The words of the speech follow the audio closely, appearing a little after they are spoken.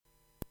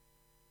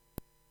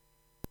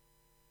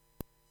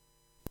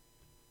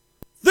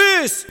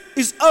This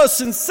is a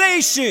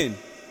sensation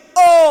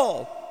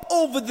all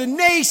over the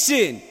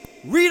nation.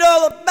 Read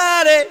all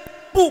about it.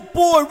 Boot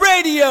Boy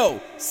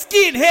Radio,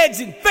 Skinheads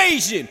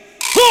Invasion.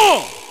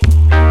 Huh!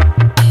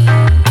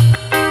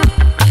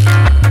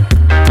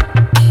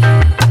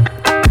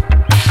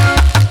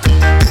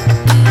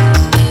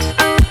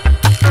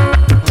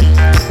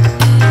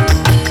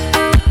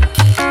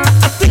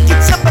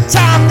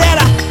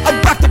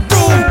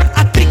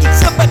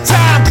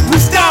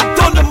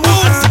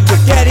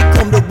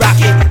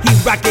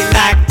 Rock it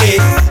like this.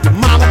 Your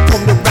mama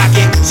come to rock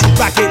it, she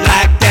rock it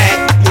like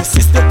that. Your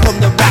sister come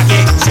to rock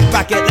it, she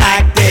rock it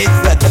like this.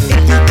 Whether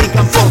if you think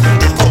I'm funky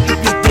or if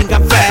you think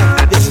I'm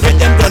fat, this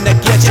rhythm gonna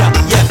get ya.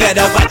 You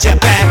better watch your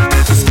back.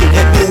 The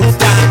skinhead moves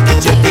down,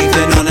 get your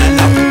dancing on and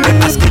off. With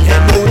my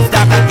skinhead moves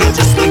down, I get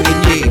you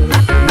swinging, yeah.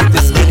 With the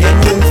skinhead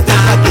moves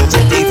down, I get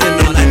you dancing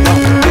on and off.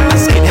 With my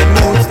skinhead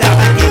moves down,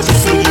 I get you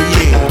swinging,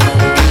 yeah.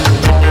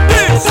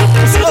 This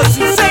is a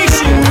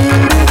sensation.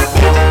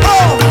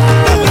 All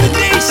over the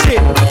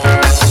nation.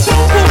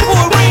 Boot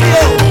Boy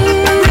Radio,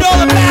 read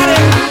all about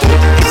it.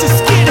 It's a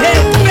skinhead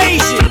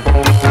invasion.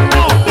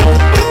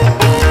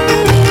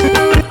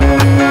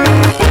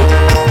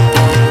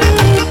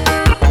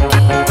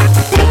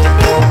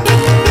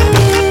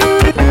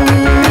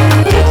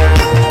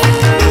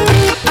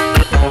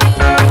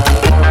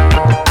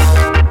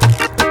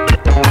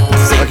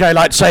 Okay, I'd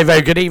like to say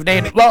very good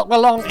evening. Welcome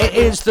along. It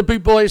is the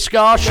Boot Boy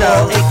Ska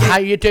Show. How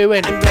you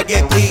doing?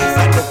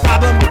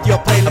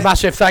 A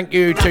massive thank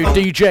you to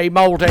DJ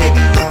Mouldy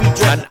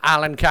and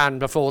Alan Can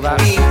before that.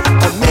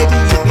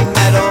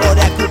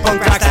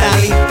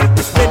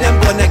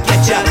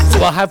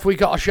 Well, have we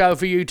got a show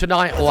for you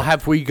tonight, or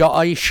have we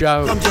got a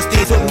show?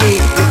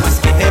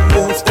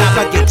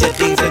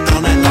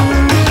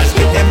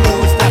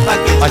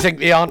 I think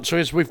the answer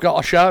is we've got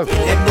a show.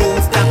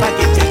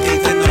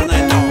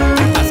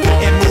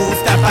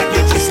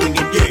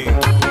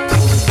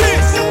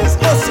 This is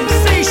a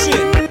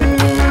sensation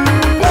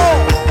all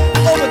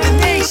over the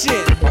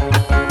nation.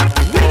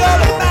 Read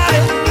all about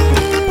it.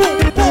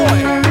 Boot Boy,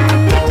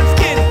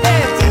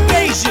 Skinheads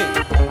Invasion.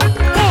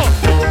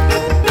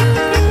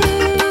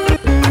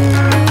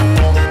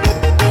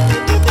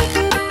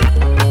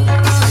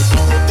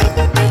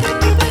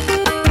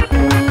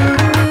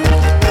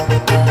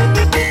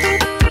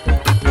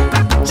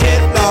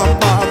 Jet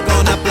Lombard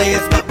gonna play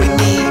us what we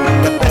need.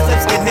 The best of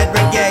skinhead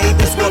reggae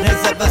this world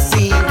has ever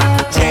seen.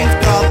 James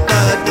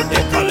Crawford,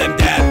 they call him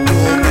Dad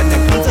Boom. When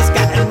it comes to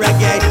scat and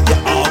reggae, you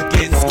all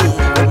get schooled.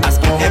 With my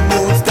skinhead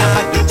moves down, I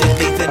get you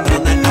dancing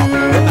on and on.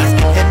 With my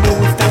skinhead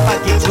moves down, I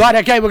get you. Right,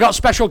 okay, we've got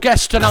special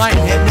guests tonight.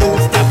 Skinhead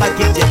moves down, I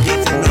get you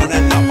dancing on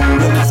and on.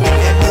 With my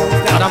skinhead moves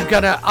down. And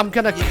I'm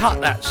gonna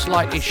cut that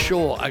slightly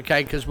short,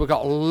 okay, because we've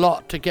got a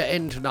lot to get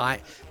in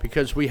tonight,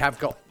 because we have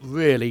got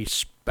really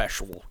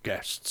special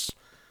guests,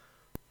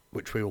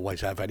 which we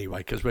always have anyway,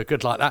 because we're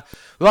good like that.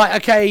 Right,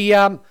 okay,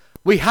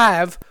 we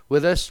have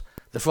with us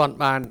the front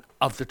man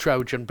of the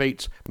Trojan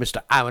Beats,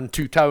 Mr. Aaron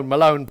Two-Tone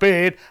Malone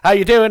Beard. How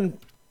you doing?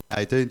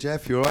 How you doing,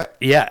 Jeff? You alright?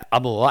 Yeah,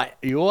 I'm alright.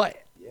 You alright?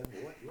 Yeah,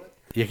 I'm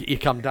alright. You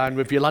come down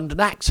with your London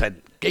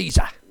accent,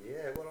 geezer.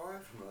 Yeah, well, I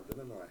am from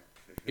London, aren't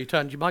I? You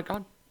turned your mic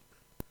on?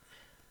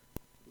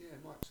 Yeah,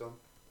 mic's on.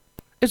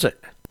 Is it?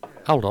 Yeah.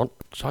 Hold on,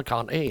 so I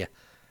can't hear you.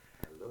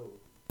 Hello.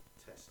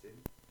 Testing.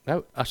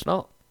 No, that's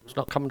not. It's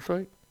not coming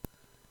through.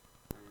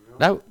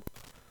 No.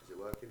 Is it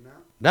working now?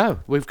 No,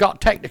 we've got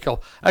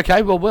technical.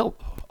 Okay, well,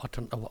 I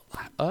don't know what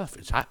the earth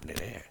is happening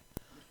here.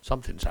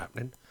 Something's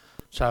happening.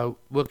 So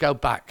we'll go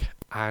back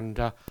and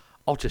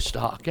I'll just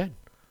start again.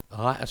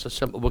 All right, that's a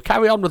simple. We'll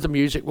carry on with the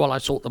music while I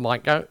sort the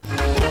mic out.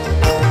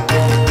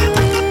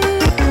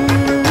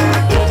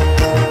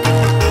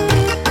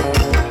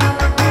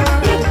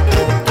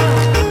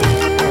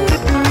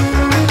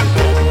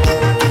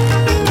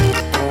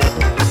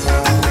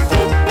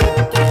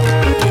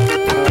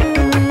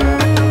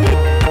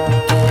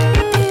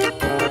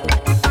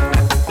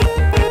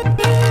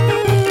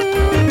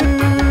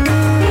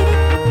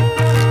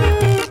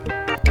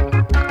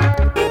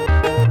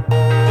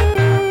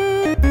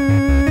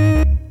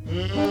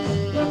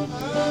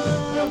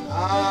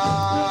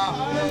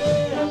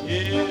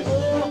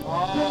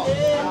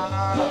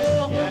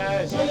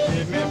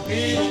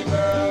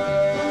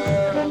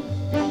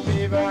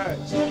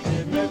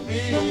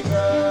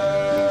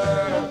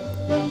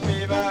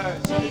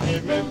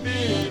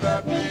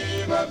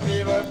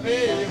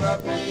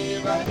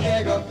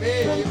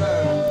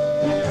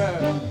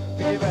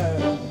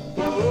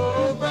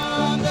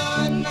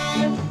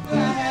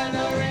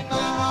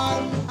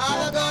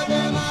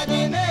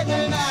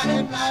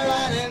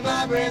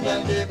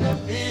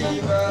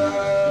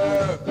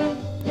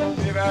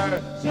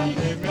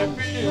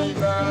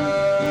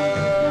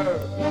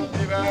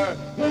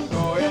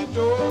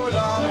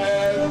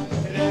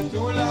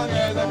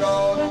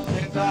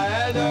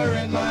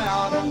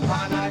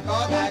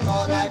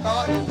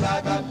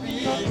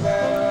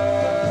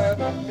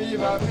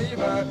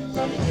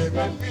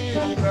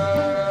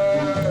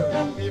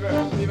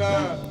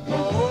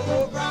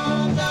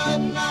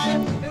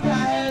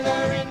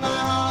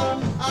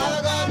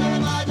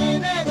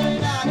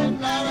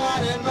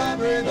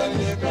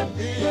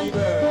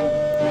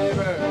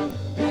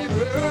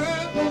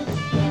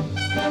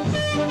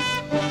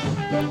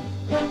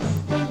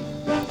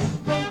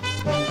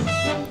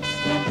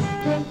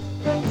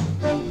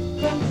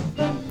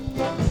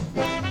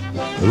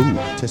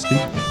 Testing.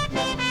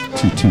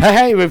 Two.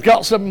 Hey, we've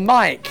got some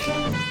mic.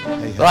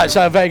 Hey, Right,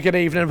 so a very good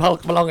evening.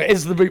 Welcome along. It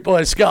is the Boot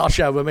Boys Scar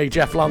Show with me,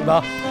 Jeff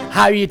Longbar.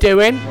 How you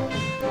doing?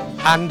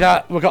 And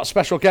we've got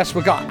special guests.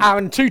 We've got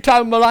Aaron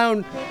Two-Tone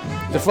Malone,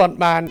 the front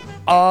man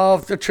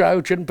of the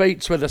Trojan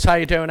Beats with us. How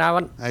you doing,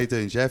 Aaron? How you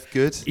doing, Jeff?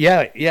 Good?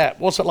 Yeah.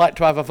 What's it like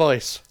to have a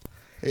voice?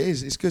 It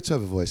is. It's good to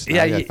have a voice.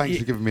 Yeah, Thanks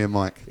for giving me a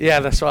mic. Yeah,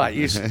 that's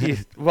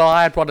right. Well,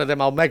 I had one of them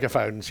old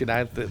megaphones,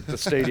 the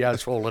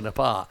studio's falling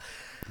apart.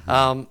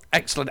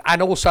 Excellent.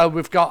 And also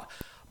we've got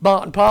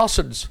Martin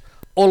Parsons,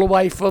 all the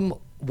way from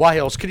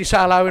Wales. Can you say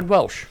hello in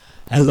Welsh?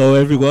 Hello,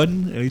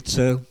 everyone. It's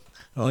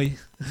hi.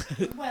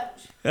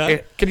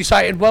 Welsh. Can you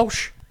say it in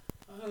Welsh?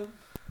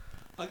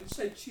 I can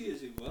say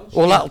cheers in Welsh.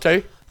 Well, that'll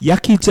do.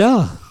 Yaki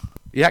da.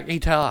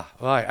 Yaki ta.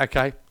 Right,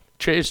 okay.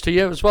 Cheers to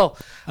you as well.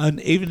 And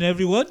even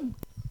everyone.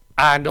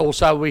 And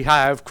also we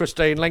have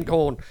Christine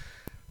Linkhorn.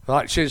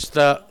 Right, she's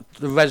the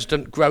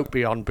resident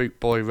gropey on Boot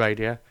Boy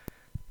Radio.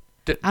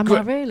 Am I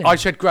really? I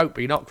said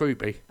gropey, not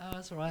groupie. Oh,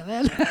 that's all right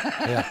then.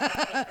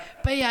 Yeah.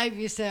 Behave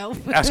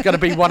yourself. That's going to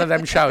be one of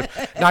them shows.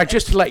 Now,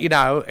 just to let you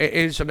know, it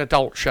is an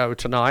adult show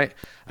tonight.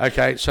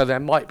 Okay, so there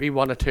might be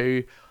one or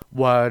two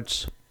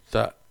words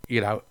that,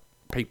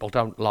 people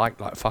don't like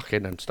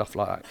fucking and stuff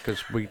like that,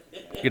 because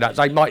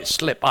they might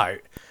slip out,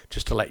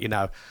 just to let you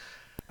know.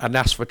 And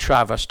that's for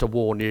Travis to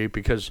warn you,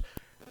 because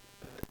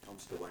I'm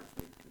still waiting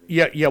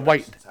for me.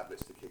 wait. The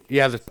tablets to kick in.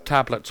 Yeah, the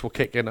tablets will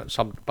kick in at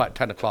about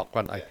 10 o'clock,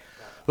 won't they?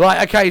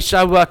 Right, okay,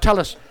 so tell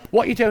us,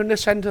 what are you doing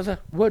this end of the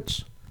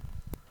woods?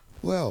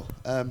 Well,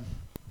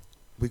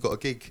 we've got a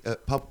gig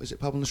at Pub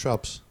on the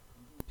Shrubs?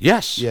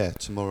 Yes. Yeah,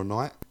 tomorrow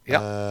night.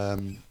 Yeah.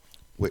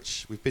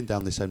 Which we've been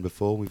down this end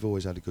before. We've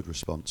always had a good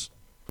response.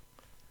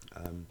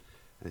 And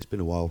it's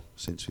been a while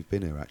since we've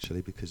been here,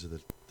 actually, because of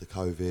the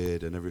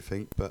COVID and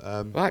everything. But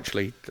Well,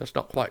 actually, that's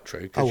not quite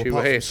true, because Oh, you were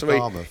apart here from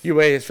Skarmouth. you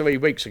were here 3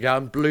 weeks ago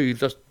and blew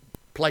the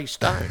place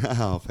down.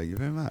 oh, thank you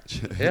very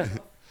much. Yeah.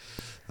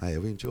 Hey,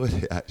 we enjoyed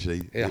it,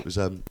 actually. Yeah. It was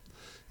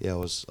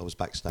I was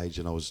backstage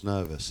and I was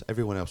nervous.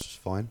 Everyone else was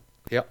fine.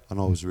 Yep. And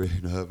I was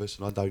really nervous,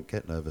 and I don't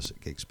get nervous at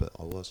gigs, but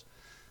I was.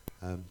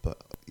 But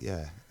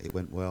yeah, it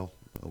went well.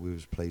 We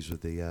was pleased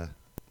with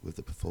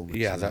the performance.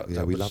 Yeah,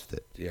 and we loved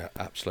it. Yeah,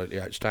 absolutely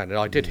outstanding.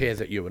 I did hear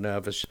that you were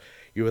nervous.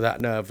 You were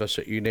that nervous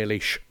that you nearly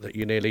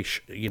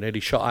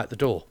shot out the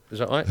door. Is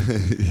that right?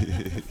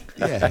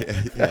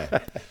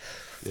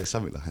 Yeah,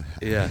 something like that.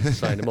 Yeah,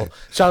 say no more.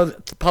 So,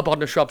 the Pub on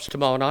the Shrubs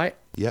tomorrow night.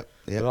 Yep.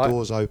 Right.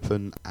 Doors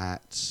open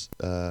at 6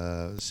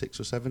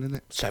 or 7, isn't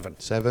it? 7.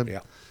 7. Yeah.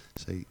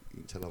 So you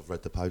can tell I've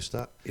read the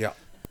poster. Yeah.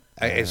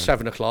 It's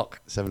 7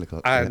 o'clock. 7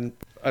 o'clock. And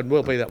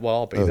we'll be there. Well,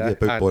 I'll be Oh, there. yeah,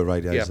 Boot Boy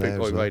Radio's Yeah, there Boot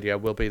Boy as well. Radio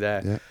will be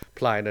there Yeah.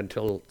 playing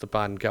until the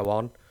band go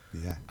on.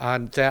 Yeah.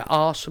 And there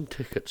are some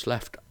tickets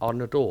left on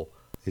the door.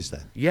 Is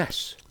there?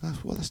 Yes.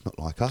 Well, that's not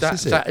like us, That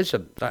is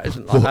it? that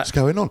isn't like What's that.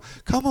 going on?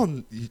 Come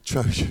on, you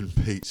Trojan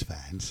Beats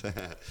fans.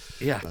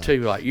 Yeah,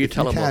 too right. You if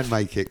tell you them can off.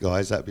 make it,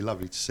 guys, that'd be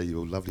lovely to see you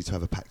all. Lovely to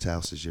have a packed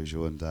house as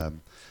usual,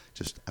 and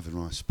just have a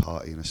nice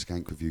party and a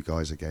skank with you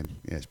guys again.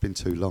 Yeah, it's been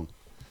too long.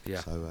 Yeah.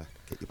 So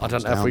get your I don't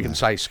bums know if down we can there.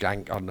 say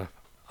skank on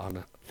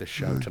this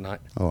show tonight.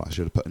 Oh, I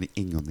should have put an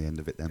ing on the end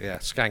of it then. Yeah,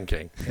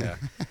 skanking. Yeah,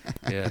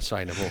 yeah,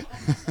 say no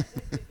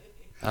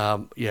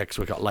more. Yeah, because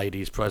we've got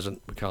ladies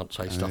present. We can't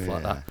say stuff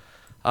like that.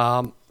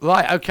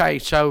 Right, okay.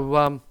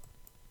 So,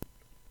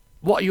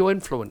 what are your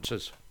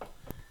influences?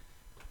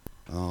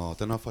 Oh, I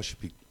don't know if I should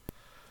be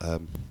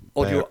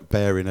Or do you-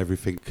 bearing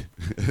everything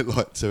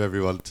like to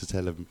everyone to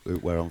tell them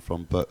where I'm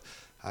from, but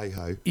hey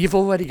ho. You've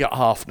already got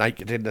half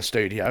naked in the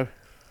studio.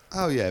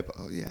 Oh yeah, but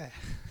yeah.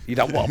 You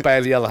don't want to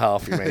bear the other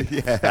half, you mean?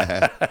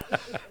 Yeah.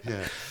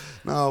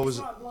 No, I was.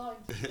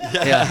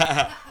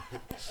 Yeah.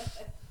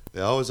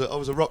 Yeah, I was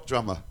a rock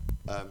drummer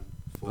for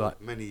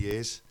Right. many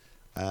years.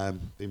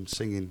 Been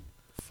singing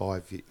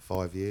 5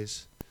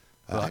 years.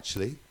 Right.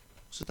 Actually,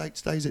 what's the date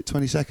today? Is it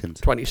 22nd?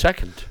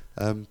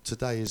 22nd.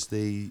 Today is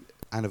the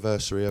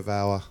anniversary of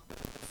our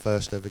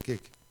first ever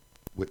gig,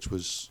 which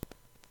was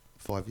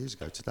 5 years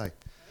ago today.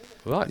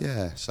 Right.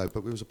 Yeah. So,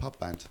 but we was a pub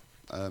band,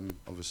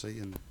 obviously,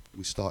 and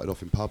we started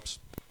off in pubs.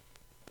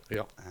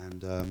 Yeah.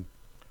 And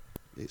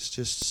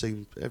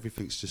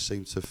everything's just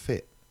seemed to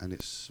fit, and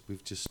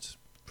we've just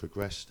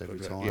progressed every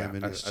time, Yeah,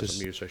 and it's as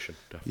just a musician.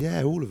 Definitely.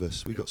 yeah, all of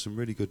us. We've got some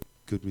really good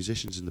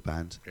musicians in the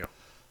band. Yeah.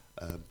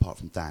 Apart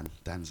from Dan.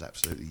 Dan's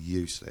absolutely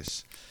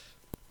useless.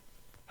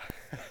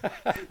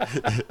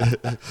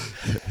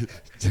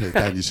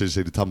 Dan, you should have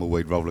seen the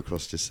tumbleweed roll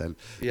across just then.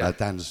 Yeah.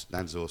 Dan's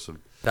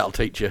awesome. That'll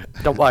teach you.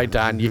 Don't worry,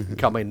 Dan. You can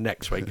come in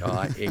next week, all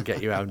right? You can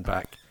get your own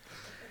back.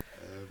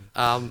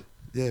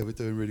 Yeah, we're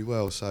doing really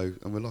well. So,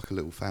 and we're like a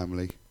little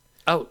family.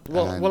 Oh,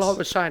 well, And- I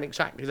was saying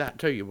exactly that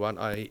to you when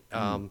I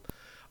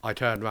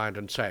turned round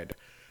and said,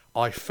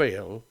 I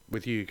feel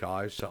with you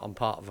guys that I'm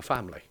part of a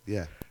family.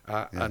 Yeah.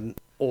 Yeah. And,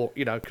 or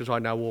because I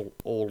know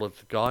all of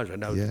the guys. I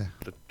know Yeah.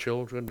 the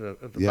children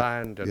of the Yeah,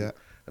 band and, yeah.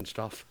 and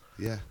stuff.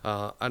 Yeah.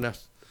 And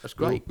that's We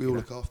all, great. we all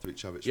look after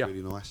each other. It's Yeah.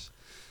 really nice.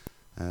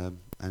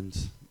 And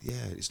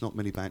it's not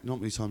many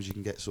times you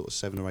can get sort of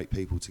 7 or 8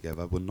 people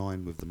together. We're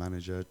 9 with the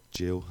manager,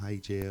 Jill. Hey,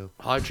 Jill.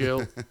 Hi,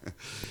 Jill.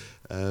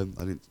 I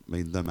didn't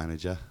mean the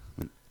manager.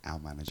 I meant our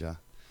manager.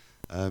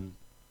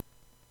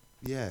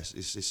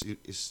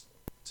 It's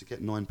to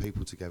get 9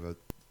 people together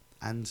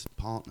and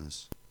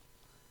partners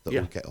that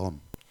all get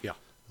on.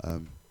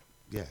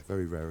 Yeah.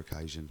 Very rare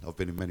occasion. I've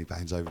been in many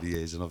bands over the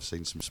years and I've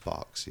seen some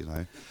sparks, you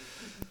know.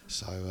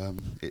 So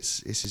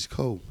this is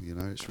cool, you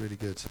know. It's really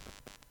good.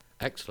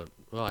 Excellent.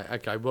 Right.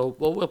 Okay. Well,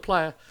 we'll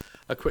play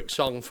a quick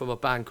song from a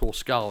band called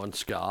Scar and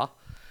Scar,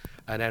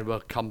 and then we'll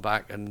come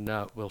back and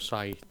we'll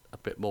say a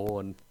bit more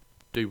and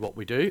do what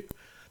we do.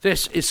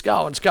 This is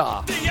Scar and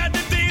Scar. What's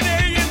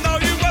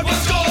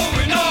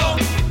going on?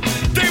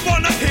 They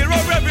wanna hear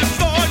our every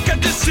thought.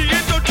 Can't you see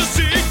it? Don't you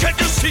see it? Can't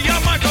you see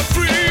I'm like a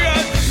free?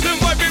 Then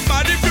why be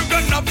mad if you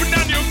got nothing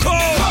on your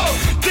call?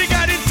 They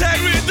got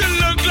integrity, they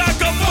look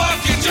like a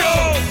fucking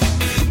joke.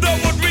 Know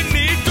what we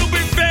need to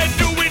be fair?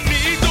 Do we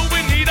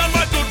need a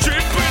right to trip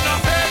in our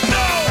head?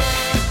 No.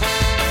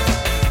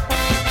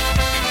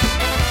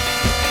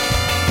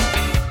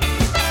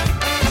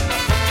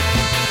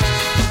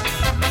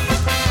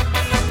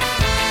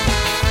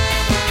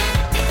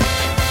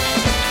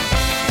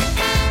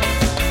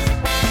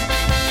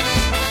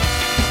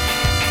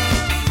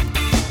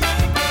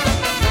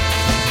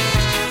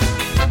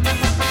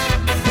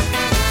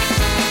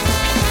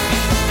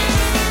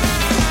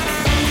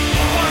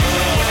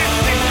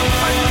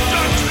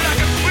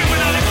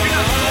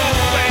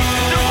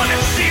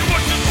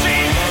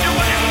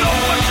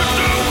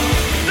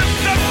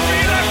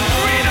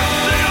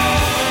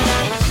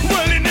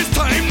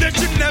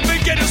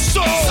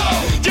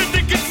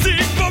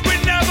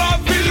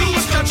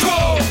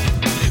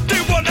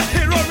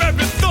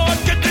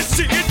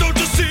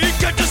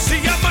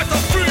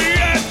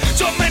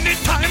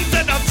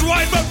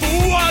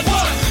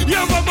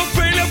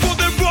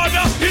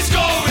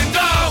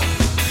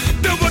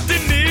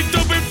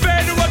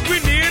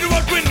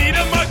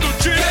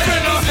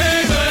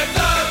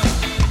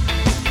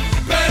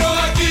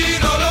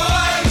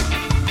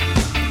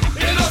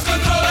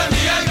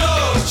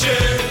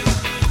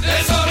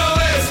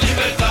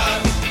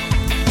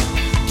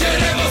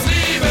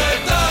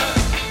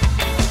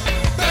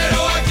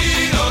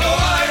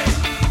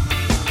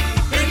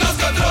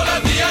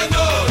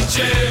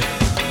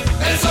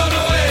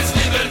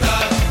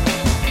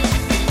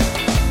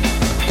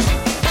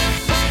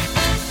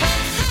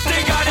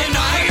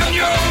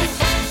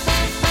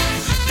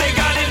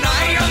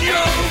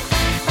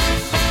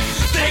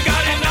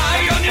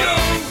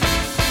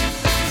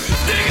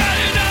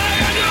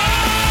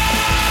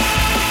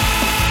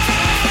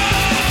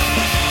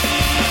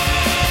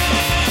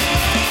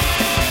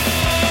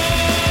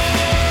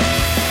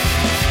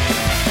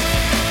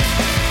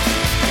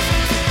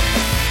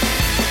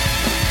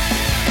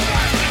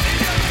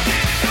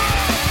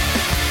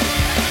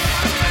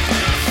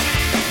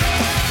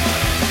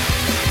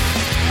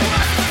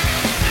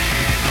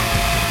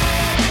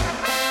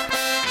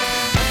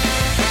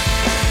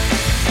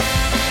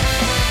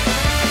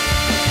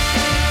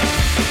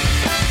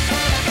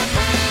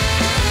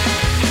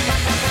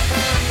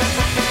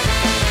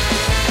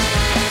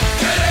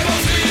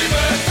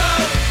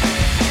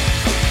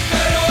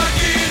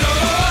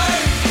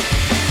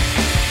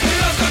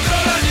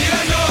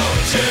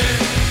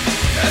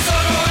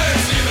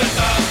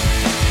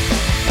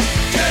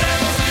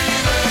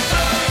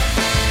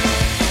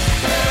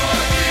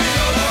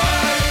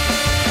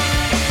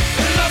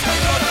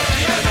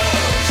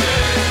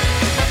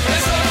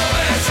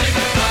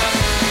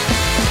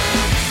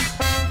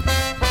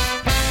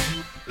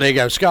 There you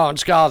go, Scar and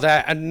Scar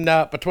there, and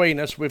between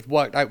us we've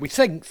worked out, we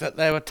think that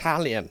they're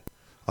Italian.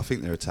 I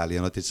think they're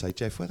Italian. I did say,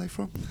 Jeff, where are they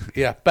from?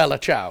 Yeah, Bella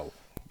Ciao.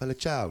 Bella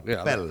Ciao.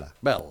 Yeah, Bella.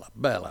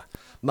 Bella.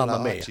 Mamma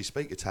I mia. actually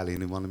speak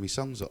Italian in one of my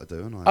songs that I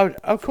do, don't I? Oh,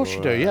 of course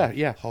you do,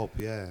 yeah. Hob,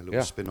 yeah, a little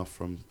Yeah. spin-off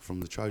from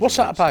the Trojan. What's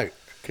that Horse. about?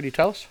 Can you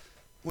tell us?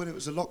 Well, it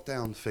was a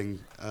lockdown thing.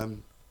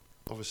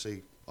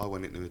 Obviously, I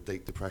went into a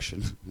deep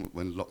depression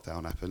when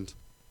lockdown happened.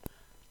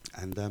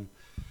 And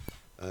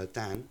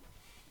Dan,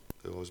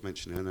 who I was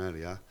mentioning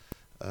earlier,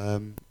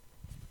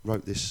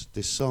 wrote this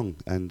song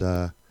and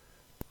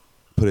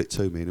put it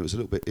to me. And it was a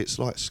little bit, it's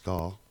like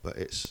Scar, but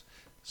it's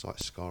like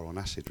Scar on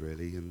acid,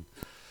 really. And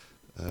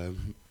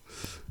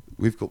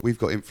we've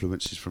got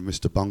influences from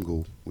Mr.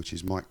 Bungle, which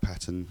is Mike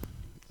Patton.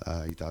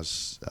 He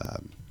does...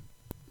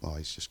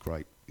 he's just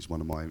great. He's one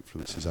of my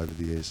influences over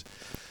the years.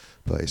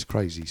 But it's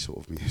crazy sort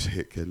of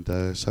music.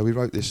 And so we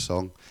wrote this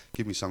song,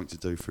 give me something to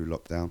do through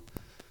lockdown.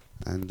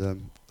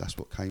 And that's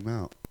what came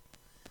out.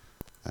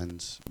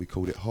 And we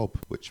called it Hob,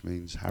 which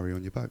means Harry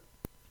on your boat.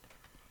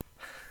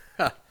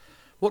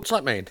 What's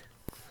that mean?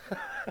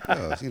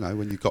 Well, you know,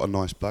 when you've got a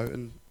nice boat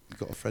and you've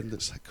got a friend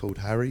that's called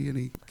Harry and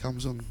he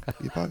comes on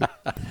your boat.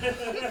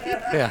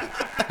 Yeah.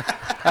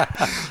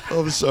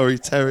 I'm sorry,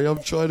 Terry.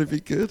 I'm trying to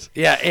be good.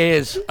 Yeah, it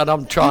is, and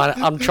I'm trying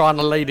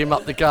to lead him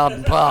up the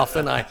garden path,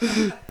 aren't I?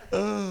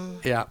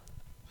 Yeah.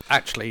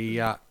 Actually,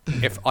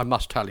 if I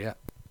must tell you,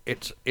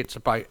 it's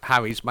about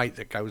Harry's mate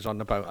that goes on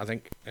the boat, I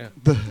think.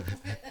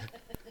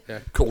 Yeah.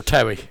 called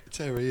Terry.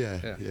 Terry,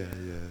 yeah.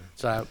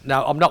 So,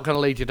 no, I'm not going to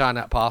lead you down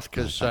that path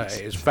because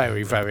it is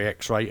very, very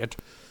X-rated.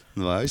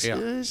 No,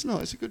 it's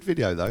not. It's a good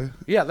video, though.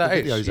 Yeah, that the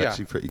is. video's yeah.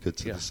 actually pretty good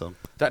to the song.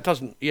 That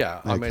doesn't,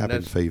 No, I mean, Cabin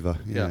there's- Fever,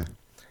 yeah.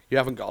 You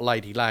haven't got a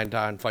lady laying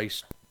down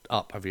face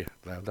up, have you?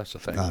 No, that's the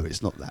thing. No,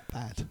 it's not that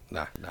bad.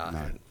 No.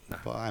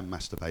 But I am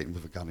masturbating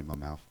with a gun in my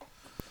mouth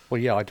Well,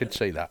 yeah, I did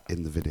see that.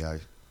 in the video.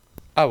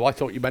 Oh, I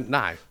thought you meant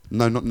now.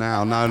 No, not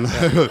now. No.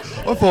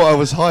 I thought I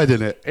was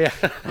hiding it. Yeah.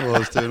 I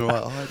was doing all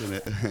right hiding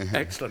it.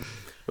 Excellent.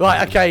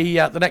 Right, okay,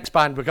 the next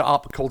band we got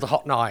up are called the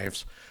Hot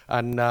Knives,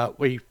 and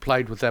we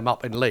played with them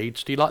up in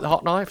Leeds. Do you like the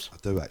Hot Knives? I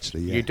do,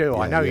 actually, yeah. You do?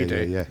 I know you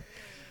do. Yeah.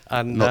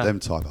 And Not them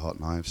type of hot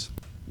knives.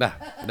 No,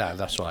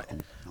 that's right.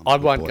 I'm a I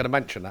good weren't boy. going to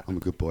mention that, I'm a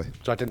good boy.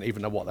 so I didn't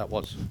even know what that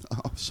was.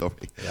 Oh, sorry.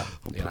 Yeah,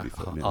 I'm you probably know,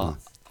 putting it I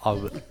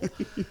on. would.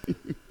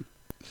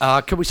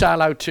 Can we say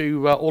hello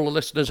to all the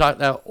listeners out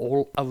there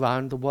all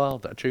around the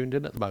world that are tuned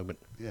in at the moment?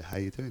 Yeah, how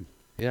you doing?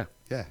 Yeah.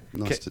 Yeah,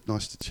 nice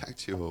to chat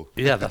to you all.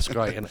 Yeah, that's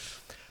great, isn't it?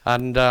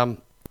 And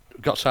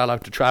we've got to say hello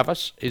to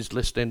Travis. He's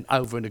listening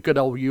over in the good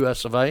old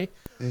US of A.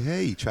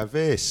 Hey,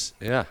 Travis.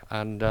 Yeah,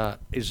 and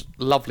his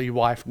lovely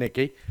wife,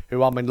 Nikki,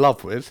 who I'm in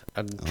love with,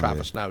 and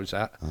Travis knows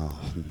that. Oh,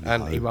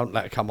 And he no. won't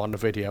let her come on the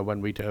video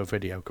when we do a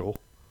video call,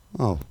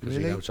 Oh, because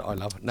he really? knows that I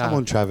love her. No. Come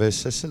on,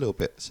 Travis. That's a little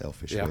bit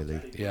selfish, Yeah,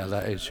 really. yeah,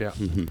 that is, yeah.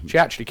 She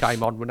actually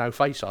came on with no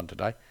face on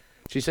today.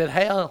 She said,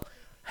 hell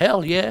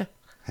yeah.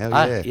 Hell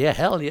yeah. Yeah,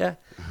 hell yeah.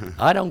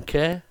 I don't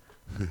care.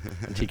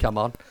 And she come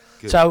on.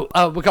 So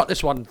we got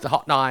this one, the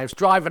Hot Knives,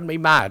 Driving Me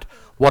Mad.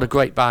 What a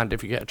great band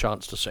if you get a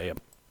chance to see them.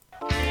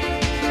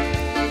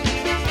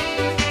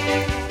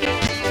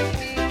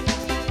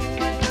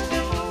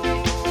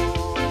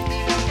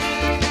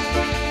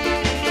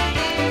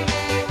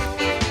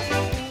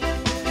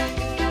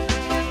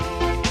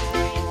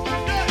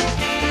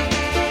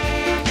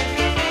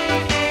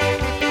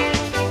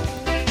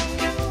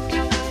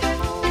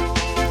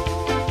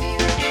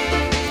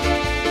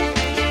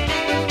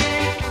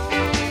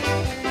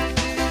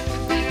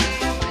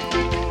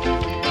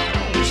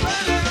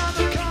 Standing on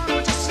the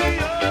corner to see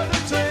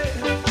other day.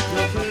 Your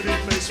pretty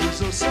face was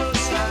so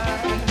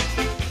sad.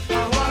 I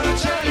wanna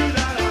tell you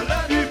that I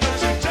love you,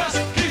 but you just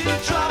keep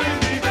driving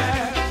me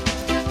mad.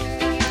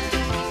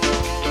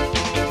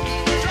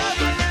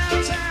 Driving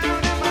around town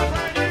in my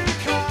brand new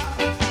car.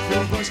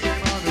 Your voice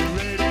came on the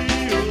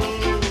radio.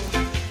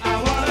 I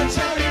wanna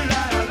tell you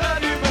that I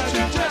love you, but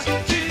you just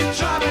keep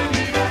driving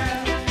me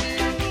mad.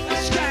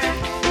 That's right.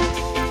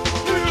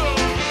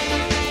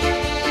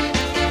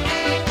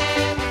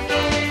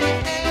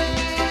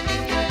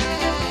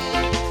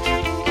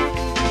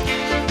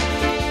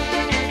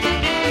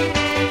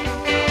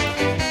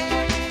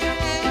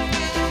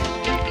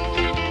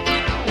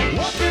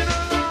 Walking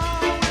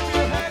along with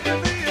your head in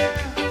the air,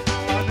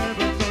 I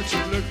never thought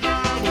you'd look my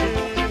way.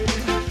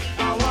 I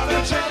wanna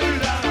tell you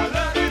that I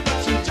love you, but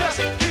you just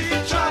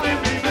keep driving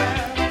me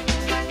mad.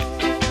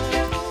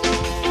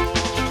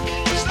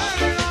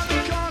 Standing on the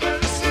corner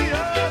to see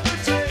other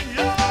day,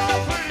 your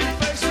pretty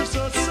face was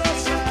so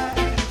sad.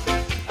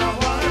 I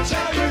wanna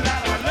tell you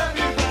that I love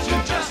you, but you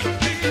just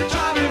keep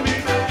driving me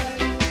mad.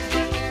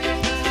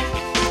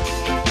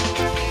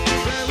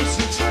 There was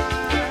a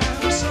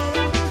time so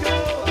long ago,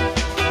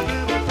 I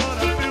never thought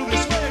I'd feel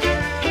this way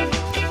again.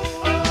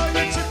 Oh,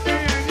 you took me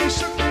and you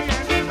shook me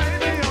and you made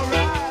me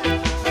alright,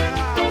 and I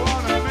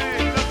wanna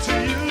make love to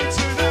you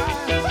tonight.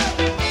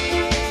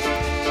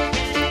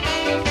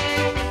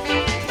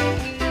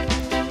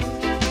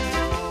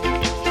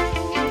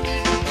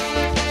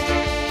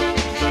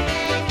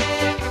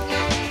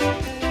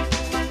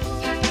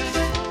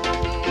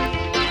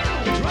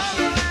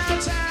 Driving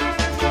around town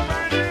in my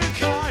brand new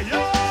car,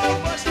 your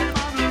voice came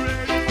on the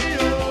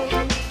radio.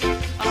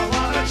 I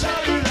wanna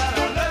tell you that I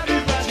love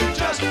you, but you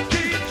just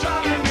keep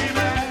driving me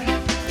mad.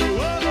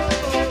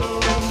 Whoa,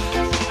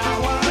 I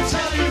wanna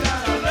tell you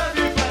that I love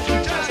you, but you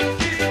just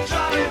keep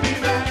driving me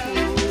mad.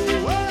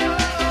 Whoa,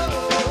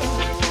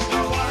 I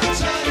wanna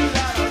tell you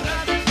that I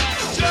love you, but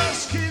you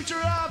just keep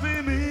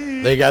driving me.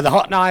 There you go, the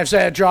Hot Knives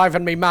there,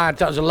 Driving Me Mad.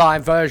 That was a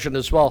live version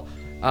as well.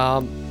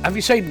 Have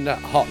you seen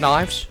Hot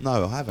Knives?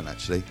 No, I haven't,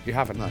 actually. You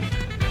haven't? No. I've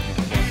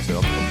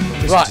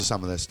listened Right. to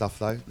some of their stuff,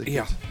 though. They're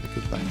Yeah. good. They're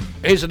good band.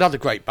 Here's another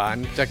great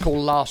band. They're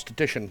called Last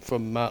Edition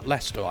from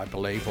Leicester, I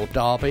believe, or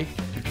Derby.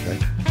 Okay.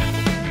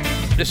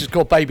 This is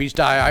called Baby's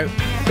Day Out.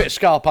 Bit of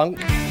ska punk.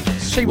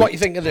 See what you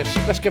think of this.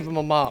 Let's give them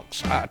a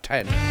marks out of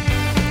 10.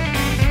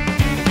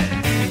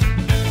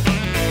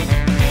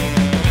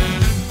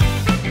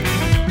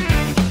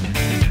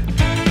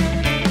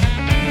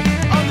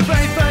 On the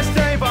very first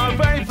day of our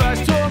very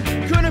first tour,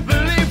 couldn't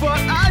believe what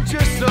I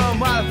just saw.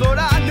 Well, I thought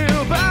I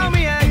knew about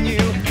me and you,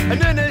 and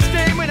then there's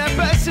day when I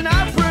pressed and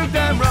I proved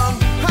them wrong.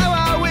 How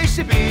I wish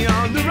to be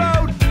on the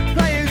road,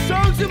 playing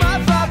songs to my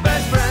five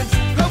best friends,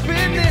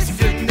 hoping this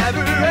could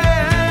never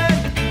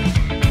end.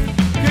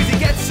 'Cause it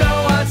gets so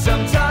hard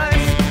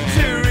sometimes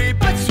to read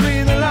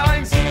between the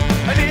lines.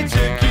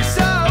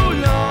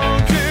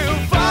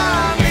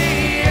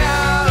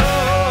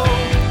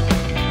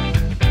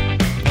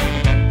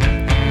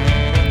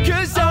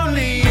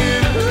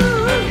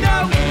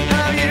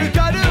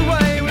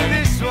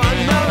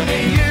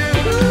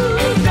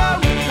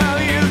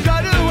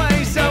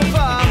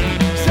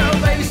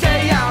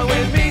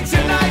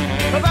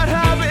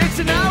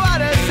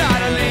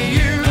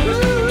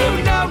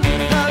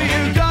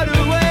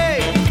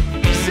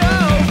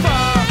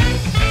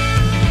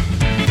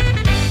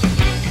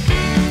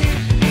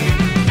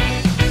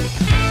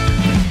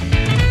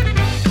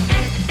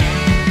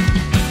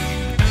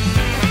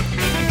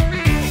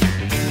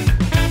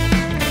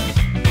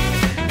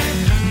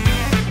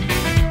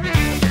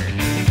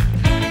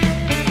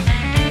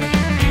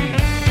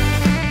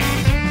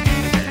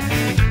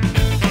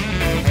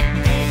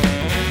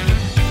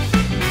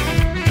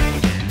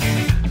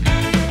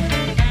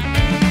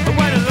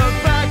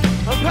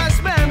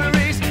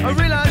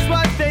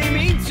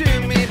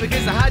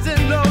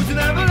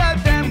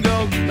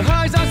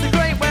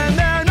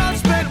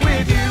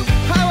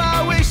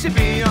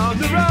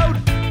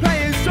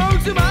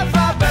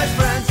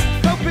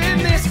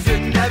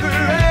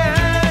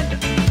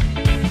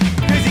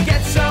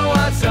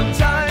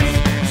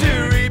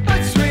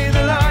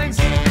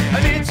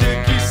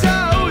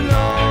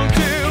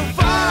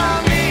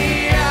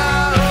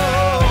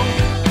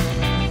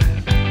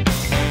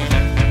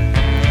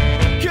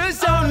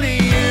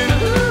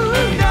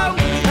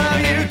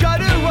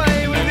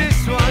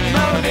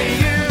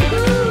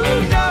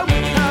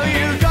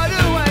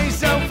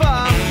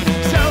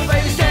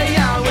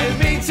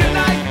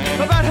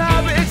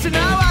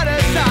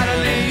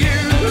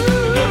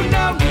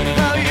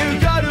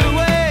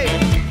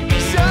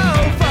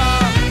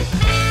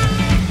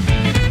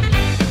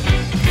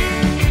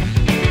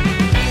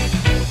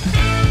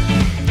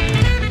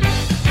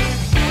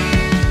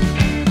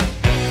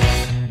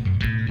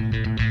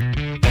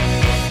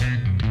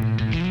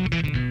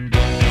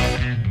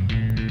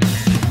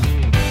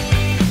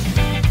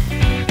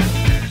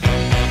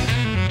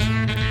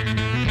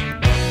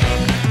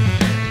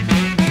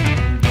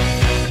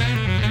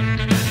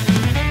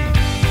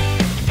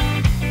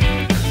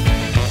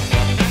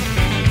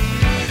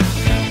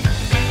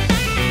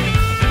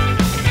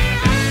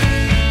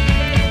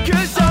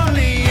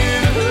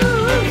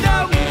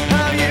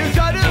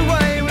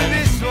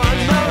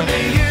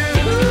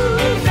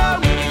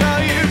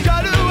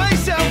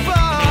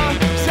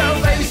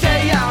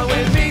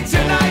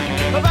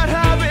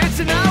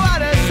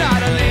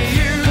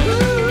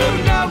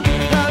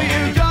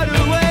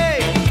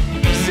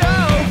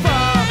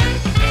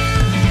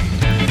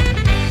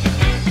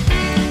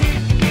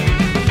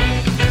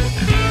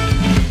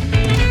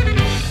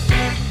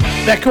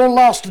 They're called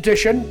Last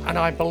Edition, and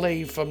I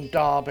believe from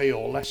Derby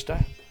or Leicester.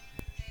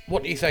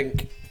 What do you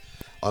think?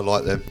 I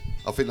like them.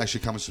 I think they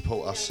should come and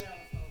support us.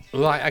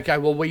 Right, okay,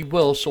 well, we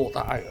will sort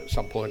that out at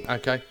some point,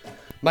 okay?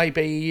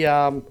 Maybe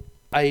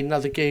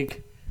another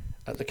gig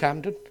at the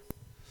Camden?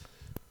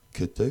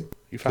 Could do.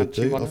 You Could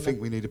fancy do. one I of think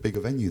them? we need a bigger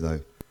venue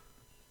though.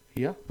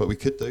 Yeah, But we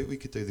could do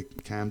the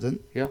Camden.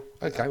 yeah,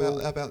 okay. How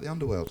about the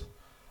Underworld?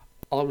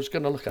 I was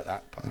going to look at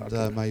that. But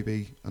And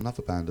maybe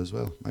another band as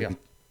well. Maybe Yeah.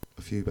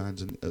 a few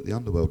bands at the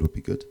Underworld would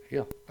be good.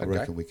 yeah, I okay.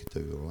 reckon we could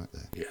do all right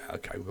there. Yeah,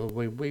 okay, well,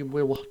 we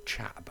will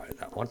chat about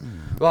that one.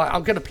 Right,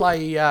 I'm going to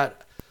play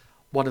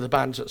one of the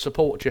bands that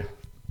support you,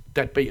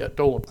 Deadbeat at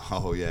Dawn.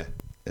 Oh yeah,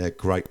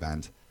 great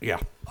band. Yeah,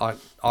 I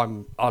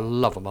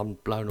love them. I'm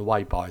blown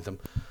away by them.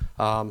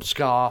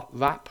 Ska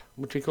rap,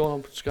 what do you call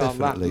them? Ska rap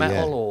Definitely,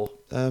 metal,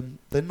 yeah. or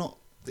They're not.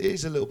 There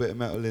is a little bit of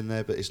metal in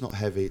there, but it's not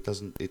heavy. It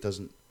doesn't.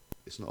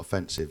 It's not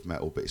offensive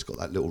metal, but it's got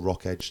that little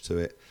rock edge to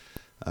it.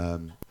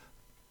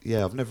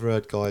 Yeah, I've never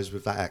heard guys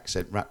with that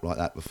accent rap like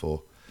that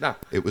before. no?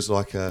 It was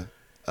like a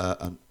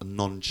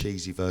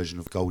non-cheesy version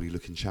of Goldie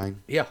Looking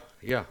Chain. Yeah,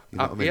 yeah, You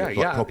know what I mean? yeah, Like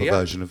yeah, proper yeah.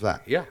 version of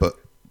that. Yeah. But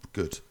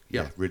good.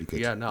 Yeah, really good.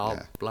 Yeah, no, I'm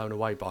blown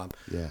away by them.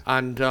 Yeah.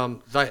 And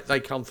they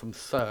come from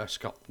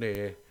Thirsk up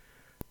near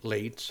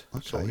Leeds,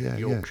 Okay, sort of yeah,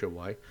 Yorkshire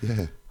way.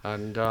 Yeah.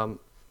 And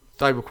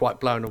they were quite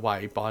blown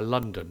away by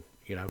London,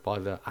 you know, by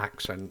the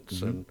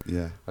accents, and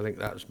Yeah. I think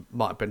that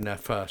might have been their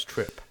first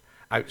trip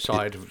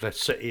outside of the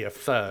city of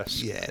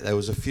Thirsk. Yeah, there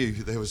was a few.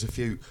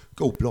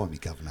 God blimey,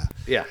 Governor.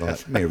 Yeah.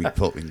 Like Mary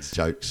Poppins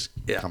jokes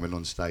Yeah. coming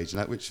on stage and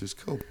that, which was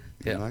cool.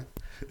 You Yeah. know?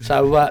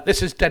 So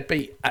this is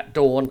Deadbeat at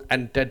Dawn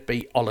and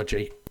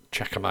Deadbeatology.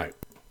 Check them out.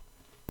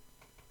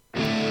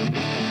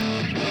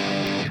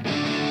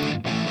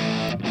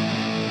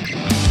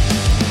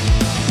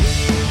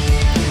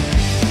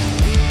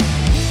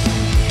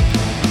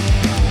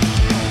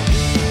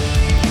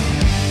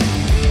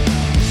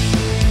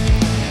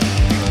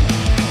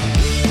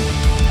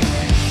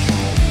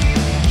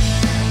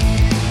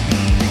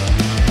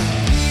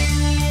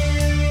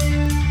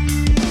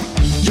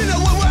 You know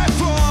where we're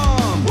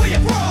from. Where you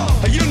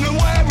from? You know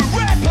where we're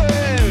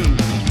rapping.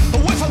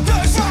 We're from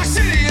Thirsk Rock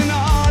City in the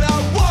heart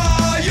of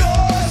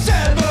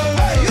YO7.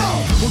 Hey yo,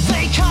 Well,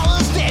 they call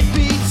us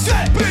deadbeats,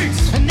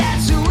 Deadbeats. and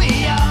that's who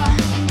we are.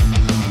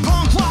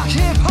 Punk rock,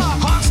 hip hop,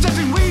 Hot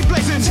stepping, we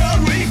blazing,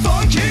 Terry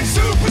funky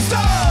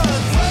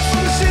superstars.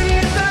 From the city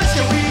of Thirsk,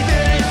 yeah, we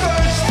did it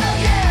first.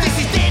 this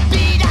is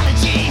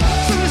deadbeatology.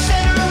 From the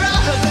center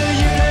of the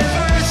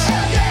universe.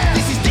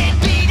 This is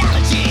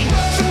deadbeatology.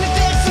 From the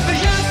depths of the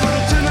earth, we're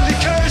eternally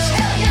cursed.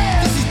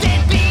 This is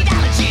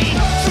deadbeatology.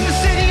 From the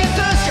city of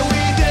Thirsk, yeah,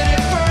 we did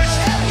it first.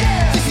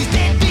 This is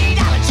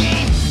deadbeatology.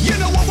 You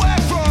know where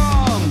we're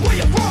from. Where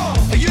you from?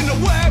 You know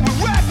where we're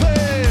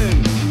rapping.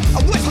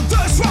 We're from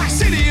Thirsk Rock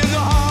City in the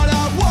heart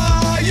of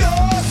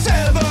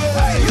YO7.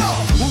 Hey yo,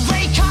 Well,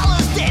 they call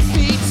us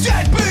deadbeats,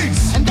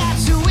 Deadbeats. and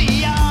that's who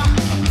we are.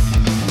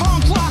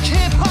 Punk rock,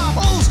 hip hop,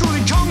 Old school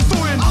and kung fu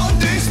and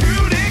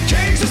undisputed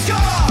kings of ska.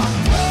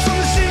 From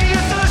the city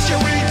of Thirsk, yeah,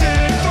 we did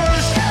it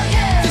first.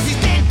 this is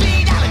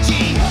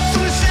deadbeatology.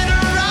 From the center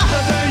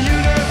of the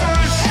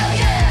universe.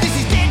 This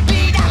is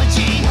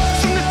deadbeatology.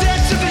 From the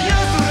depths of the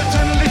earth, we're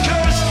eternally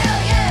cursed.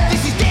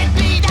 This is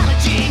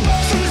deadbeatology.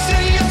 From the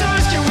city of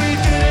Thirsk, yeah, we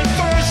did it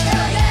first.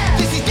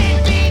 This is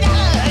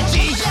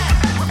deadbeatology.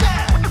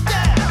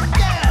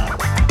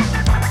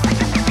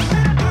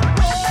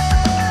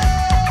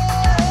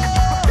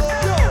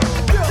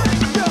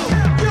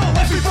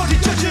 Everybody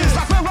judges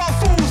like we're all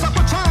fools, like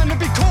we're trying to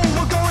be cool.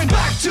 We're going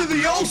back to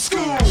the old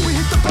school. We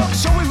hit the pub,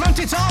 so we rent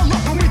it all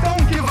up, and we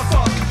don't give a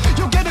fuck.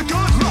 You'll get a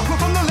good look. We're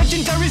from the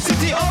legendary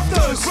city of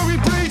Thirsk, where we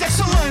breed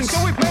excellence, so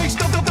it makes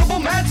double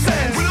mad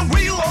sense. We're the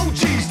real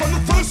OGs from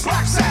the first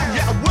rock sound.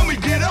 Yeah, and when we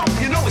get up,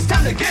 you know it's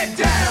time to get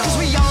down. Cause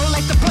we all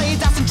like to play,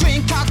 dance and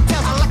drink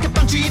cocktails. I like a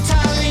punchy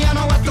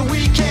Italiano at the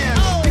weekend.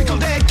 Pickle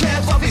dead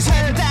cats off his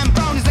head, damn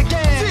brownies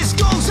again. This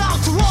goes out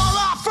to all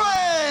our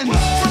friends.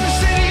 From the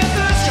city of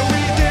Thirsk, yeah,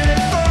 we did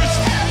it first.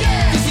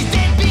 This is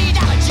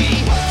deadbeatology.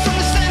 From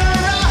the center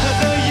of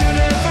the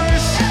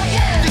universe.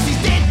 This is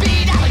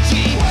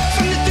deadbeatology.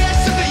 From the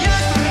depths of the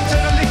earth, we're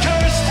eternally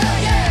cursed.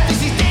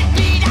 This is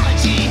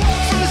deadbeatology.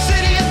 From the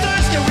city of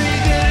Thirsk, yeah, we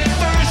did it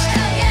first.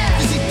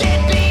 This is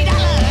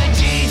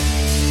deadbeatology.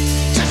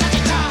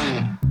 Cha-cha-cha-cha.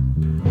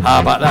 How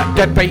about that?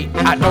 Deadbeat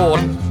at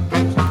Dawn.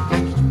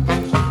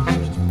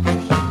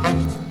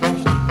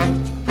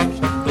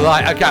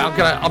 Right, okay,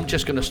 I'm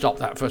just gonna stop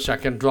that for a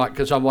second, right,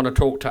 because I want to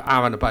talk to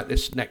Aaron about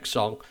this next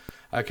song.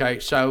 Okay,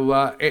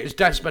 so it's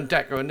Desmond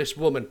Dekker and this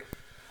woman.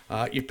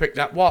 You picked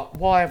that.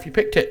 Why have you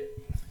picked it?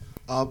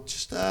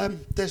 Just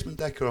Desmond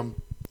Dekker.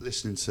 I'm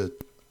listening to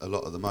a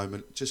lot at the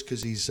moment, just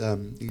because his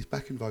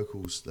backing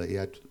vocals that he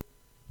had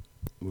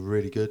were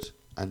really good,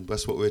 and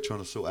that's what we're trying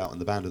to sort out in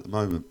the band at the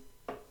moment.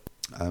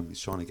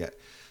 He's trying to get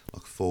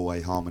like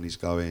 4-way harmonies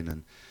going,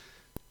 and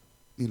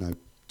you know,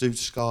 do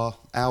ska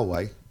our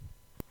way,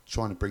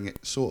 trying to bring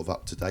it sort of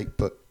up to date,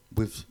 but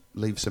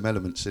leave some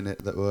elements in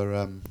it that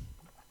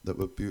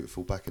were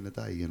beautiful back in the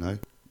day. You know,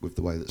 with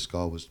the way that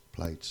ska was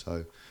played.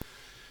 So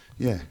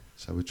yeah,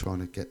 so we're trying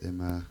to get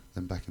them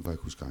backing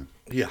vocals going.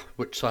 Yeah,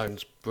 which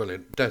sounds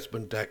brilliant.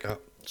 Desmond Dekker,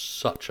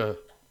 such a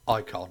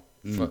icon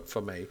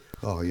for me.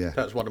 Oh yeah,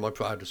 That's one of my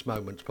proudest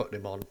moments, putting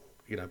him on,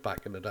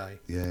 back in the day.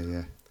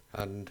 yeah.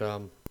 And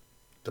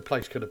the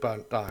place could have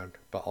burnt down,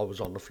 but I was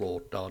on the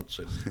floor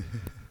dancing,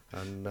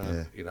 and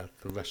the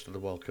rest of the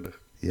world could have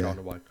gone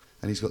away.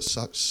 And he's got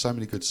so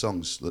many good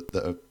songs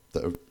that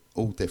are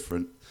all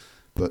different,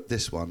 but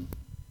this one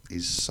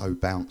is so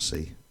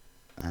bouncy,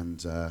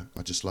 and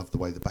I just love the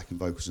way the backing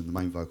vocals and the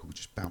main vocal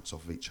just bounce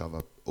off of each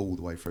other all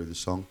the way through the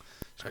song.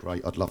 It's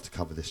great. I'd love to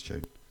cover this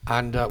tune.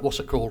 And what's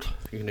it called?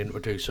 You can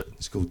introduce it.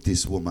 It's called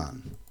This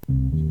Woman.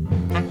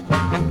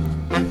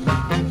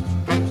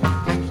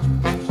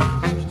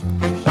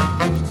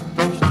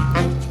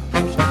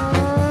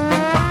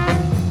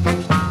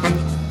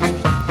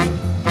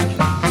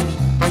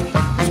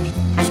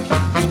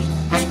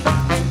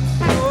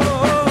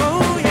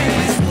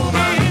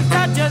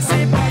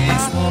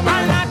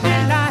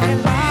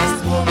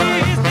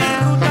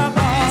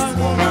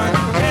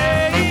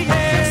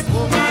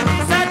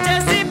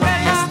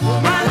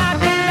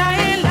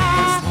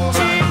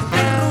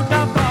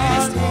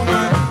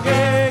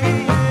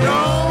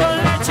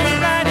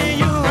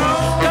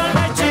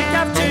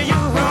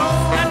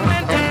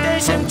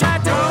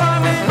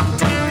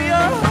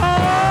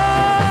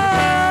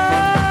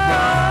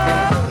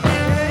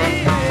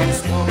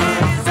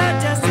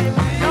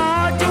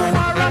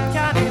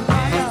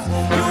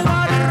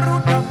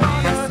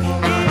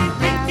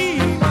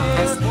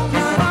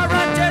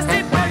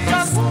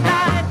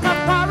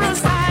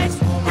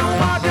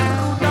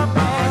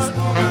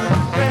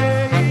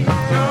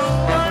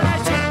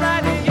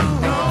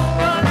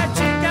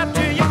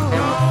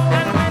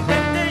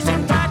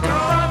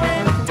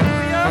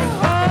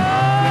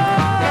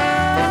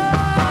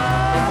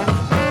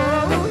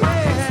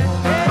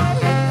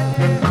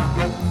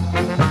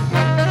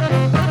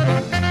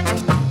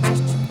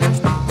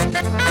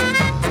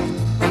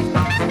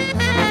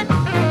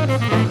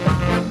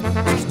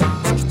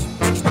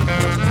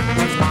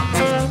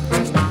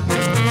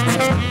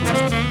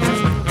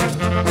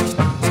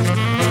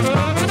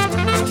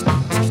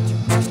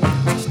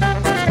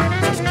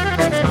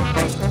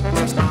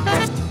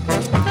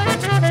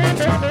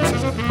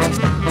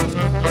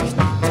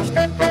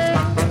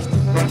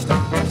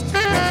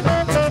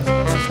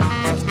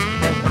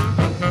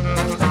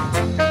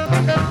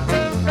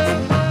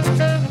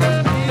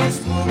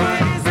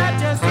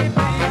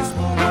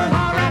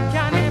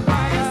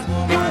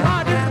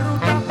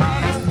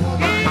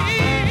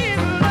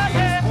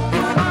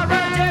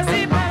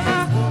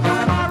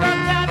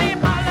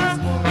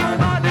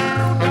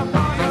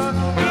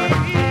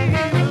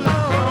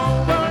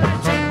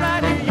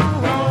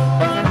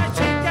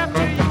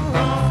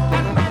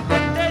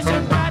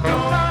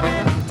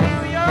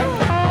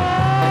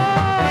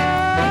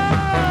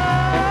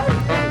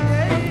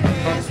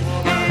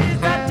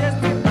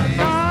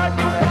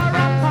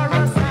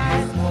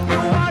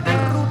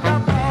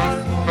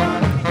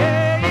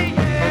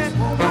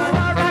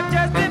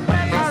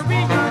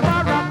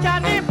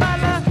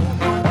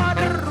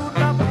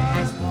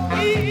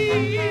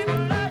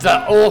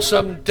 The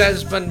awesome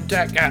Desmond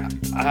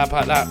Dekker. How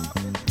about that?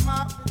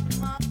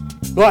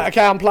 Right,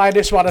 okay, I'm playing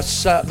this one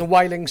as the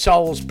Wailing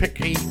Souls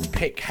Picky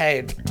Pick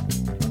Head.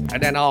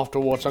 And then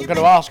afterwards, I'm going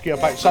to ask you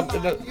about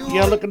something that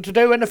you're looking to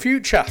do in the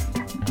future.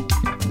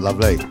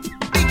 Lovely.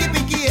 Picky,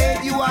 picky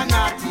head, you are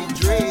not in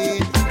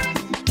dread.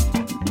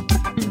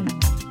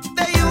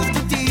 They used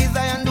to tease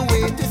I on the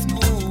way to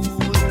school.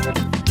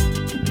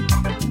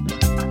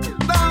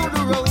 Down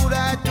the road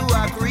I do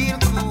act real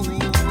cool.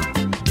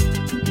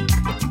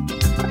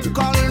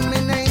 Calling me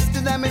names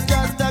to them is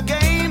just a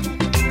game.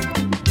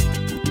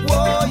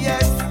 Whoa,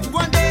 yes,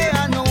 one day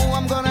I know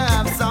I'm gonna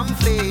have some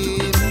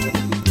fame.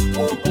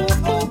 Oh, oh,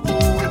 oh,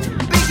 oh.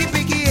 Picky,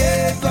 picky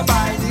head, go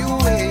by new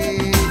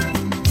way.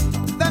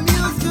 Them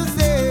used to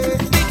say,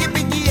 picky,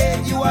 picky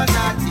head, you are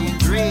not in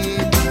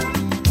dread.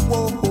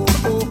 Whoa, oh,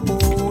 oh,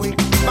 oh.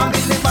 Bam,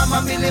 billy,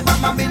 bam, billy,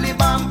 bam, billy,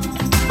 bam.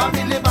 Bam,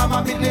 billy,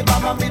 bam, billy,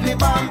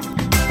 bam.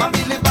 Bam,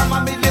 billy,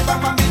 bam, billy,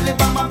 bam, billy,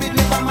 bam,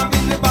 billy, bam,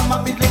 billy,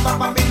 bam, billy,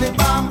 bam, billy,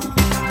 bam.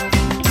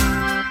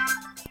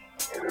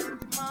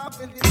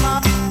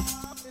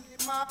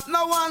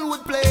 No one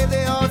would play,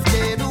 they all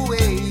stayed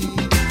away.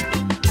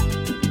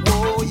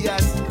 Oh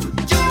yes,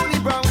 Julie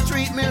Brown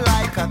treat me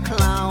like a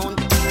clown.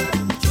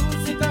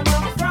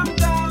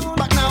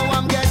 But now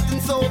I'm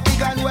getting so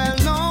big and well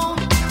known.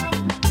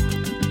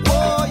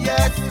 Oh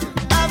yes,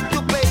 have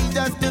to pay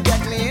just to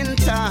get me in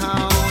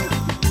town.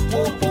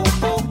 Oh, oh,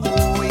 oh,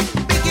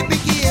 oh. Picky,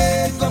 picky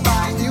head, go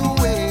by new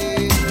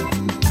way.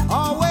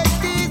 Always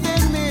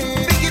teasing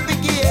me. Picky,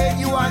 picky head,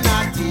 you are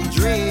not in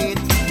dread.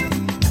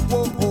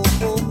 Oh, oh,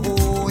 oh,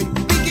 oh.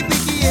 Picky,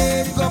 picky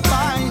head, go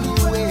by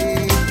new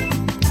way.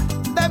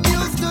 Them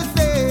used to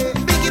say,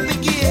 picky,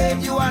 picky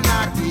head, you are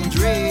not in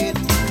dread.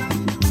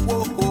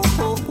 Oh, oh,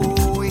 oh,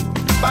 oh.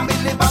 Bam,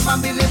 billy,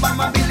 bam, billy,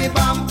 bam, billy,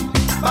 bam.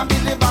 Bam,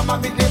 billy,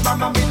 bam, billy,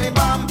 bam, billy,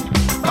 bam.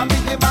 Bam,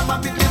 billy,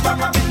 bam, billy,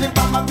 bam, billy,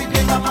 bam,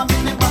 billy, bam,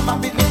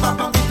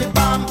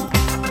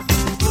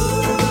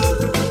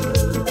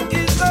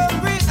 It's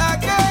hungry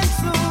again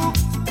soup.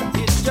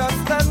 It's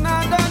just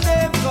another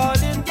name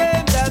calling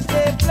game that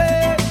they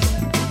play.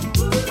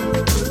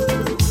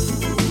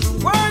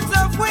 Words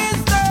of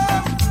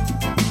wisdom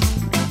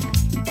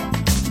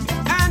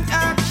and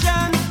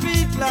action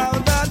speak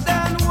louder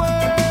than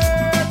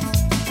words.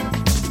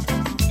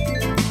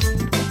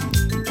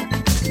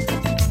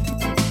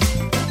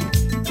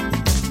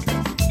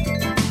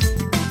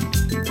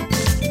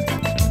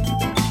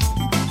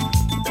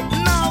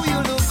 Now you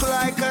look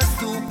like a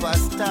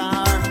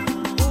superstar.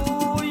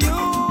 Who you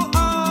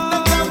are?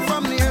 Them come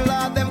from near,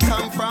 Lord, them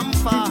come from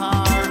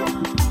far.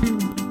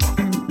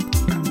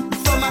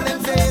 Some of them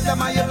say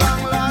them are your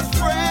long lost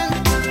friend.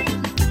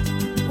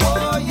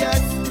 Oh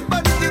yes,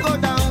 but if you go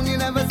down, you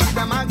never see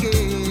them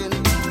again.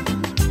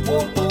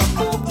 Oh oh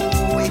oh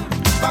oh,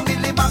 bam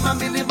bam bam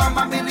billy bam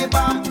bam billy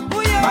bam, bam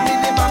bam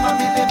billy bam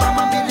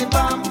bam billy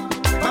bam,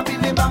 bam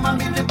billy bam bam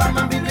billy bam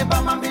bam billy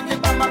bam bam billy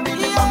bam bam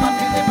billy bam bam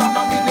billy bam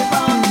bam billy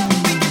bam.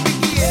 Biggie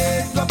biggie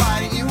head go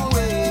by new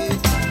way.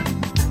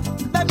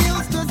 Them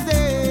used to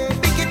say,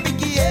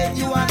 biggie head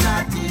you are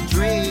not in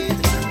trade.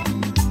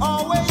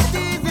 Always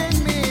teasing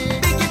me,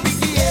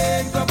 biggie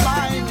head go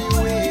by new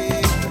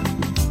way.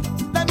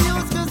 Them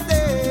used to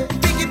say,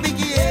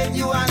 biggie head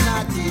you are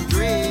not in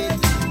trade.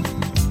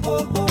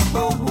 Oh oh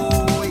oh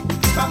oh,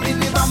 bam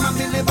billy bam bam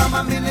billy bam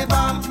bam billy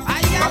bam,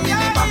 bam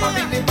billy bam bam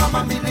billy bam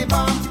bam billy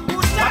bam,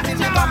 bam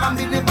billy bam bam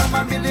billy bam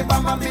bam billy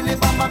bam bam billy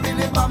bam bam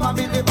billy bam bam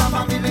billy bam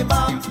bam billy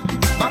bam,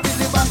 bam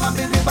billy bam bam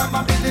billy bam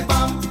bam billy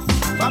bam,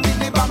 bam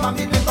billy bam bam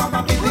billy bam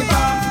bam billy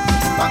bam,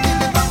 bam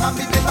billy bam bam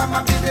billy bam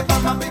bam billy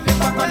bam bam billy bam bam billy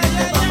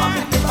bam bam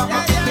billy bam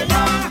bam billy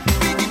bam.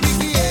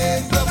 Biggie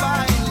head go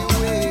by your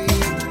way.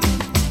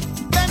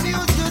 Them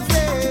used to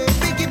say,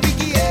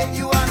 biggie head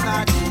you are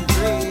not in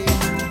trade.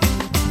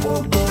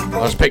 Oh oh oh.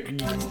 That's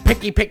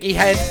Picky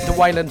Head, the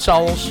Wayland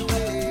Souls.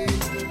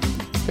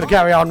 Gonna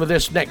carry on with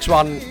this next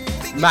one,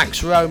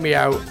 Max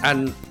Romeo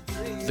and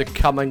The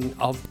Coming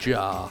of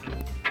Jar.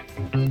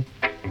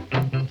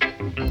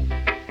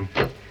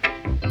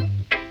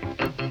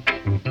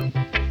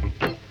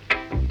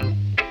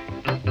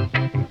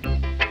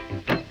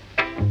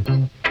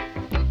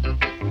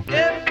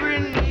 Every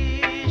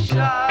knee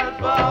shall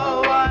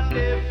bow and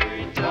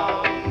every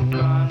tongue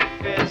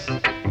confess.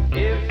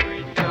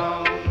 Every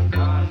tongue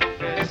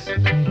confess.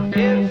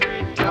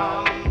 Every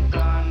tongue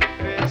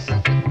confess.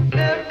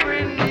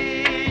 Every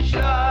knee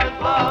shall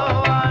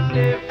bow and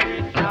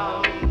every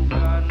tongue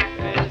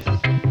confess.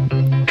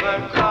 The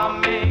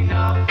coming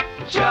of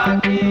Jah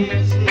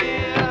is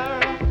near.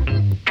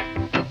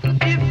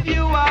 If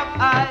you have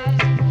eyes,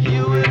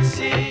 you will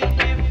see.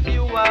 If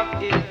you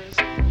have ears,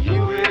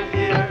 you will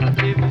hear.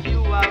 If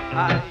you have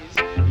eyes,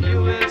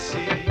 you will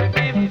see.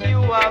 If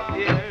you have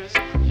ears,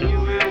 you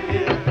will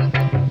hear.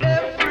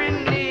 Every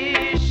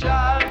knee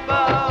shall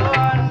bow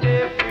and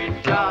every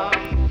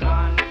tongue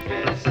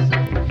confess.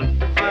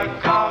 The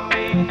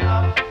coming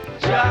of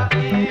Jah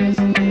is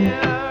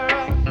near.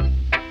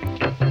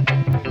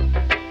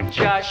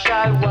 Jah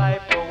shall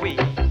wipe away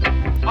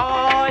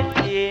all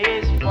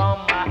tears from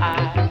my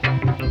eyes.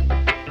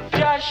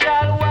 Jah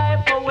shall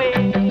wipe away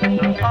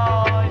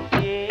all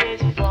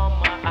tears from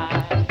my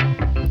eyes.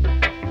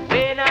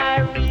 When I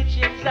reach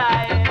in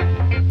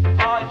Zion,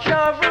 all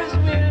troubles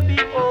will be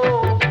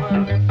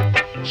over.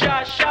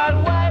 Jah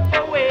shall wipe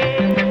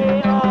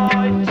away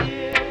all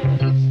tears.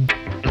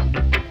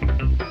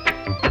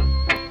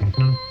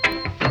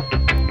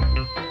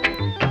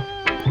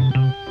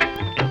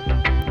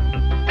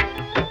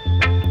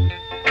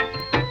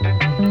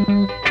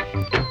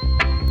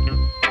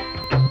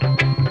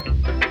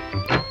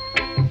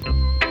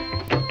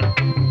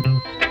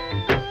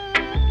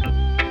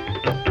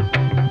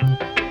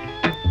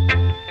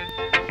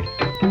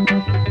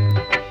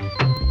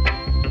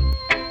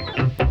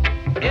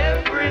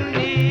 Every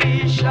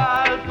knee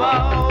shall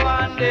bow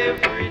and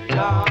every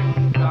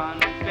tongue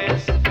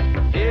confess.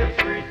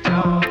 Every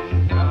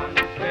tongue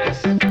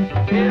confess.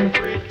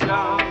 Every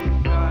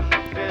tongue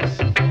confess.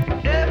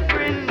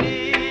 Every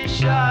knee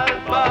shall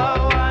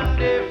bow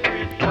and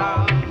every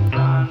tongue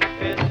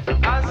confess.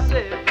 I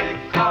said the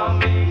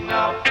coming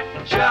of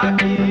Jah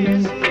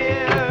is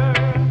near.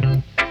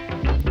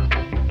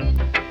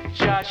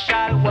 Jah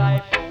shall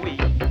wipe away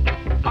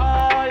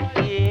all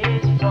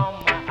tears from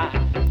my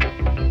eyes.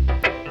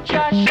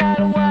 Jah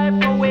shall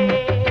wipe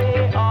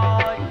away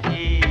all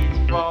tears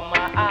from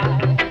my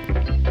eyes.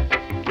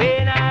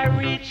 When I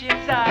reach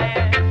in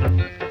Zion,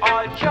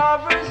 all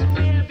troubles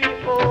will be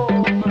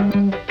over.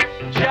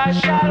 Jah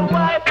shall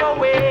wipe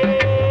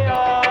away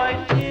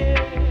all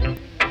tears.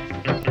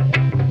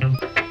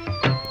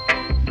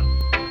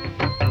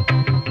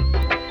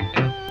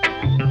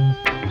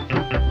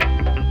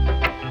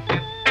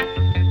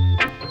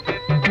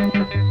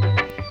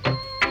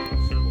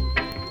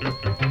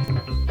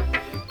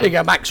 There you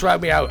go, Max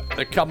Romeo,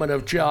 The Coming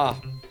of Jar.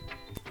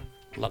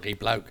 Lucky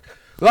bloke.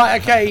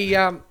 Right,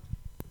 okay,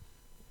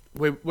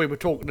 we were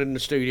talking in the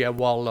studio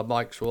while the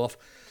mics were off,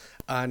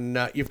 and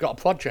you've got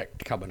a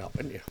project coming up,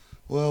 haven't you?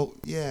 Well,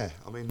 yeah.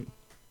 I mean,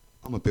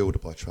 I'm a builder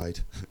by trade.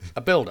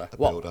 A builder? A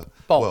What? builder.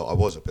 Bob? Well, I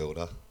was a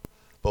builder.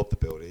 Bob the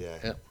builder, yeah.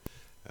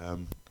 Yeah.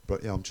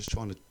 But yeah, I'm just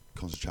trying to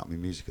concentrate on my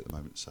music at the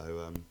moment. So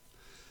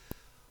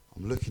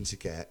I'm looking to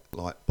get,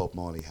 like Bob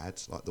Marley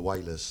had, like the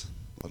Wailers.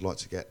 I'd like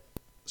to get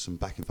some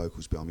backing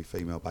vocals behind me,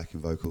 female backing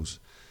vocals.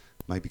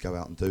 Maybe go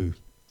out and do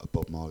a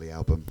Bob Marley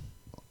album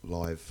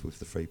live with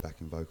the free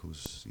backing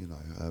vocals, you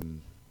know,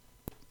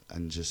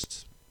 and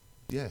just,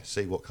 yeah,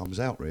 see what comes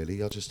out,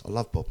 really. I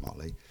love Bob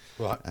Marley.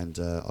 Right. And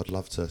I'd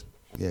love to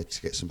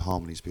get some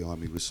harmonies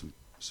behind me with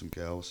some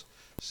girls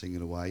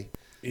singing away.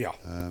 Yeah.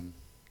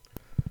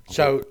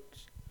 So,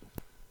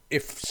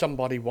 if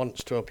somebody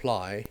wants to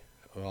apply,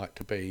 right,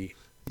 to be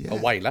a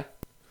whaler,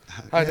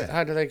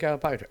 how do they go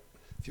about it?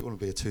 If you want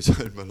to be a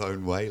two-tone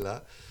Malone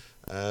whaler,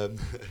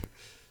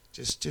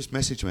 just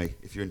message me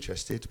if you're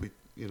interested.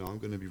 I'm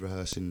going to be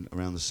rehearsing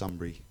around the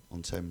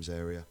Sunbury-on-Thames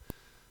area.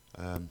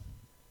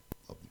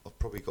 I've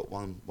probably got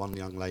one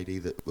young lady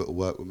that will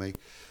work with me.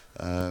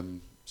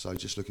 So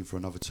just looking for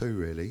another two,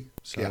 really.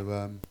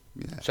 So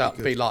so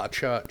it'd be like a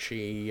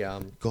churchy,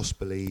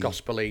 gospel-y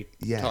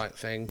type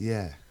thing.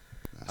 Yeah.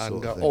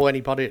 And or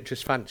anybody that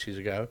just fancies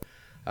a go,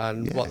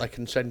 and what they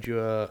can send you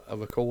a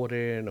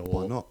recording or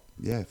why not?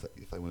 Yeah, if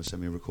they want to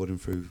send me a recording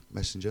through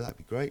Messenger, that'd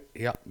be great.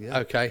 Yeah.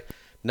 Okay.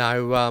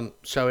 Now,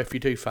 so if you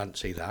do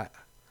fancy that,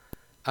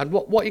 and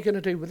what are you going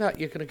to do with that?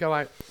 You're going to go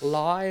out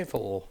live,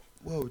 or?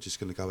 Well, we're just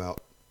going to go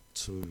out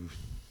to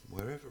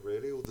wherever,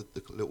 really, all the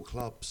little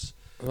clubs.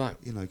 Right.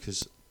 You know,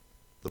 because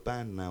the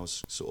band now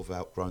has sort of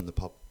outgrown the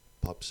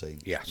pub scene.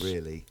 Yes.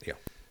 Really. Yeah.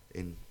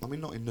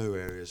 Not in new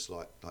areas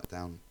like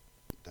down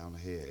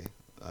here,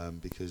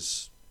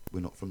 because we're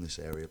not from this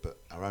area, but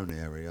our own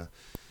area,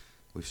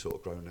 we've sort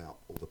of grown out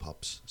all the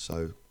pubs.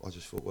 So I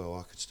just thought, well,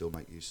 I could still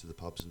make use of the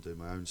pubs and do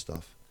my own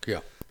stuff. Yeah.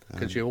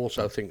 Because you're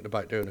also thinking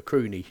about doing a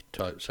croony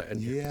type set,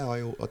 aren't you? Yeah,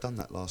 I done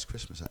that last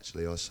Christmas,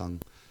 actually. I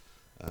sung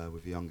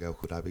with a young girl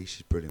called Abby.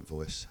 She's a brilliant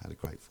voice, had a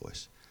great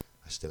voice.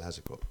 Still has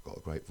got a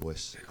great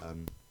voice.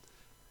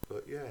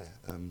 But yeah,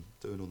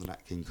 doing all the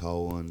Nat King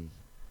Cole and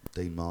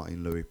Dean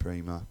Martin, Louis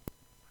Prima.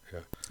 Yeah.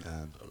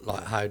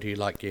 Like, how do you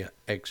like your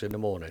eggs in the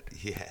morning?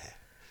 Yeah.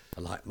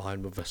 I like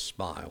mine with a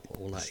smile.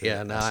 All that.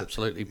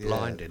 Absolutely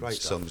blinding. Great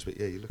stuff. songs, but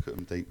yeah, you look at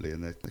them deeply,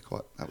 and they're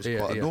quite. That was Yeah,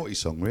 quite a yeah. naughty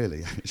song,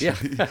 really.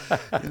 Actually.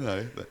 Yeah. You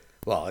know, but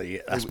Well, yeah,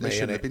 that's they me,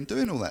 shouldn't innit? have been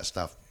doing all that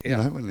stuff. Yeah.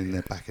 You know, when in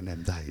there back in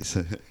them days.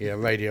 Yeah,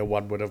 Radio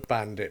 1 would have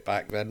banned it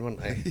back then,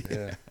 wouldn't they?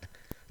 Yeah.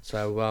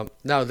 So,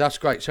 no, that's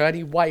great. So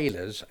any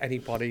whalers,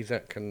 anybody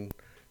that can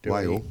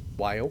do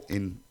whale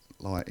in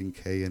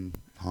key and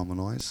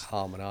harmonise, you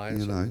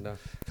know, and,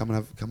 come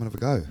and have a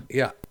go.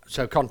 Yeah.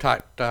 So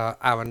contact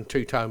Aaron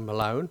Two-Tone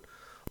Malone,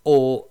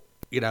 or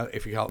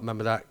if you can't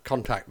remember that,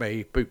 contact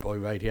me,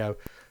 Bootboy Radio.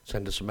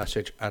 Send us a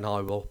message, and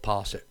I will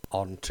pass it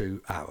on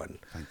to Aaron.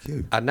 Thank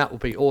you. And that will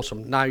be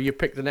awesome. Now you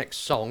pick the next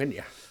song, didn't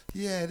you?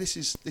 Yeah, this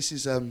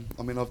is. I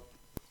mean, I know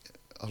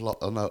a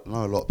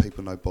lot of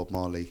people know Bob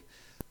Marley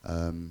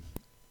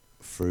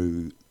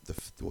through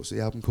what's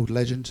the album called?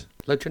 Legend.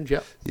 Legend,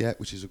 yeah. Yeah,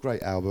 which is a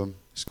great album.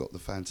 It's got the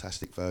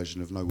fantastic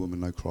version of No Woman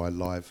No Cry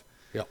live.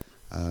 Yep.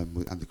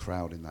 And the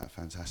crowd in that are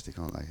fantastic,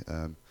 aren't they?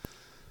 A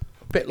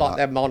bit like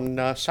them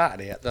on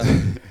Saturday at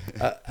the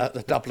at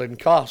the Dublin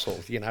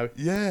Castle,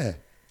 Yeah,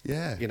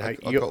 yeah. I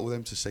got all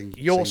them to sing.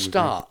 Your sing with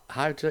start.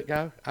 How did it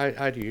go?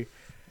 How do you?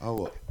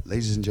 Oh,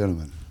 ladies and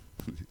gentlemen,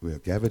 we are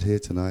gathered here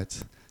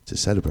tonight to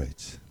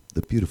celebrate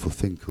the beautiful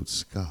thing called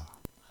ska.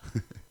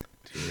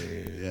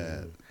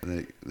 Yeah.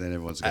 And then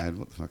everyone's going,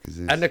 what the fuck is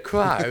this? And the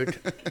crowd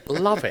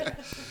love it.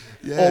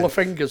 Yeah. All the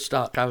fingers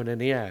start going in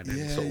the air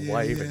and sort of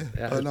waving.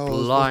 Yeah. Yeah, I know,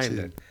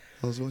 blinding.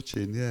 I was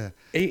watching, yeah.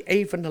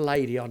 Even the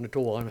lady on the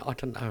door, I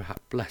don't know how,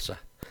 bless her.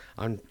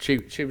 And she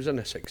was in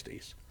her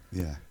 60s.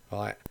 Yeah.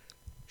 Right.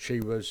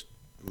 She was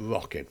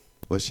rocking.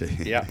 Was she?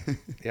 Yeah.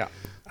 Yeah.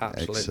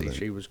 Absolutely. Excellent.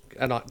 She was.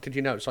 And did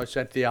you notice I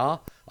said the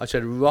R? I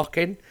said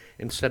rocking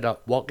instead of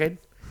walking.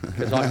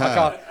 Because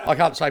I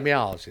can't say my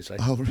R's, you see.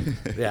 Oh, really?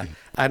 Yeah.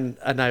 And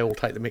they all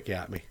take the mickey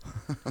out of me.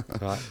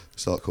 Right.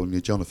 Start calling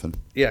you Jonathan.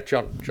 Yeah,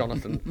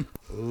 Jonathan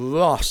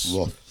Ross.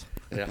 Ross.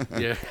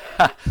 Yeah.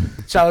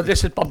 So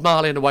this is Bob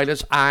Marley and the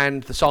Wailers,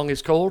 and the song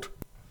is called.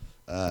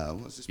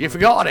 What's this You one?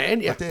 forgot it,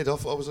 didn't you? I did. I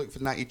was looking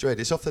for Natty Dread.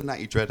 It's off the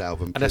Natty Dread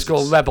album. And it's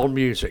called Rebel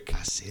Music.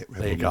 That's it.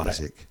 Rebel There you got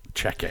Music. it.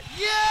 Check it.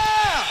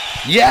 Yeah!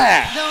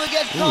 Yeah. Now we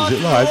get Ooh, caught is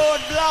in it the live?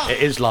 roadblock.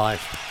 It is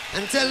live.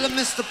 And tell them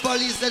Mr.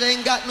 Police that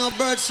ain't got no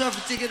bird surfer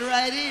ticket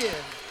right here.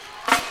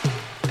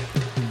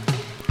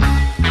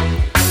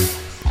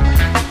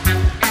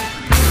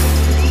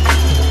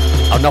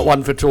 I'm not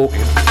one for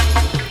talking,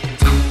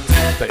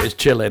 but it's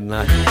chilling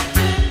now.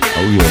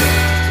 Oh,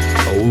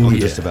 yeah. Oh, I'm yeah.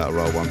 just about to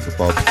roll one for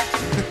Bob.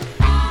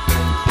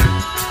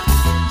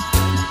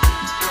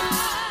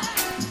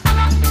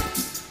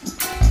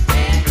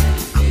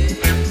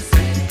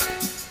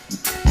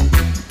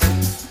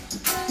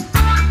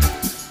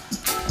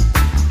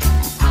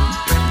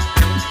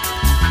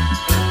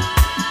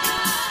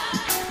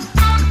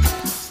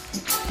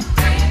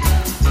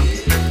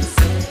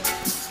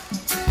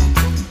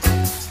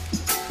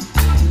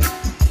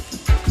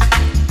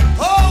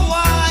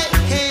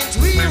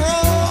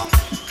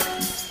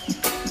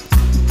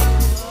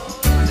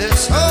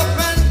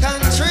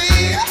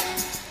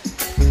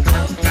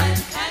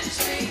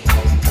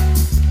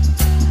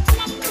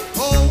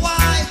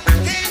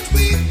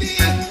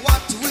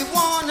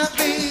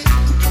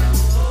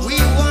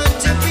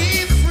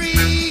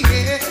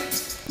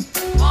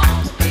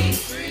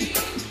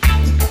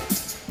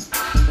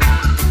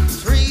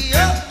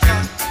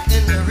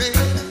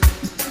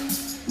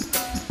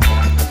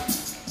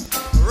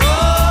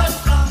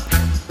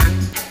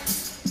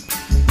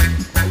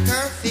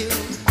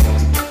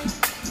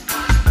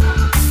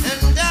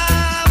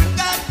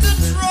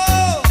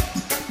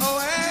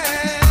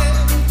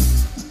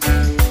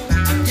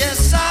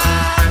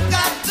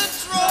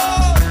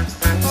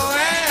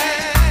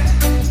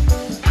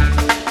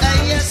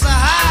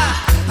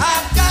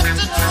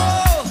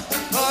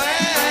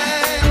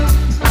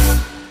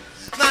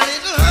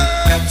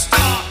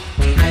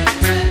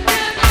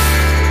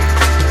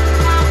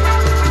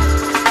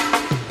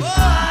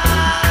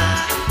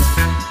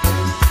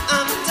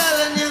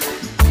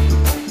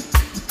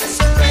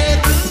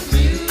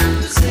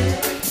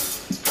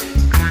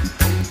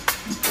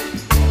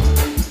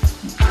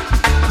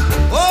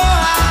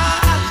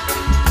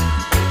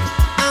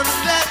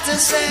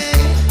 say,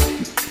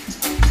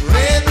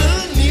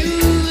 rebel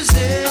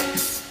music.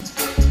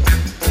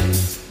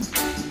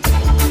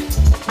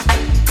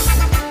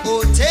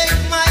 Oh, take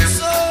my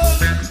soul,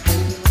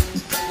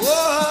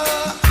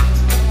 whoa,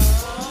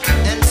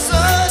 and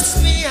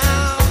search me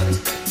out,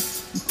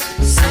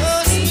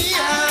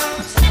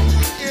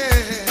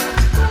 yeah.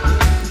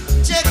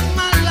 Check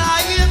my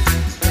life,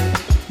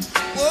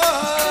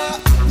 whoa,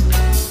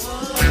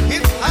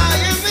 if I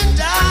am in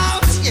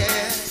doubt,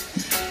 yeah.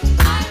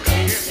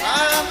 If I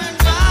am in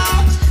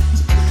doubt,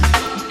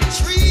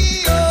 3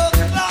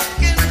 o'clock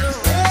in the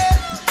red,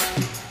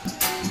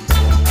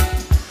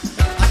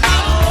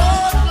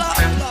 another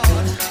roadblock,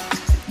 Lord,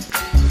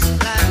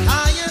 like I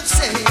am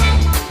saying.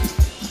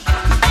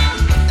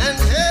 And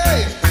hey,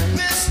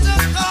 Mr.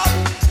 Cop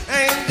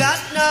ain't got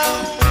no.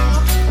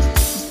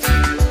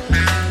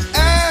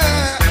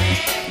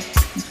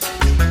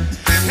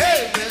 Hey,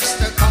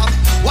 Mr. Cop,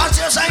 what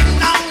you saying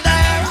down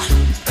there?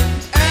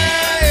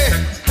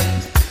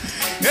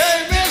 Hey,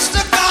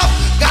 Mr. Cop,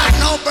 got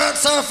no birth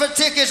surfer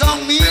tickets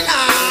on me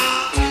now.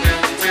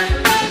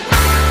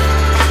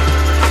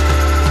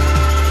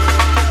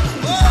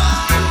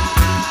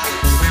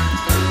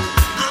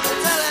 I'm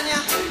telling ya,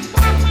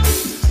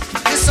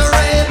 it's a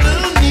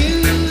rebel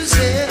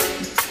music.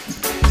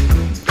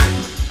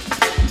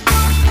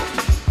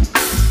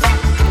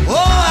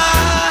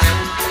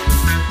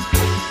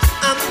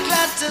 I'm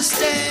glad to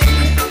stay.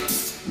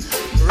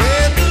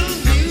 Rebel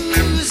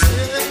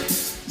music.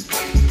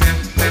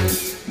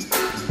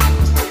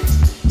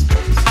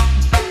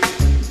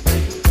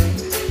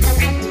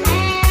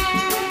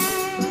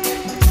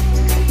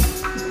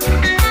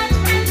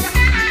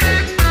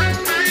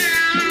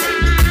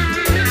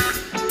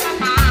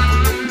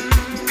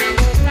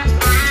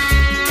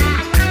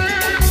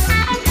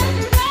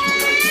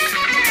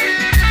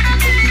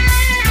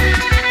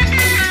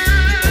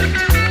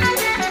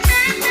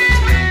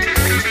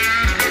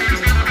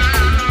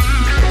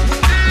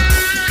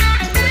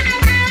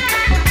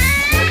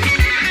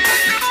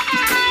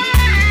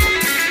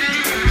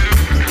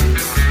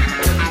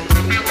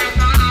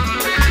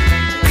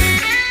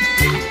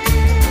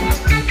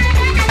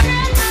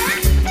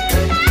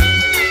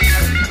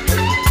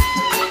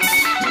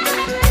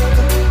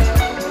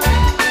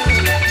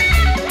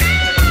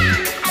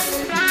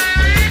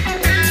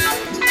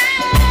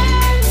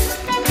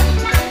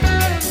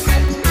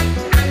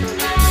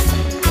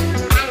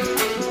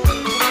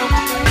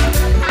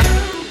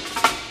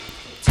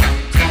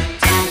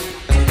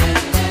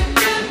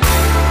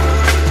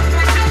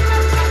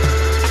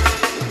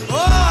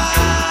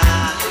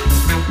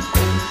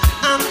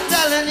 I'm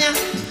telling ya,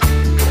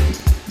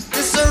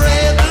 it's a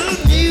rebel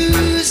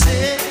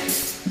music.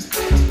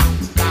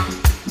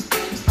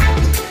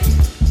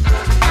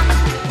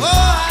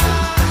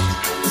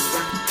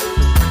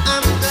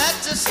 I'm glad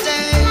to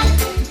stay.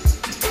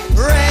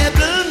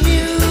 Rebel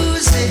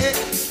music.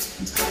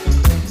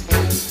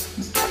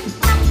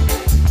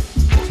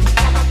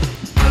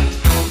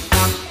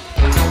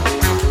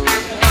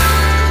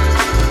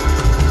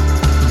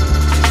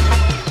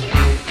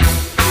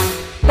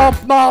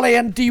 Bob Marley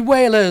and the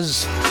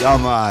Wailers. Yeah,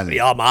 man.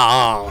 Yeah,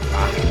 man.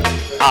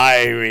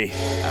 Aye.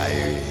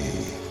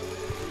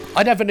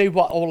 I never knew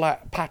what all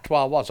that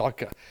patois was,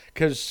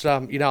 because I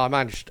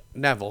managed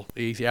Neville,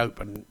 the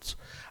Ethiopians,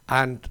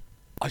 and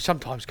I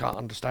sometimes can't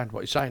understand what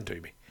he's saying to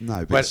me. No,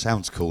 but Well, it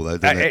sounds cool though,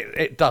 doesn't it?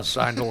 It does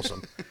sound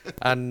awesome,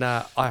 and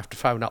I have to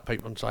phone up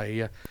people and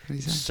say, he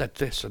say? said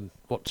this and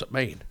what's it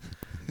mean,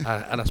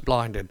 and it's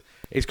blinding.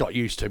 He's got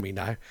used to me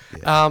now.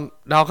 Yeah.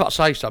 Now I've got to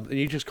say something.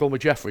 You just called me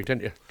Jeffrey,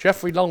 didn't you?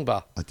 Jeffrey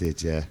Longbar. I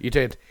did, yeah. You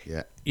did.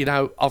 Yeah. You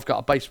know, I've got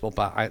a baseball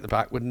bat out the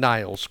back with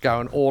nails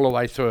going all the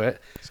way through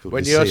it. called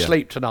When the you're seer.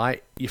 asleep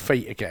tonight, your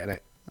feet are getting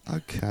it.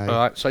 Okay. All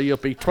right, so you'll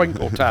be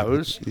Twinkle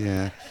Toes,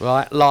 Yeah.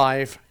 right,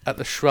 live at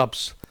the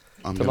Shrubs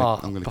I'm tomorrow.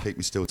 going to keep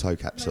my steel toe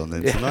caps on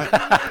then tonight.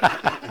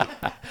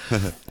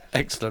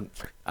 Excellent.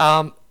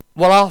 Well,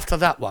 after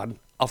that one,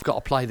 I've got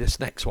to play this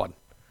next one,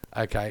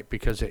 okay,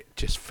 because it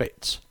just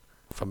fits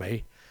for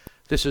me.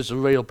 This is a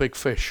real big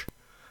fish,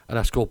 and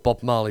that's called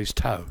Bob Marley's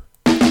Toe.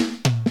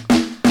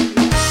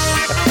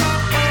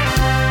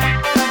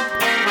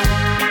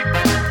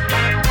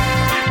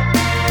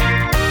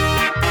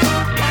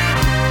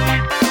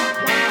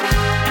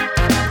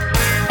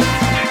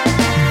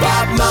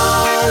 Bob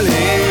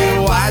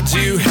Marley, why'd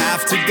you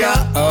have to go?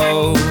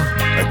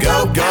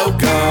 Go, go,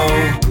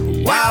 go.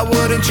 Why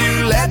wouldn't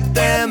you let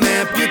them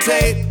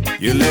amputate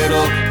your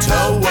little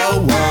toe?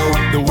 Whoa,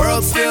 whoa. The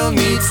world still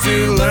needs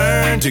to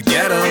learn to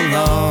get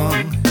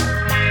along.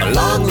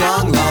 Long,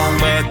 long, long.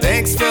 But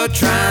thanks for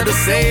trying to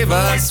save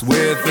us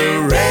with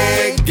a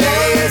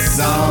reggae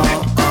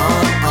song.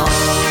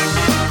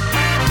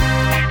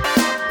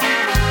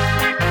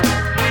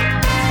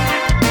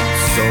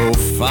 So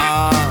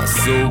far,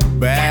 so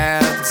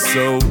bad,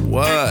 so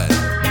what?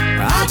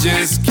 I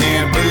just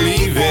can't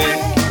believe it.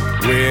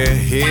 We're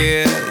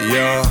here,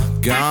 you're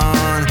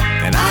gone,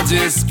 and I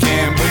just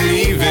can't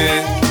believe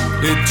it.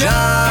 It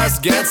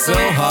just gets so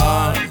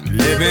hard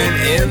living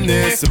in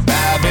this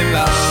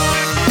Babylon.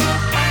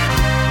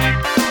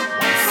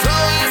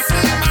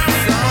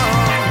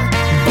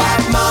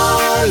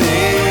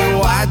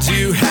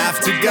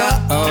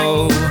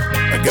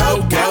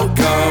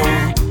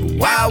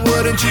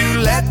 Don't you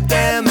let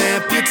them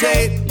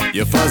amputate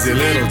your fuzzy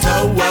little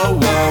toe. Whoa,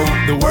 whoa.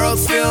 The world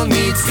still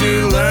needs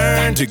to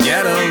learn to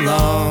get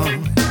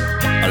along.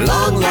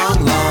 Long,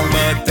 long, long.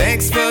 But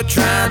thanks for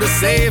trying to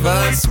save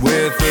us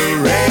with a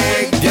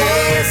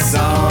reggae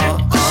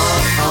song.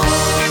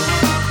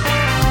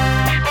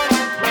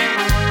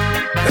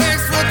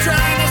 Thanks for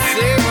trying to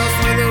save us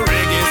with a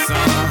reggae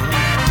song.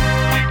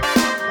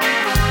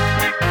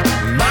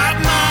 Bob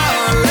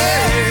Marley.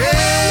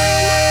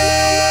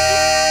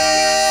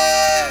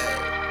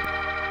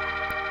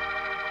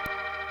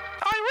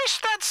 I wish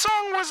that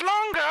song was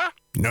longer.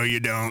 No, you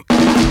don't.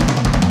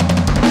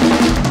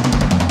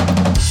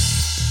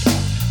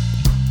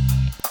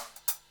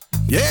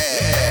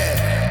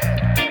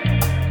 Yeah!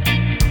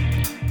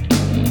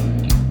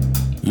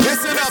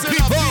 Listen up,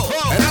 people,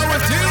 and I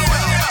will tell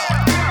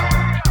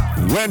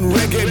you. When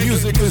reggae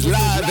music is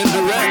live and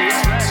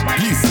direct,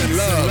 peace and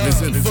love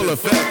is in full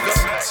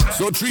effect.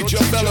 So treat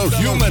your fellow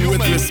human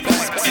with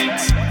respect,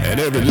 and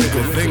every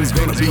little thing's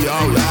gonna be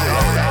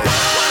alright.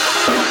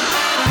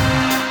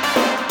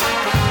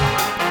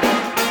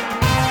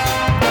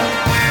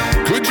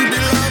 Could you be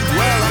loved?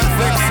 Well, I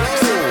think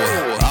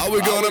so. How we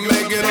gonna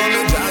make it on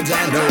the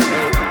Jaja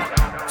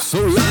know? So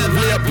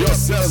lively up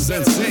yourselves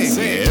and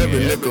sing.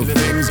 Every little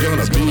thing's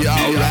gonna be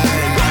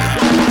alright.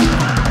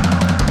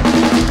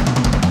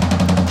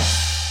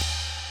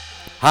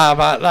 How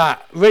about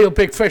that? Real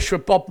Big Fish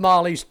with Bob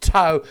Marley's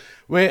Toe.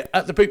 We're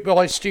at the Boot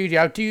Boy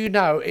studio. Do you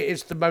know it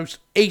is the most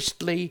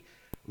easterly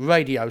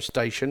radio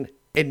station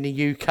in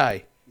the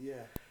UK? Yeah.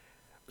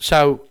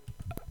 So,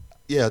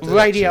 Yeah, I do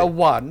Radio actually.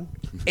 1,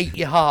 eat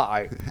your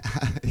heart out.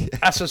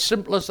 That's as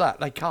simple as that.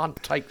 They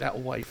can't take that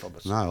away from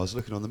us. No, I was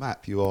looking on the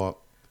map. You are,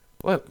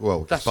 Well,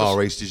 well, as that's far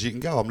the- east as you can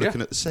go. I'm Yeah.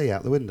 looking at the sea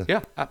out the window.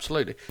 Yeah,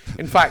 absolutely.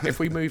 In fact, if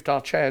we moved our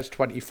chairs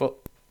 20 foot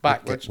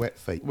backwards, wet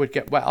feet. we'd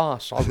get wet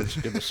arse, I was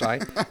going to say.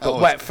 But I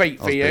was- wet feet I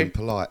for was you. being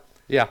polite.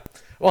 Yeah.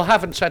 Well,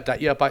 having said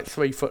that, you're about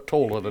 3 foot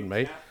taller than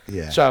me.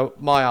 Yeah. So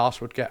my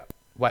arse would get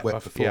wet,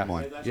 Wet before yeah.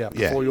 mine. Yeah,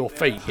 Yeah. before your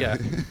feet, yeah.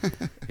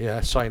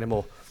 Yeah, say no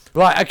more.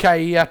 Right,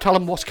 okay, tell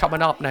them what's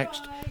coming up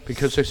next,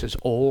 because this is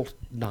all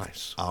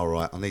nice. All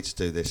right, I need to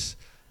do this.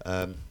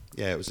 Yeah,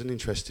 it was an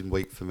interesting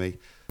week for me,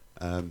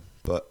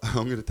 but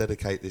I'm going to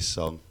dedicate this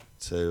song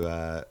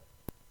to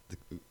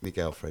my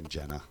girlfriend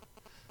Jenna.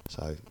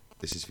 So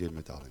this is for you,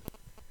 my darling.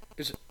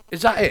 Is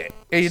that it?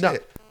 Are you That's not?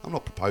 it. I'm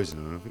not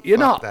proposing or anything. You're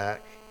Fuck not?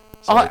 That.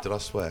 Sorry, I- did I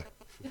swear?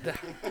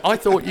 I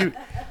thought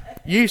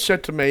you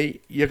said to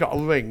me you got a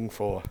ring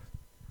for.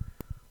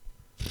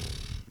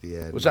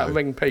 Yeah. Was no. that a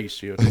ring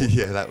piece you?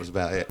 Yeah, that was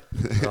about it.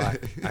 Right.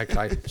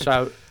 Okay.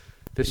 So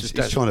this is.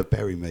 He's trying to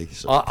bury me.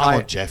 So, come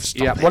on, Jeff.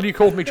 Stop Yeah. it. Well, you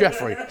called me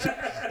Jeffrey.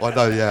 I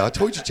know. Yeah, I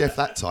told you Jeff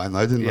that time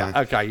though, didn't Yeah.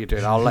 I? Okay, you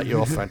did. I'll let you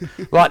off then.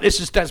 Right. This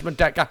is Desmond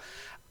Decker,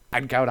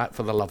 and going out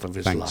for the love of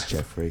his Thanks, life.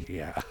 Jeffrey.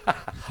 Yeah.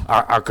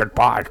 A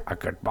goodbye. A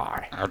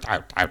goodbye.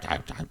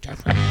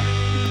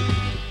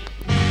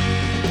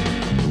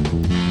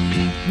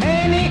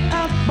 Many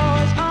of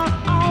boys are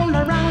all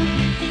around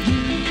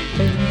you,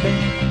 baby,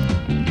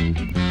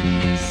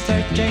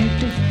 searching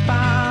to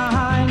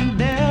find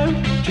their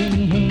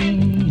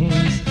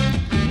dreams.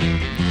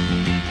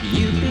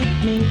 You beat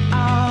me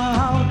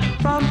out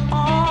from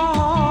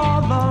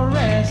all the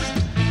rest.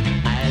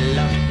 I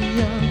love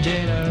your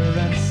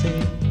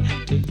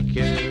generosity,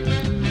 girl.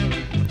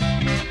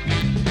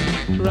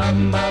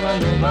 Rum ba ba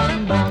doo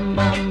bum bum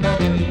bum ba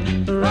doo,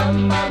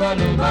 rum ba ba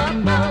doo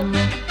bum bum.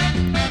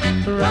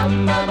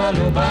 Rum ba ba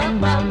doo bum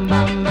bum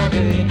bum ba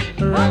doo,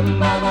 rum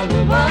ba ba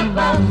doo bum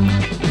bum.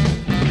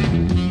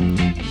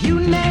 You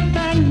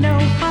never know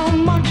how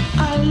much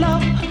I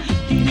love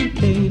you,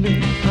 baby.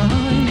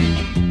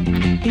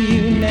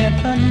 You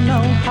never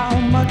know how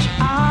much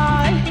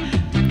I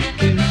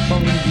care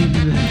for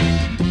you.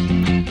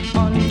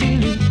 Until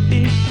you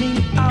pick me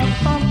out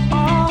from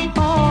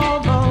all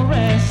the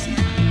rest.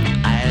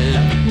 I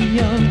love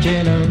your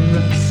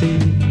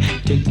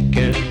generosity,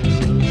 girl.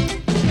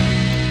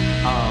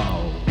 Oh.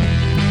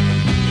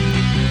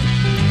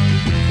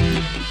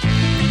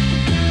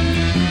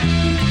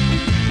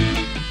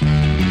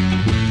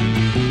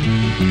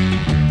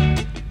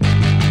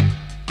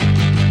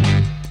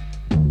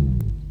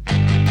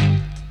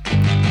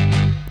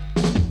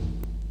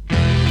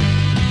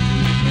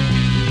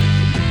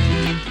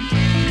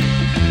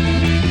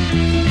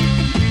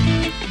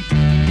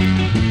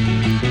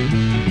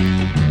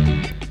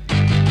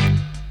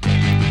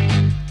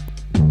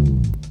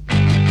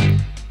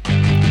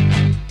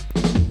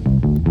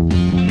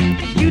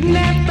 You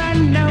never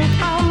know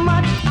how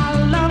much I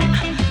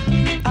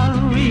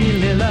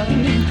really love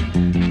you.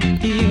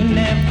 You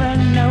never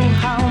know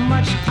how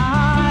much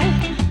I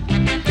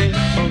care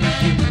for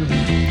you.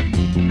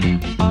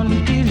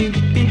 Until you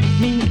pick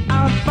me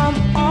out from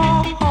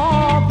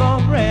all the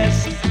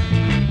rest.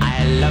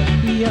 I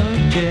love your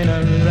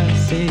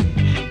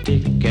generosity,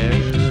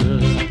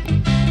 girl.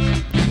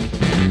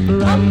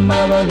 Rum ba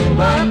ba doo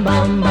bum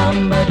bum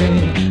bum ba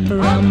doo,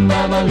 rum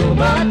ba ba doo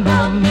bum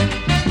bum.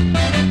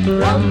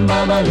 Rum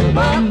ba ba doo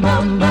bum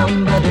bum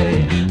bum ba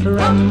doo,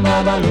 rum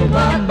ba ba doo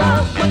bum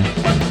bum.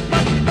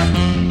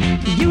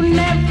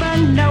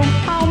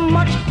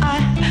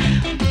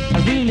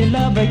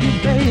 love you,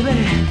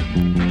 baby.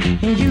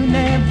 And you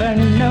never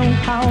know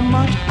how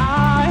much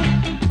I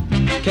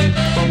care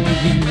for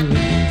you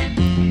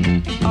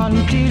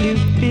until you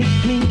pick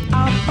me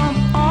up from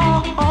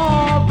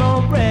all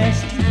the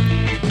rest.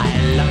 I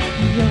love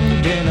your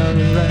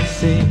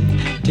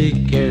generosity,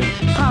 girl.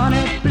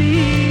 Honey,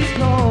 please,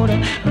 Lord.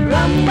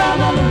 Rum, bum,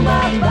 bum,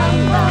 bum,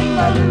 bum,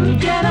 bum,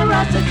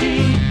 generosity.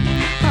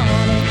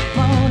 Honey,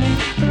 honey.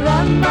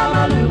 Rum, bum,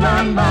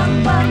 bum, bum,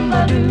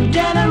 bum,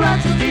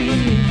 generosity.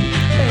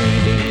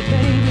 Baby,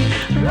 baby.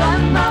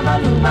 Rum, bum,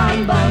 bum,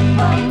 bum,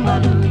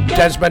 bum,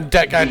 Desmond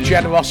Decker,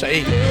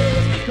 Generosity.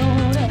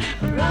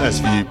 That's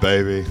for you,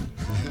 baby.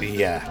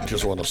 Yeah,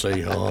 just want to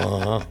see.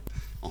 Oh,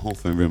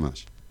 thank you very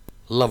much.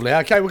 Lovely.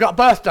 Okay, we've got a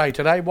birthday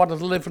today. One of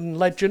the living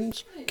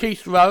legends,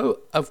 Keith Rowe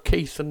of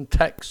Keith and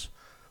Tex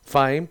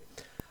fame.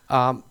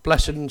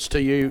 Blessings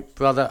to you,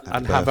 brother, Happy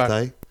and birthday. have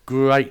a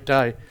great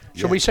day.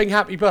 Shall Yeah. we sing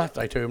happy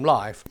birthday to him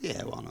live?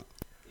 Yeah, why not?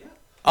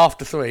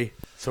 After three.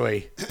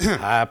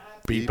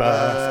 Happy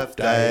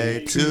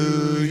Birthday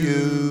to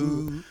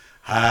you.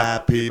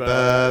 Happy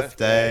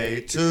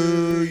birthday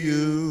to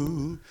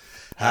you.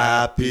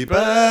 Happy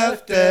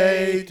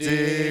birthday,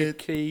 dear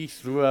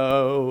Keith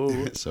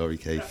Rowe. Sorry,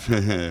 Keith.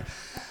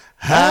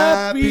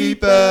 Happy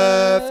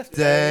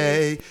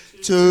birthday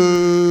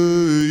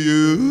to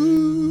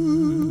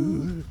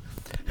you.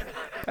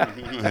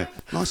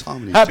 Nice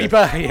harmony. Happy Jeff.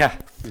 birthday, yeah.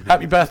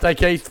 Happy birthday,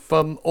 Keith,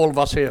 from all of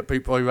us here at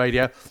Boot Boy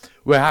Radio.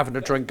 We're having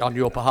a drink on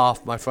your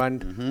behalf, my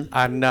friend,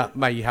 and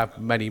may you have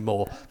many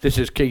more. This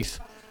is Keith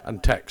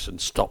and Tex and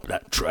Stop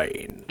That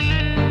Train.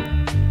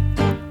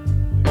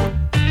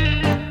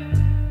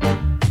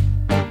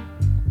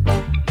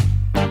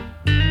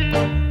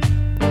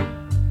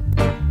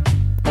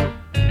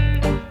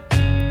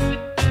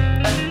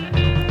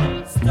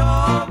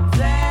 Stop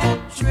that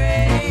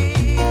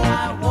train,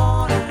 I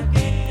wanna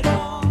get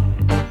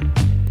on.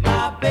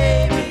 My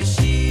baby,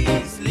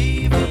 she's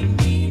leaving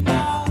me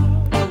now.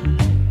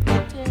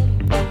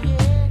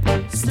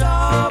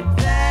 Stop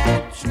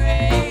that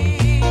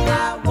train,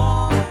 I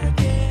wanna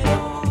get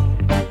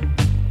on.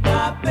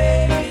 My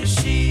baby,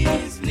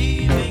 she's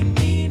leaving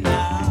me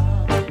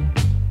now.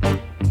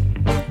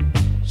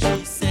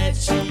 She said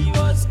she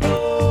was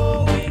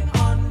going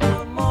on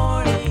the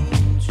morning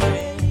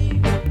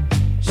train.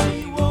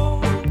 She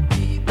won't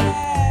be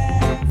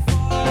back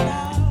for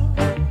now.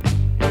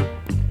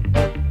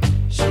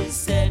 She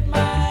said,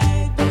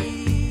 my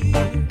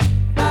dear,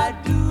 I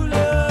do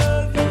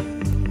love you.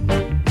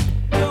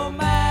 No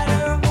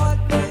matter what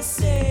they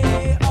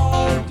say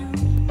or do,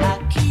 I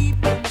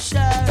keep on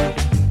shouting.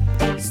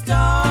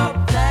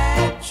 Stop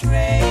that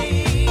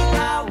train,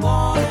 I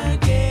wanna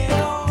get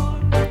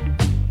on.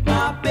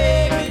 My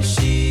baby,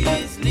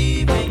 she's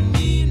leaving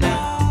me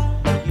now.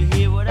 You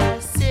hear what I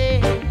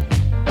say?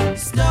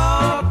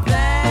 Stop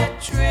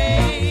that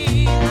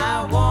train,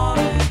 I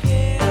wanna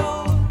get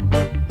on.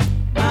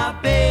 My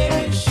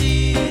baby,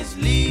 she's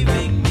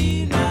leaving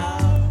me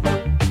now.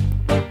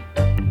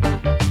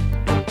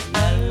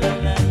 La la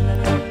la la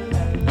la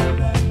la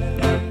la la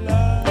la.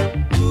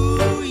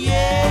 Ooh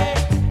yeah.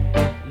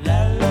 La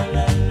la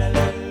la la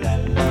la la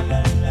la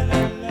la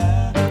la la.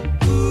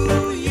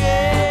 Ooh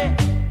yeah.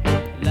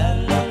 La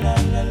la la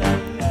la la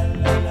la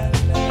la la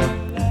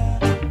la.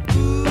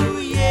 Ooh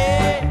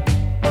yeah.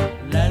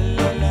 La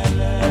la la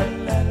la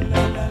la la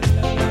la la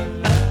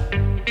la.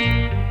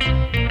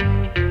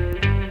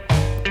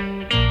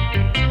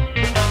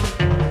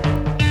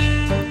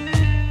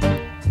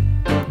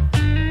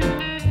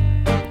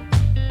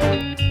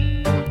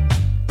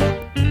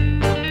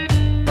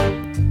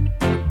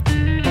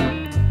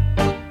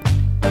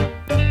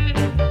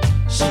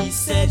 She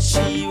said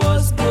she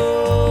was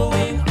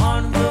going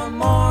on the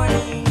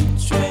morning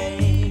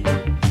train.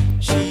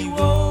 She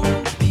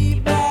won't be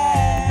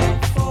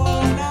back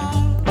for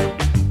now.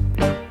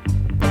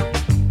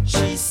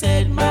 She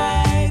said,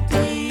 my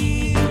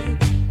dear,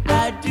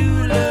 I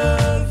do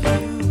love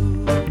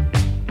you.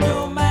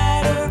 No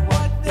matter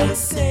what they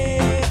say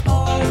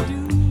or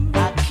do,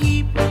 I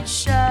keep on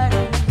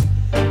shouting.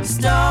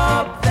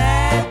 Stop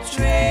that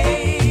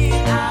train,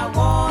 I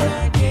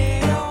wanna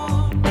get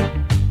on.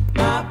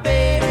 My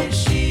baby,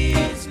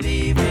 she's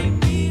leaving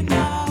me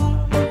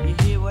now. You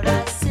hear what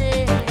I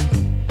say?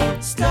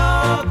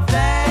 Stop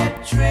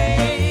that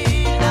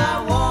train,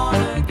 I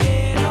wanna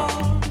get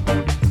on.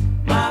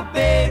 My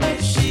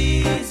baby,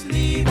 she's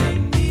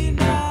leaving me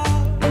now.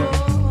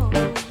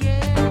 Oh,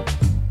 yeah.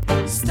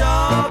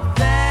 Stop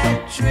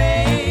that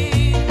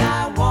train,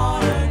 I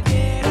wanna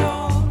get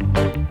on.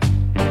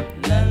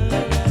 La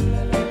la la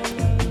la la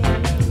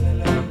la la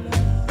la la.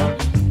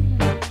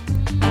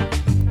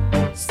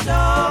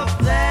 Stop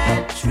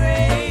that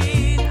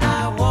train,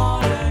 I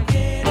wanna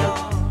get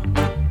on.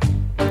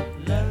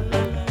 La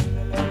la la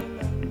la la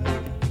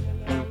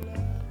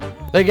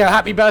la. There you go.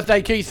 Happy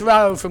birthday, Keith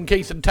Rowe from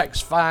Keith and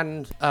Tex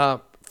fame.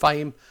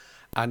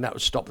 And that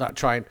was Stop That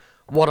Train.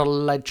 What a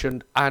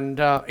legend. And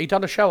he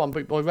done a show on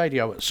Boot Boy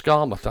Radio at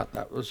Skarmouth.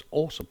 That was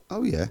awesome.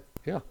 Oh, yeah.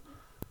 Yeah.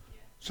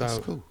 So, That's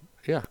cool.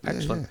 yeah, Yeah,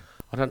 excellent. yeah.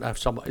 I don't know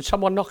if is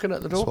someone knocking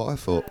at the That's door? what I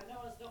thought.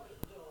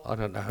 I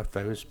don't know if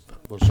there is, but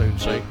we'll soon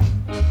see.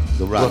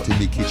 The rat in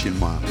the kitchen,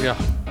 man. Yeah.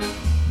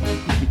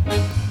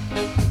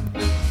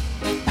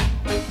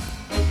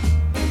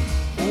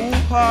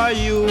 Who are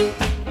you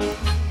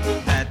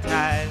that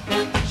I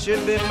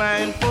should be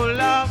mindful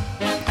of?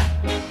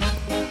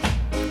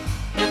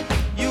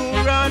 You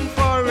run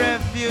for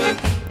refuge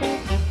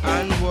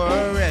and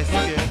were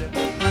rescued.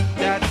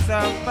 That's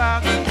a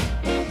fact.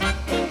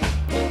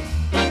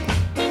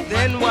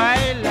 Then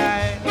why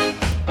lie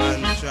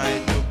and try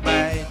to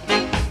bite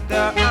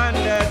the hand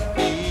that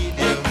feed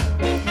you?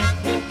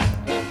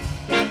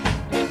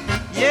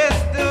 Yes,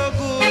 the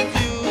good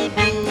you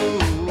do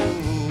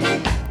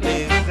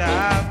lives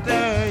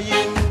after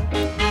you.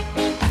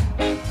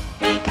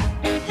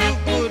 You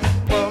could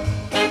puff,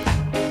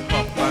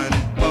 puff and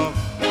puff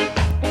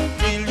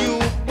till you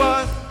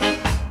bust.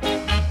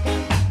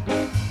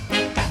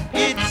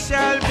 It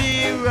shall be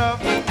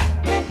rough,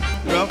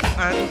 rough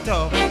and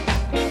tough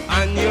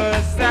on your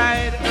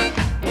side.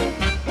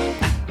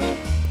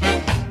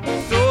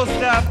 So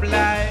stop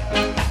lie,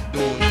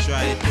 don't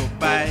try to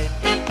bite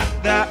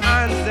the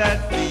hands that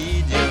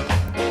feed you.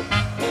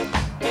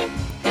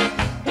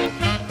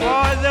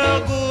 For the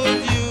good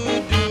you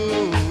do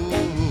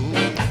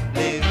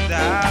lives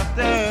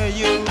after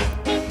you.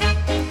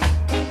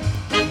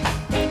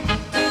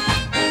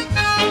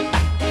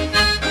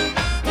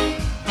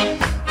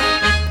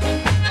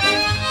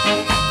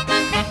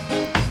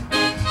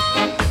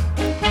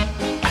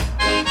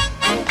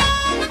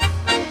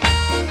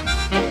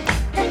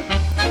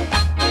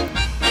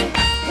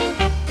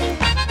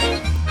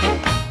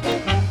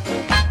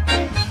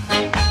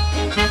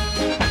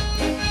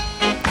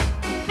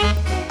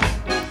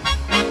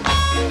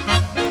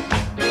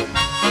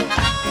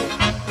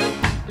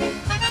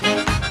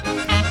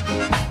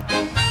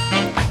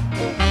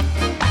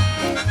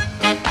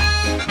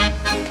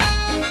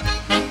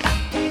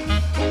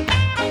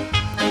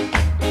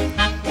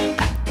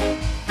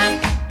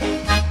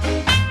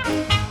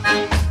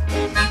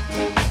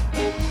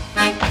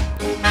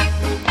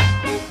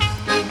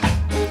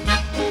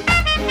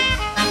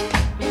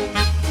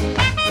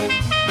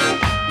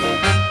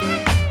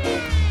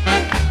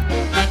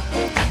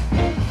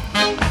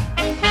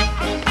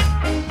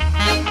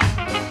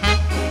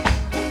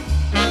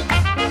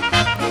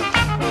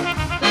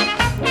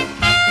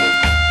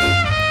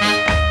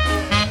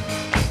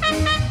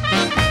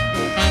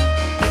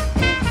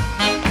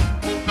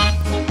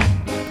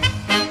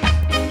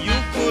 You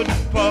could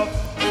puff,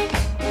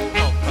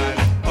 puff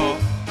and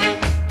puff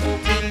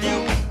till you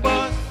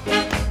bust.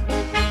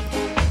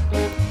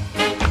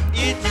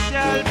 It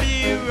shall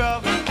be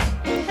rough,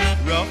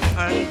 rough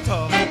and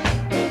tough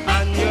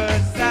on your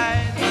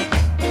side.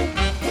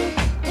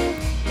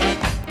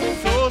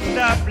 So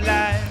stop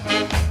lie,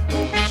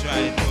 don't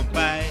try to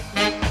bite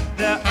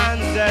the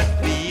hands that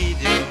feed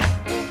you.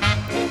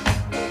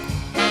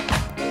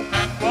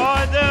 For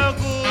the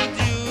good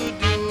you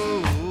do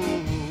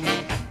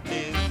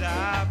lives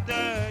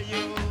after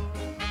you.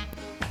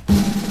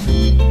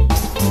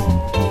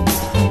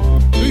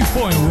 2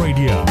 Point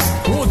Radio,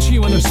 brought to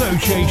you in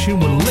association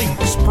with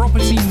Links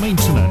Property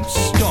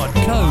Maintenance.co.uk.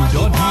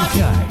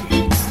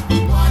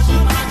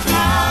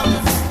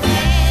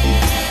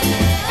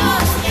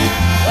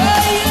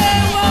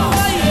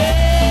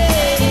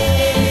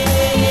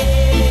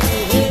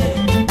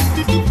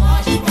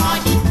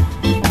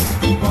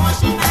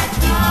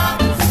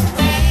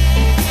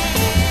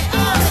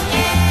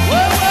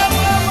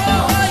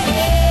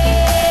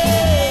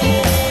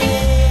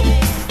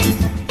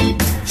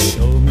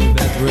 Show me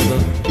that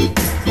river.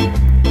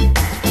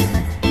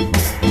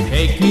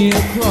 Take me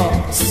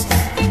across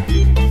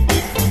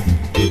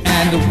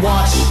and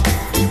wash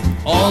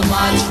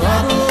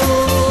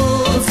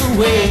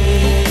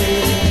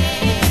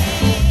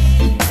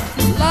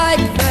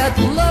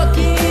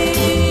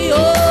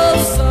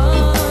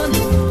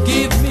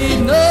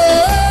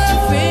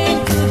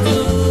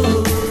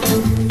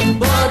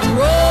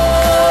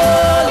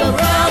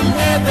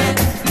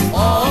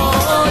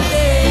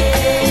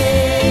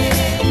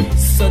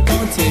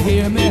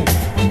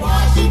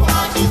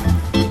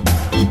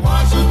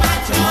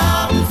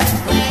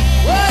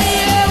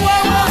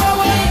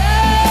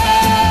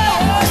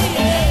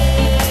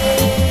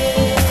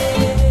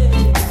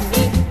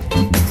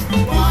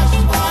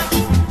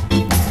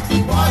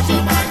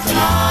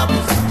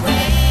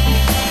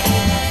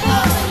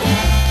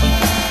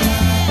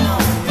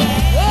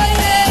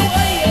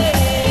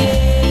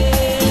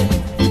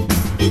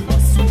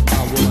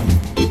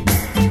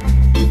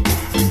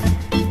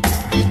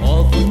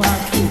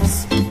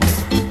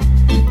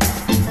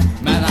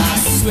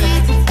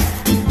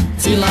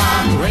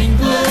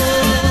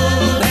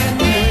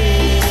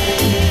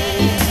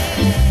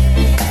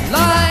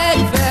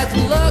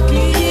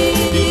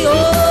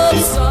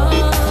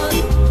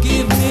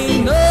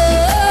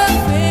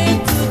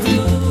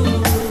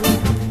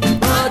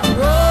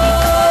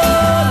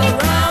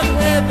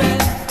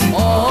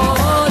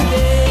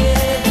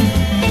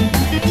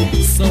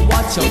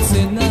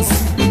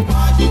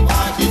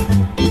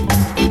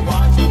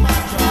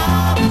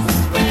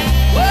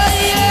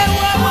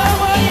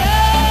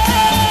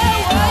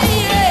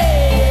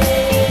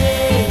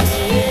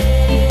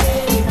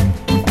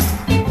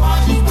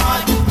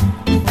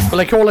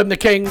they call him the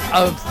king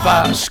of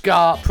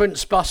ska,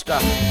 Prince Buster.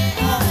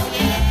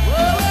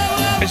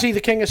 Is he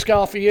the king of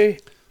ska for you?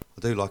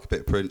 I do like a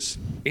bit of Prince.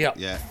 Yeah.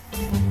 Yeah.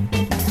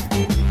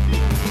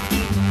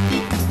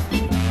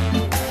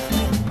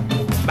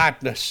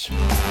 Madness.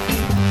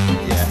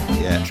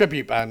 Yeah.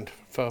 Tribute band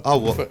for. Oh,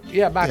 what?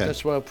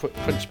 Madness were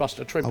Prince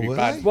Buster tribute were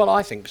band. they? Well,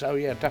 I think so.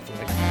 Yeah,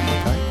 definitely.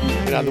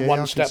 Okay. You know, the I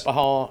One can Step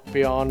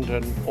Beyond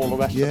and all the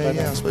rest of it.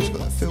 Yeah, I suppose it's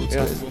got that feel to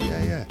Yeah. it, isn't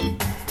it? Yeah.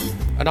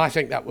 And I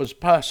think that was,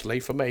 personally,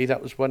 for me,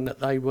 that was when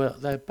they were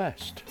at their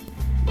best.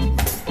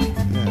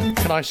 Yeah.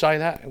 Can I say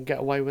that and get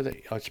away with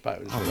it? I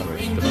suppose.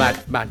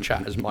 The mad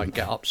chatters might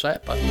get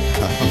upset, but...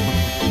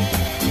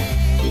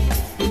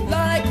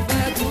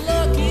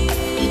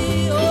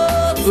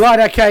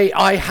 Right, okay,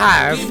 I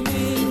have,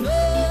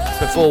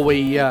 before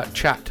we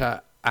chat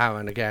to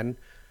Aaron again,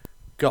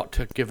 got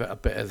to give it a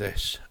bit of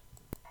this.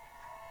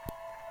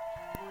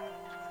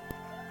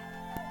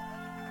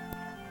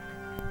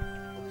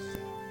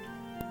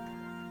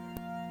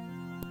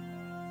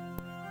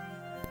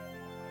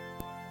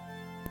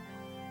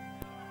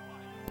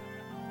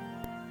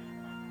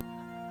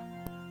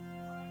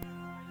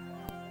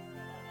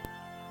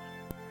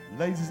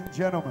 Ladies and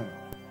gentlemen,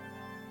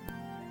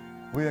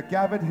 we are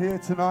gathered here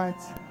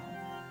tonight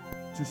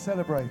to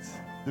celebrate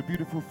the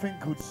beautiful thing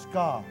called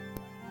ska.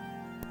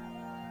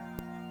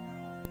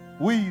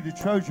 We, the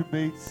Trojan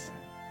Beats,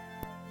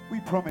 we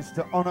promise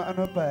to honour and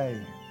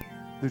obey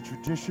the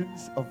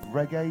traditions of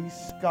reggae,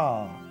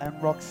 ska and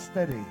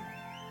rocksteady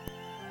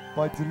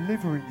by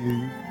delivering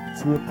you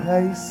to a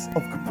place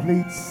of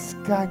complete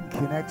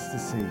skanking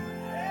ecstasy.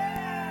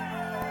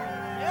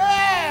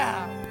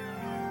 Yeah!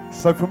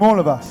 So from all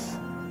of us,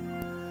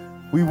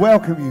 we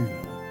welcome you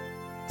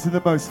to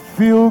the most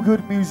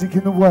feel-good music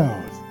in the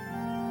world.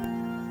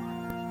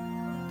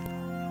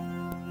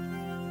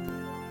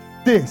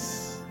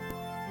 This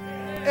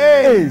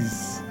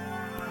is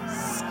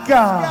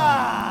ska.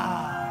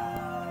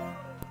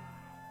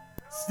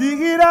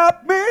 Stick it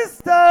up,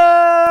 mister.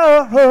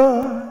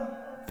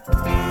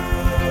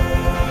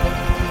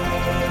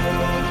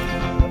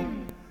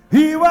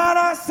 Hear what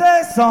I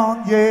say,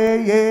 song,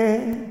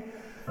 yeah.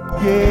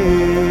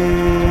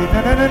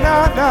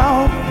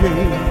 No,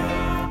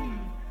 yeah.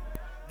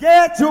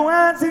 Get your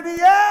hands in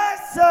the air,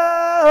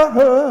 sir.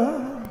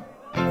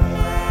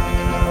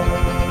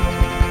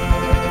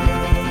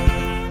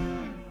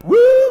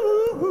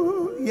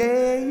 Woo,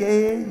 yeah.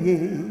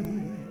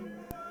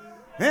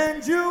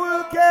 And you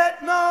will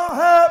get no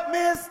hurt,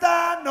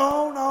 mister,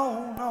 no.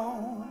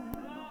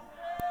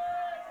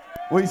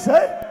 What you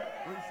say?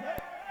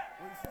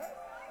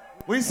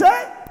 We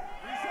say?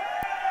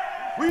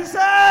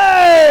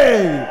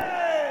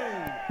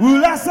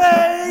 Well, I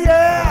say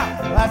yeah.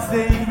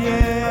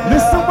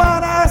 Listen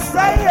what I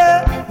say,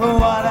 yeah.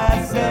 What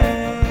I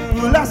say.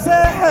 Well, I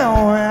say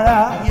hell,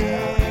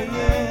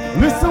 yeah.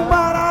 Listen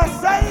what I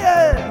say,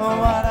 yeah.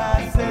 What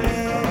I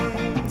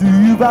say. Do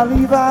you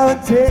believe I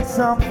would take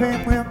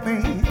something with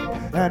me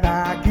and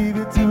I give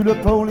it to the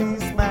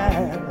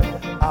policeman?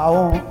 I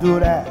won't do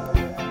that.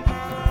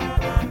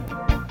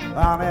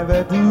 I'll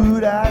never do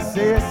that,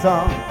 say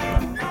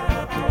something.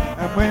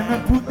 And when they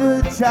put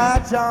the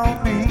charge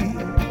on me,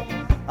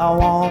 I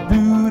won't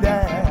do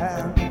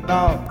that,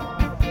 no,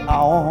 I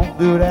won't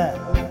do that.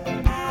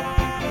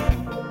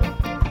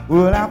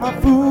 Well, I'm a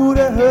fool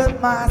to hurt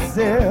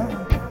myself.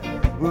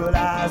 Well,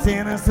 I was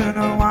innocent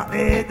of what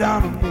they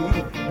done to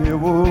me. They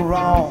were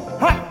wrong.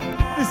 Ha!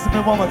 Listen to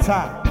me one more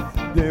time.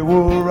 They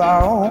were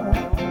wrong.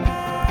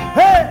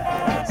 Hey!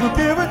 So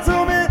give it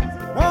to me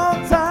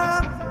one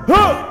time.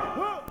 Huh!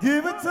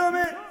 Give it to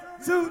me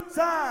 2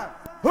 times.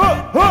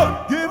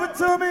 Huh! Give it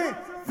to me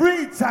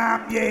 3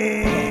 times.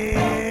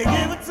 Yeah!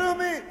 Give it to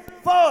me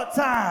 4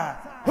 times.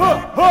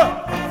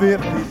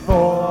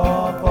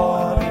 54,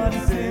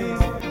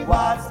 46.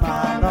 What's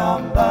my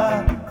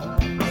number?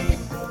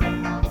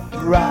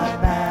 Right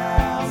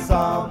now,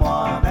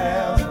 someone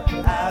else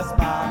has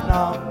my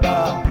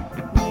number.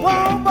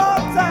 One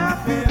more time.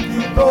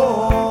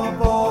 54,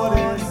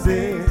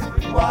 46.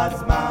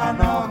 What's my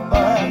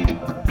number?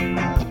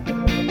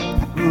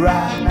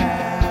 Right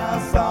now,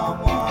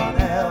 someone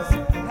else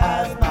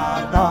has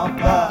my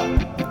number.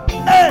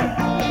 Hey,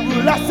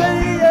 well, I say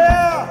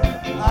yeah.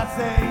 I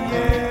say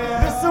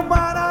yeah. Listen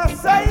what I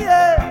say,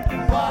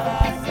 yeah. What I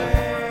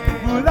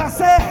say. Well, I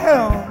say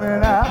help me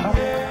now.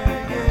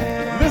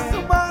 Yeah.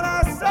 Listen what I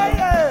say,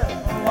 yeah.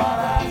 What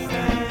I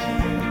say.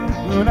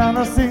 Well, I'm a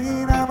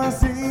scene, I mean,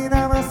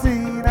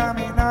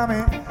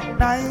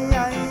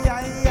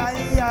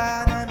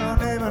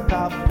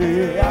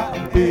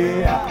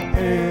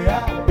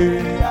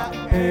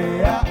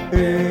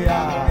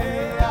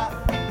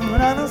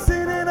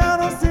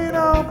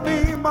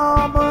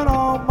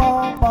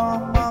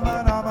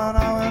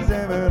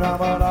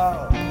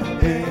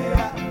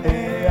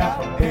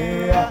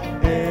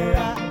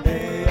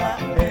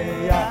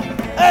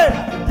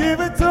 give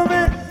it to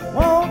me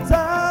 1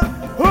 time.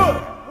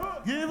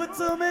 Give it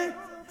to me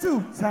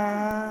 2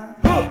 times.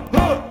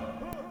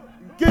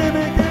 Give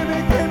me,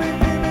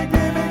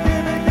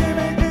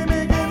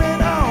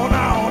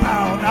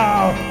 no.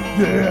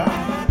 Yeah.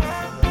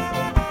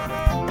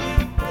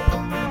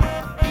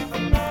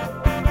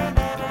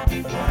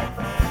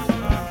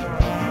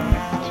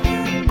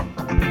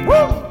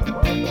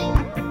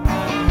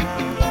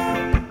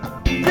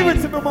 Give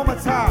it to me one more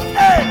time.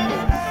 Hey!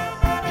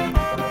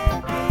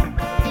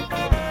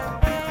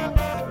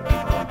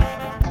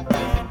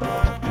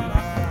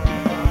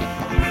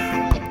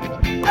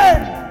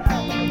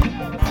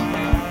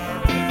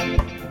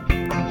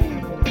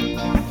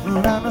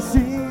 I'm a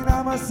scene,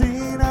 I'm a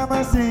scene, I'm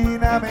a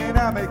scene, I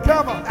mean,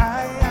 come on.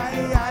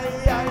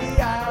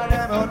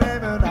 Never,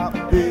 never, now.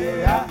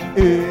 Yeah,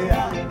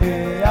 yeah,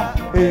 yeah,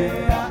 yeah,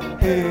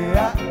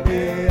 yeah,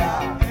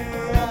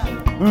 yeah.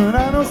 And I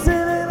don't see it,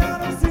 I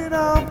don't see it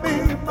on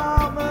me,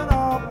 mama,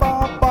 no,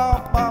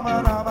 mama, mama,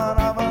 mama,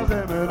 mama,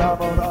 mama,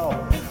 mama, no.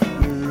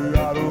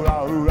 Yeah,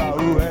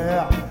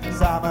 yeah,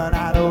 Simon, I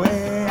do it.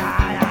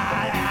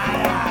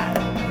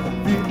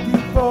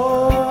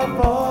 54,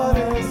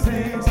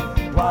 46,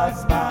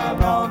 what's my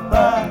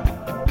number?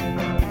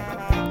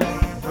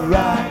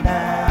 Right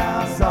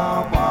now,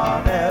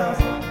 someone else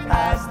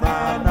has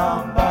my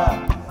number.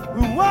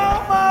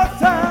 One more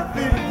time,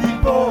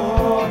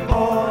 54,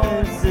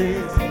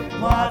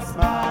 46, what's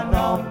my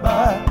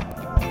number?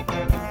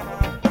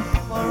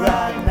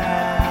 Right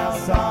now,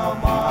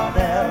 someone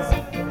else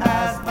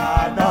has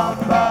my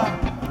number.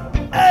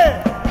 Hey!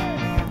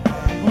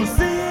 We'll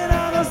see it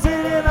on a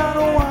sitting on a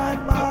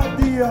wine, my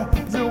dear.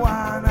 The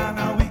wine and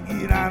a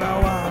wicked and a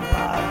wine,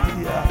 my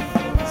dear.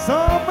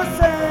 Some are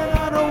saying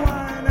on a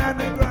wine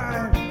and a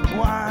grind,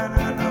 wine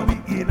and a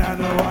wicked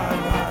and a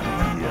wine, my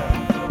dear.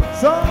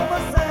 Some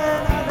are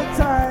saying on a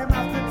time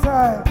after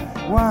time,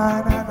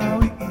 wine and a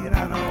wicked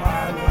and a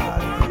wine, my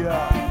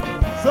dear.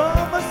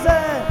 Some are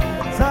saying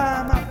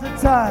time after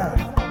time.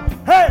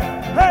 Hey,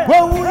 hey,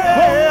 whoa,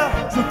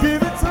 yeah. So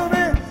give it to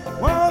me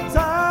one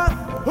time.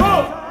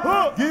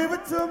 Give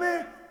it to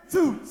me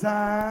 2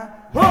 times.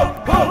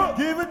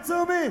 Give it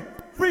to me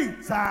 3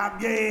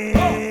 times.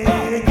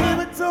 Yeah. Give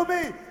it to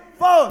me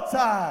 4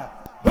 times.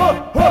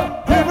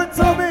 Give it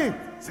to me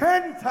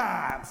 10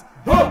 times.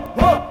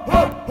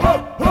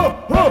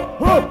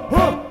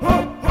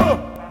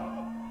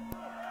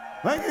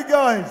 Thank you,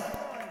 guys.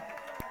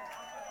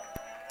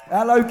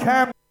 Hello,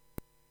 Cam.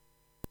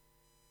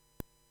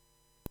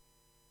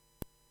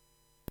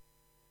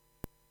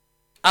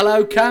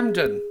 Hello,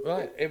 Camden.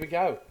 Right, here we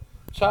go.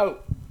 So,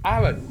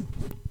 Aaron.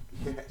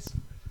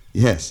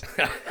 Yes.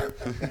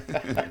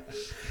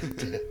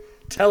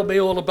 Tell me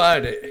all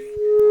about it.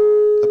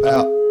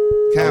 About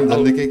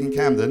Camden, the gig in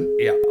Camden.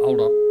 Yeah, hold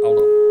on.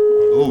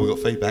 Oh, we got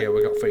feedback. Yeah,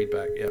 we got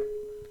feedback, yeah.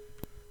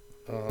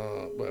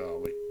 Where are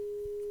we?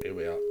 Here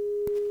we are.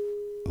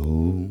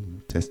 Oh,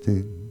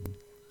 testing.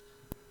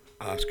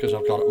 That's because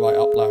I've got it right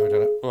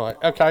uploaded. Right,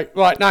 okay.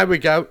 Right, now we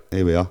go.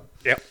 Here we are.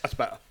 Yep, that's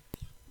better.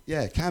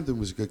 Yeah, Camden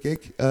was a good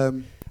gig.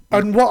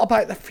 And what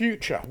about the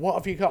future? What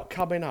have you got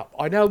coming up?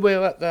 I know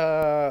we're at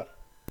the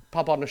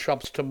Pub on the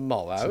Shrubs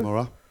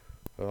tomorrow.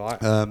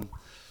 Right.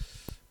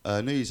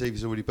 New Year's Eve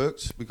is already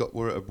booked.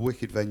 We're at a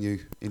wicked venue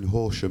in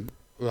Horsham.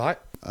 Right.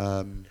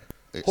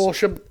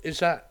 Horsham, is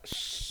that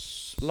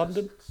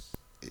London?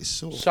 It's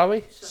sort of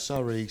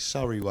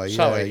Surrey way.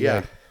 Surrey,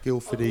 yeah.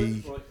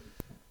 Guildfordy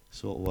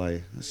sort of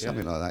way.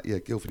 Something like that. Yeah,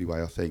 Guildfordy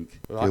way, I think.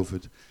 Right.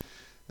 Guildford.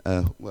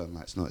 Well,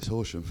 that's not. It's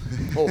Horsham.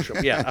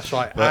 Horsham, yeah, that's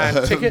right. But,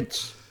 and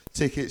tickets?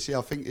 Tickets, yeah,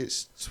 I think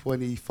it's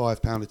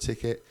 £25 a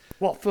ticket.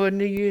 What, for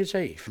New Year's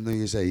Eve? For New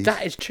Year's Eve.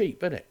 That is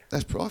cheap, isn't it? I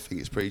think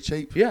it's pretty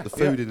cheap. Yeah. The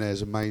food in there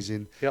is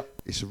amazing.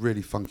 Yep. It's a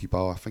really funky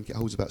bar. I think it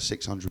holds about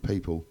 600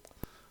 people.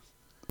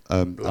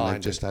 And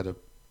they've just had a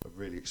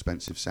really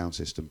expensive sound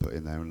system put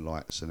in there and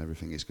lights and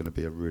everything. It's going to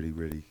be a really,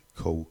 really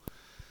cool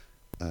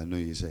New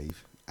Year's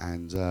Eve.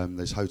 And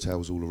there's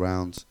hotels all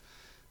around.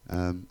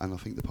 And I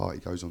think the party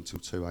goes on till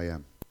 2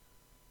 a.m.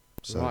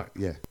 So, right.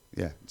 Yeah.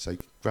 So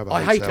grab a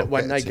hotel. I hate it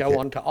when they go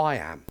on to I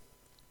Am.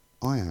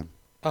 I Am?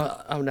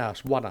 Oh, no,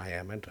 it's 1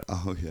 a.m., isn't it?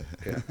 Oh, yeah.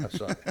 Yeah,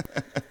 that's right.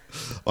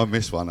 I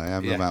miss 1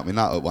 a.m. I'm out my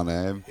nut at 1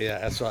 a.m. Yeah,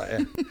 that's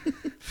right,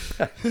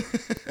 yeah.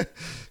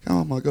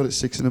 Oh, my God, it's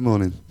 6 in the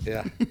morning.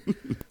 Yeah.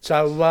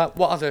 So,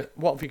 what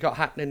have you got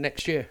happening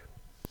next year?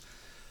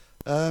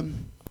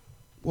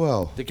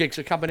 Well... The gigs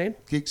are coming in?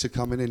 Gigs are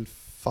coming in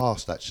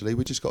fast, actually.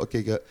 We just got a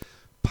gig at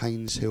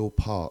Paynes Hill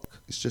Park.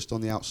 It's just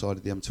on the outside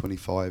of the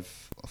M25.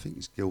 I think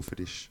it's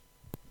Guildfordish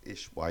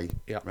way,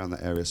 around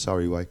that area,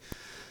 Surrey way.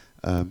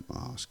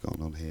 What's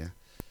going on here?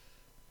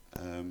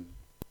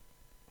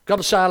 Got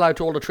to say hello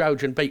to all the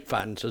Trojan Beat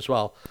fans as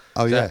well.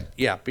 Oh, yeah?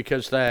 Yeah,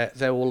 because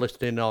they're all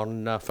listening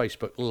on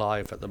Facebook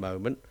Live at the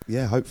moment.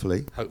 Yeah,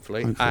 hopefully.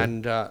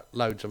 And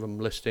loads of them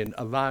listening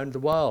around the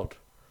world.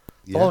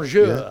 Yeah,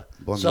 Bonjour. Yeah.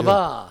 Bonjour. Ça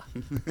va?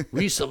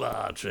 Oui, ça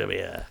va, très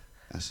bien.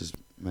 That's as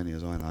many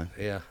as I know.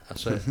 Yeah,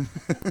 that's it.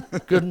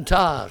 Guten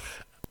Tag.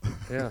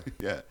 Yeah.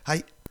 Yeah.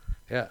 Hey.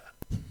 Yeah.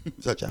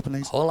 Is that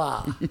Japanese?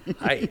 Hola.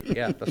 Hey.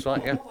 Yeah, that's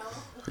right, yeah.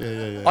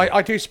 Yeah.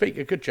 I do speak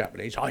a good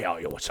Japanese. You've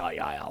been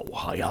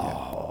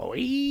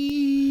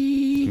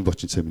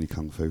watching too many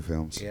kung fu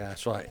films. Yeah,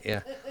 that's right,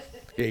 yeah.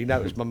 Yeah, you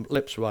noticed my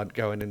lips weren't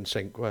going in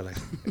sync, were they?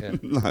 Yeah.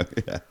 No,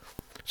 yeah.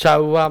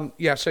 So,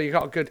 so you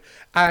got a good...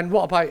 And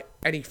what about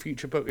any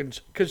future bookings?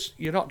 Because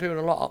you're not doing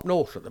a lot up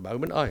north at the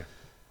moment, are you?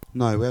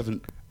 No, we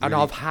haven't. And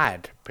really- I've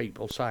had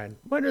people saying,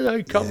 when are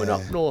they coming Yeah.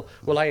 up north?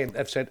 Well,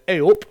 they've said,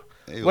 hey, up.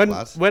 Hey, up, When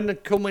lads. they're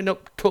coming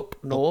up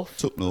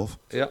north. Up north.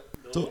 Yeah.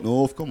 Up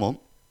north, come on.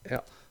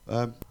 Yeah.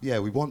 Yeah,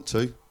 we want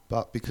to,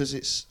 but because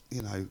it's,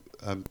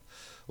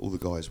 all the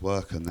guys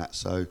work and that,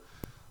 so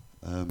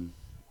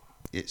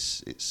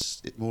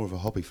it's more of a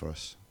hobby for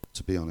us,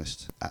 to be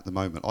honest, at the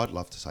moment. I'd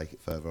love to take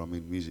it further. I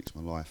mean, music's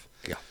my life.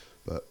 Yeah.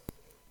 But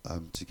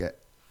to get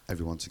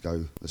everyone to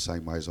go the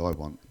same way as I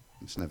want,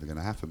 it's never going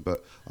to happen.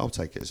 But I'll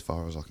take it as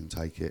far as I can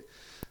take it,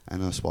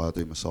 and that's why I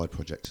do my side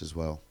projects as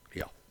well.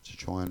 Yeah. To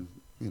try and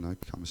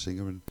become a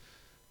singer and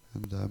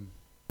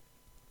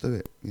do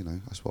it.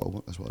 That's what I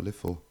want. That's what I live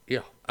for.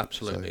 Yeah,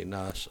 absolutely. So-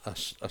 No,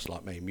 that's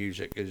like me.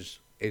 Music is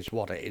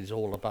what it is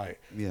all about.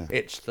 Yeah.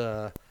 It's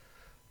a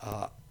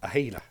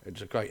healer.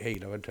 It's a great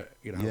healer, isn't it?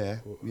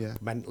 Yeah.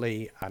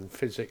 Mentally and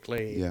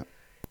physically. Yeah.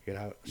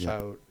 So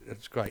Yeah.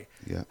 it's great.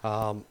 Yeah.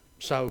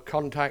 So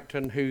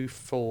contacting who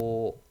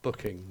for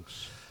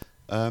bookings?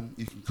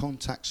 You can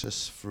contact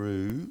us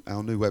through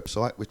our new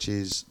website, which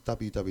is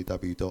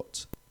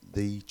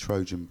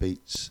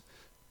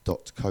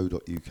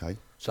www.thetrojanbeats.co.uk.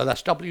 So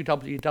that's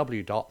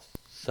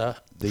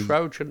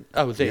www.thetrojan.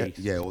 Oh, the.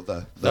 Yeah, or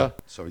the.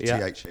 Sorry,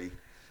 yeah. THE.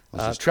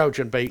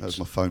 Trojan Beats. That was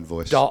my phone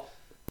voice.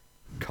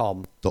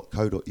 .com.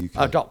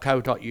 .co.uk.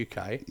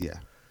 .co.uk. Yeah.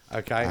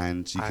 Okay.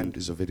 And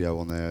there's a video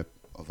on there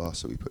of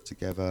us that we put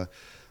together.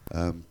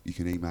 You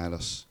can email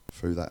us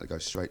through that. It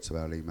goes straight to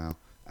our email.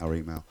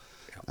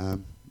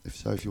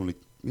 If you want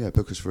to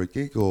book us for a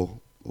gig or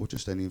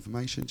just any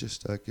information,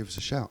 just give us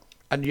a shout.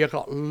 And you've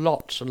got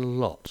lots and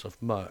lots of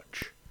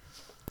merch.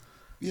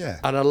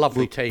 Yeah. And a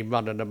lovely team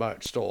running the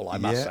merch stall, I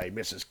must say,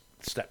 Mrs.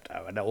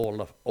 Steptoe, and all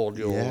the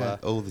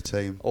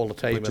team. All the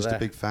team We're just there. a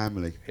big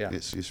family. Yeah.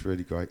 It's just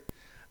really great.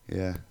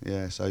 Yeah.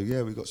 So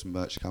we've got some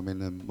merch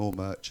coming, and more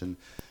merch and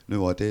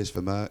new ideas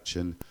for merch,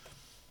 and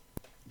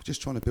we're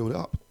just trying to build it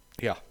up.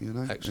 Yeah.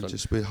 And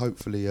just we're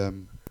hopefully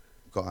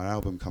got our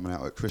album coming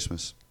out at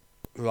Christmas.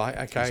 Right.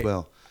 Okay. As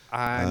well.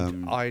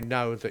 And I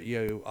know that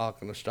you are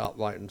going to start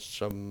writing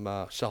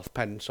some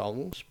self-penned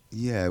songs.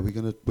 Yeah, we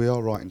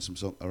are writing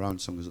our own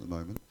songs at the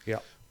moment. Yeah.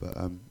 But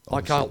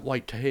I can't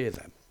wait to hear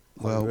them.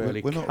 Well,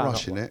 really we're not cannot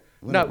rushing wait. it.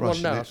 No,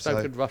 it's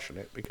no good rushing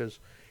it because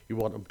you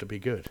want them to be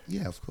good.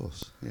 Yeah, of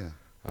course. Yeah.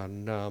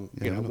 And I'm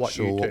what not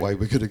sure you what do. way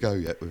we're going to go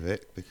yet with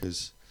it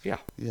because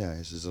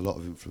there's a lot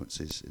of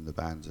influences in the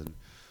band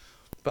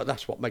but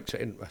that's what makes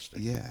it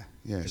interesting. Yeah.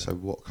 So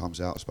what comes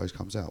out, I suppose,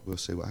 comes out. We'll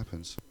see what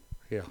happens.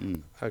 Yeah.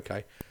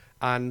 Okay.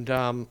 And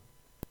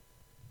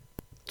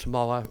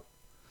tomorrow,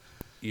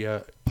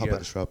 Pub at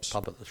the Shrubs.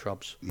 Pub at the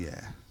Shrubs. Yeah.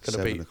 Going to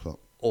 7 be o'clock.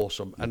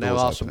 awesome. The And there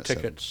doors are open some at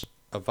 7. tickets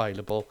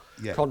available.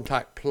 Yeah.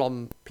 Contact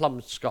Plum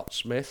Scott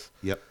Smith.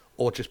 Yep.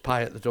 Or just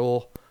pay at the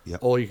door. Yep.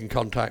 Or you can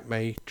contact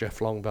me, Jeff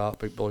Longbar,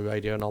 Big Boy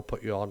Radio, and I'll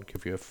put you on,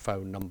 give you a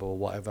phone number or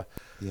whatever.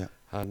 Yeah.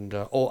 And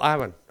or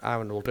Aaron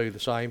will do the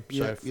same.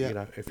 So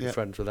if you're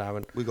friends with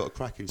Aaron, we've got a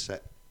cracking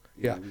set.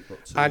 Yeah. We've got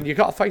And you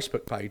got a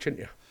Facebook page, haven't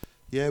you?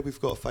 Yeah, we've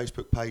got a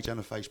Facebook page and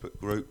a Facebook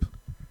group.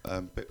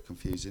 Bit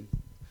confusing,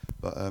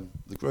 but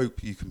the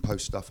group you can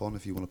post stuff on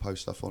if you want to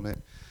post stuff on it.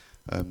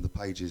 The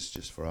page is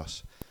just for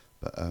us,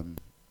 but come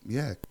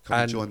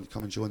and join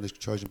the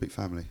Trojan Beat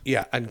family.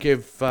 Yeah, and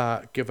give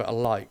it a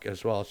like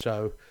as well.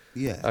 So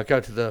go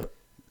to the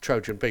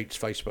Trojan Beats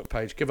Facebook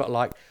page, give it a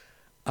like,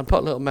 and put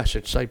a little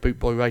message. Say Boot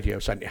Boy Radio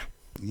sent you.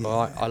 Yeah.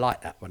 All right, I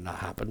like that when that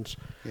happens.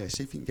 Yeah,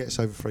 see if you can get us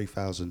over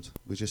 3,000.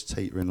 We're just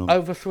teetering on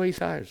over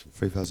 3,000.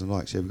 3,000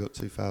 likes. Yeah, we've got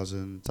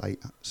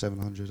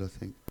 2,700, I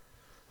think.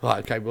 Right,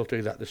 okay, we'll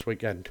do that this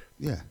weekend.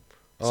 Yeah.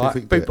 All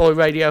right, Boot Boy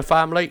Radio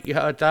family, you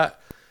heard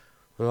that?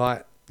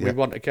 Right, we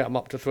want to get them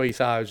up to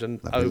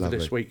 3,000 over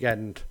this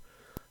weekend.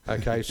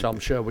 Okay, so I'm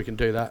sure we can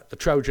do that. The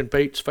Trojan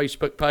Beats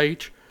Facebook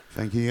page.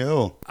 Thank you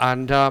all.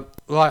 And, right,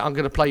 I'm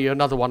going to play you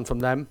another one from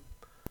them.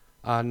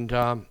 And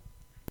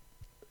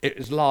it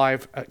is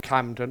live at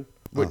Camden,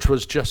 which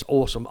was just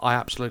awesome. I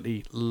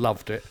absolutely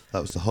loved it.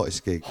 That was the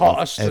hottest gig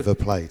I've ever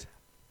played.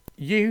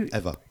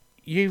 Ever.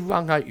 You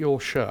wrung out your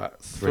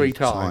shirt three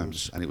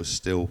times. And it was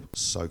still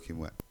soaking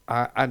wet.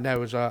 And there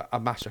was a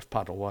massive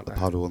puddle, wasn't there? A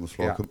puddle on the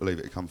floor. I couldn't believe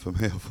it come from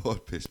me. I thought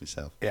I'd piss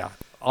myself. Yeah,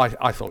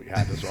 I thought you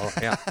had as well.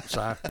 Yeah,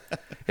 so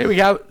here we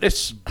go.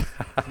 This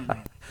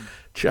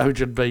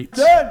Trojan Beats.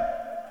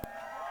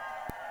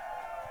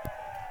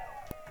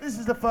 This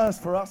is the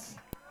first for us.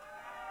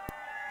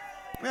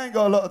 We ain't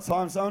got a lot of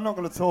time, so I'm not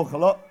going to talk a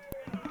lot.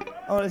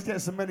 Oh, let's get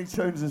as many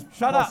tunes as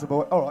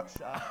possible. All right,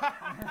 shut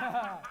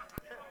up.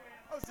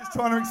 I was just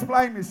trying to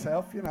explain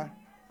myself, you know.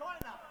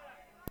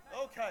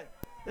 Okay,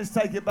 let's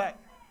take it back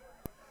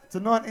to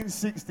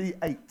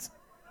 1968.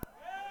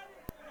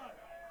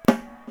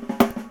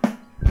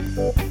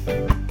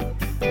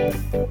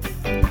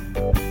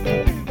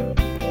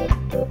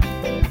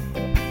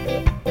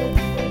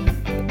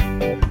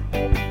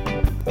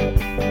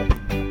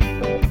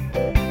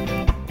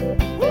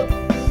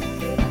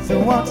 So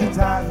won't you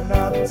tighten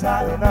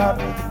up,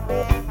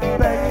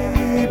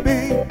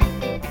 baby?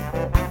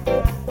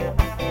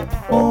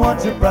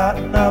 Won't you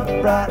brighten up,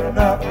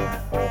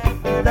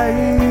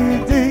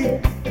 lady?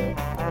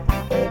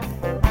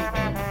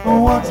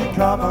 Won't you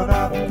come on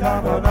up,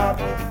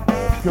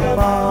 come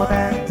on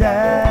and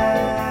dance.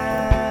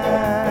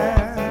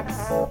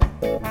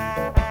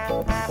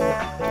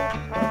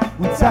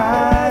 We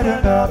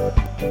tighten up,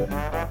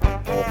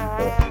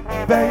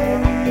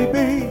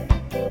 baby.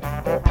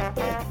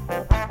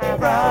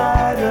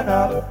 Brighten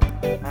up,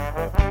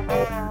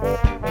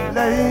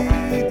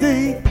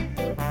 lady.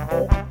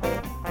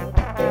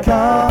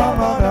 Come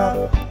on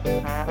up,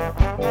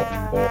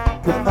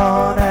 come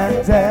on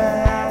and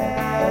dance.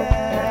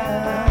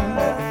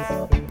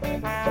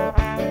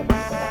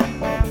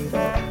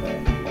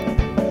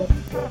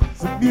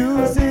 The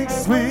music's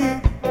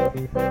sweet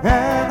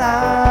and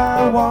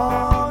I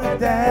wanna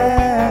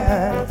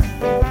dance,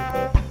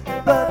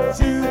 but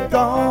you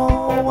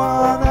don't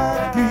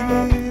wanna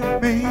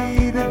give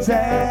me the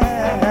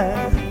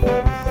chance.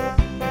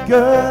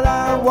 Girl,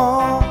 I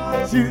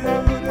want you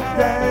to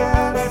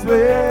dance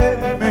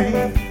with me,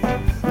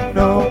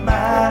 no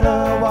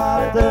matter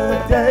what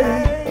the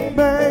day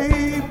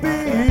may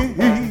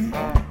be.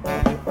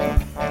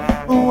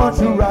 Won't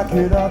you rock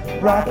it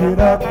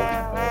up,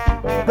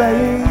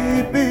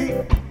 baby?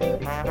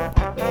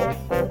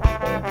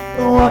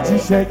 Won't you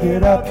shake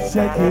it up,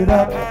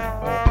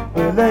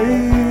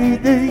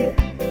 lady?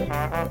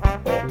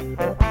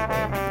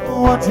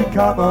 Won't you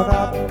come on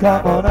up,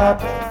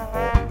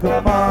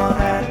 come on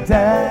and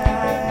dance?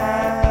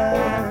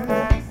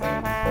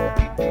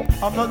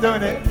 I'm not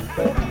doing it.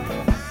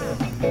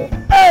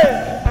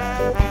 Hey!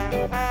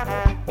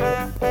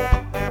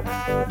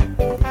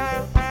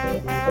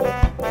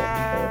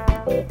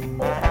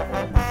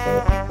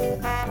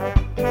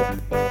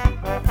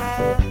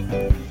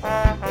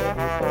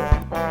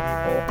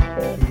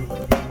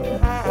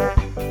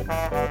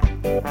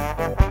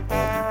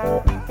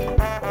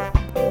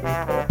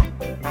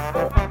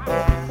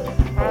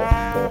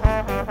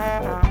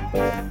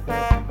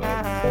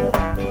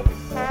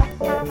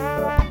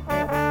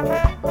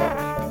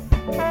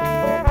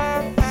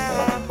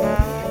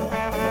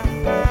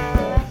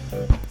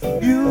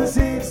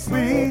 Music's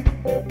sweet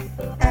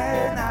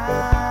and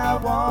I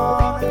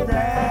wanna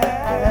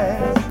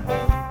dance,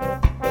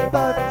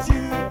 but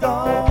you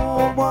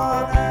don't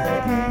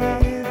wanna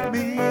give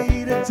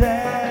me the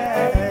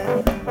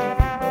chance.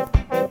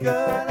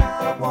 Girl,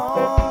 I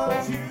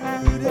want you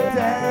to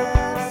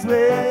dance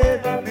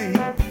with me,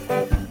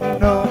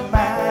 no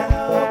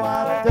matter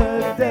what the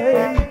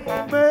day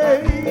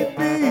may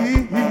be.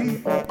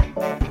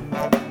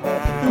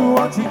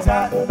 Won't you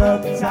tighten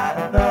up,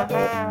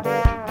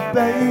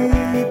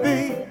 baby?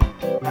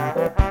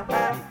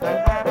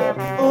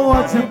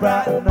 Won't you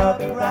brighten up,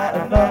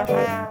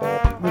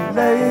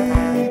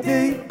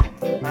 lady?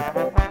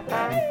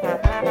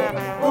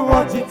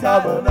 Won't you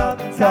come on up,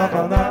 come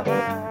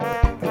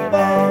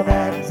on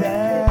and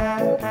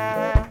dance?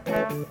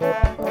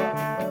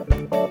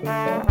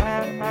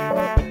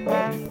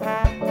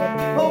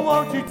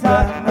 Won't you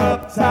tighten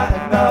up?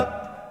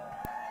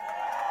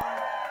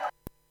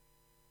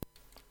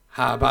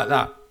 How about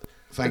that?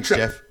 Thanks,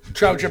 Jeff.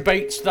 Trojan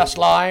Beats, that's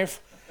live.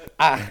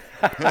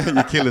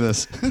 You're killing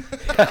us.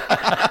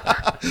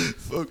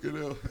 Fucking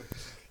hell.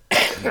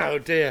 Oh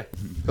dear.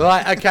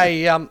 Right,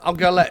 okay. I'm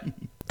gonna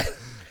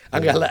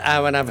let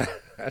Aaron have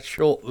a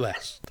short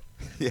rest.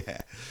 Yeah.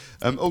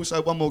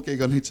 Also, one more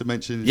gig I need to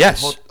mention is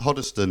Yes.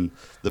 Hoddesdon.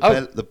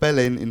 The Bell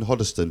Inn in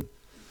Hoddesdon.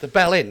 The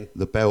Bell Inn?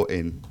 The Bell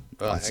Inn.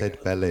 Right, I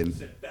said Bell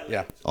Inn.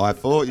 Yeah. I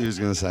thought you was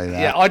going to say that.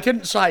 Yeah, I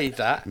didn't say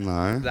that.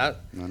 No.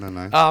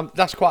 No.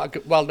 That's quite a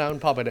good, well-known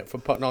pub, isn't it, for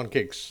putting on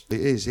gigs. It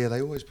is, yeah.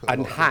 They always put And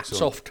a lot of hats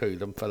gigs on. off to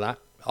them for that.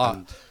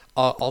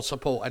 I'll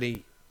support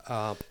any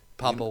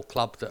pub or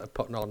club that are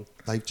putting on.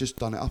 They've just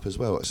done it up as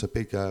well. It's a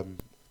big...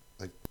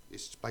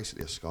 it's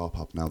basically a ska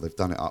pub now. They've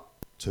done it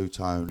up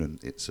two-tone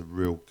and it's a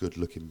real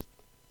good-looking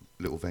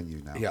little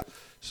venue now. Yeah.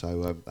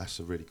 So that's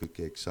a really good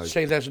gig. So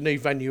See, there's a new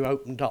venue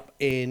opened up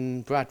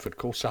in Bradford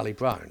called Sally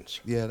Brown's.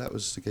 yeah, that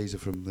was the geezer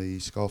from the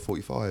Scar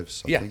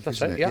 45s. I Yeah, think, that's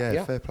isn't it,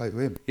 yeah. fair play to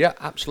him. Yeah,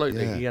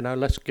 absolutely. Yeah. You know,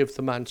 let's give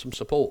the man some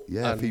support.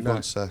 Yeah, And,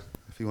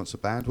 if he wants a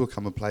band, we'll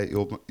come and play at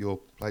your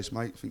place,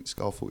 mate. I think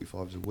Scar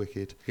 45s are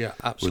wicked. Yeah, Would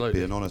absolutely.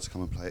 be an honour to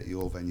come and play at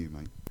your venue,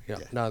 mate. Yeah,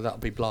 no, that'll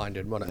be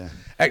blinding, won't it? Yeah.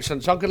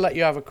 Excellent. So I'm going to let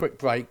you have a quick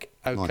break,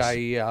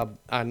 okay?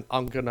 And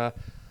I'm going to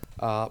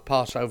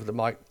pass over the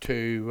mic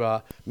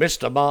to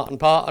Mr. Martin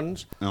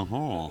Partons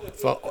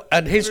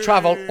and his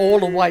travel all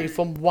the way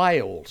from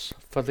Wales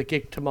for the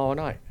gig tomorrow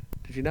night.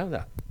 Did you know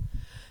that?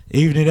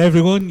 Evening,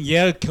 everyone.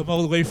 Yeah, come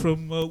all the way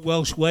from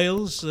Welsh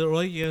Wales,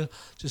 right?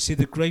 To see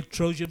the great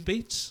Trojan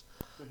Beats.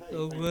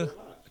 So,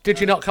 did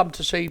you not come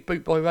to see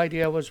Bootboy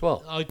Radio as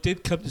well? I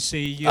did come to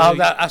see.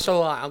 That's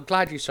all right. I'm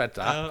glad you said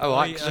that. All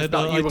right, 'cause if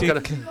not, you were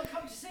going to.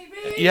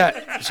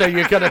 Yeah, so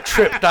you're going to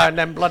trip down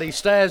them bloody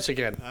stairs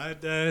again.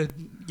 And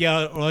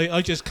yeah, right.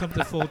 I just come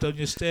to fall down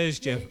your stairs,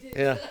 Jeff.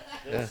 Yeah.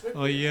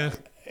 I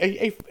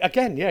He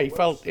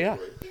felt. Yeah.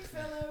 He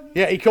fell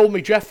Yeah, he called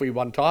me Jeffrey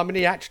one time, and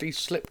he actually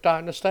slipped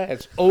down the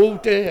stairs. Oh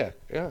dear.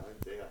 Yeah.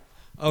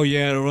 Oh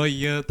yeah, right.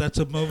 Yeah, that's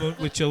a moment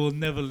which I will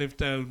never live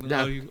down.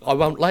 No, I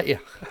won't let you.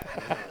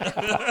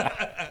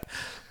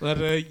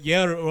 But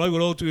yeah, right.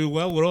 We're all doing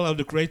well. We're all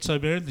having a great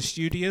time here in the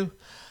studio,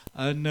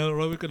 and right,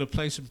 we're going to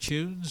play some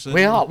tunes.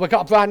 We are. We've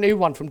got a brand new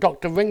one from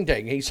Dr.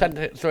 Ringding. He sent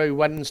it through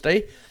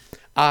Wednesday,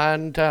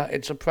 and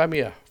it's a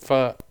premiere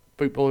for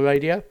Bootboy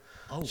Radio.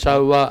 Oh,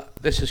 so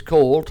this is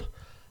called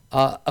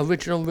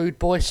Original Rude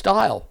Boy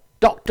Style.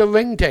 Dr.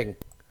 Ringding.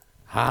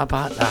 How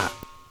about that?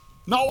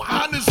 Now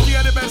honesty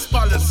are the best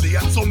policy,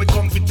 and so me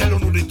come to tell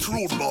you the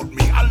truth about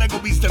me. I'll let go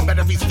be step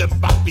better, be step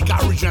back,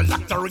 because original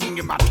Dr. Ringding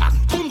in my attack.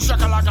 Boom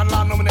shakalaka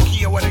land, no me no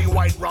care whether you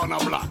white, brown or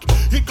black.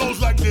 It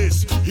goes like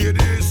this, hear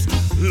this,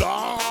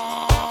 Lord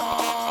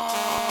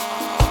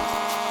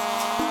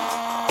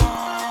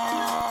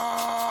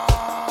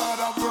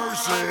of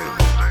mercy.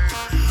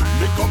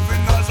 Me come to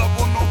nice up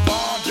on no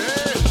party.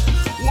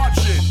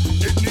 Watch it,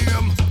 it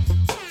name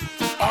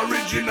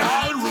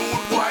Original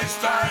Rude Boy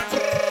Style.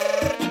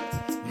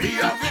 Me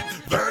have it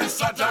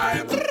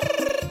versatile,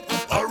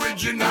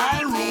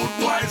 original rude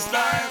boy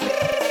style.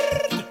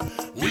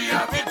 We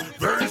have it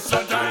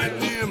versatile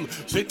name.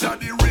 Sit at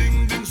the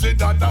ring, ding, sit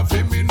at the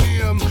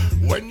feminine.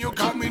 When you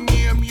call me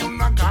name, you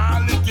not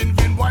call it in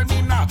vain. Why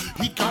me nah?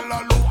 He call a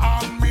low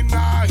and me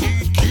nah.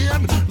 He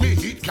can me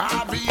eat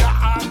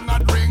caviar and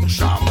not drink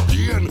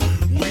champagne.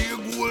 We a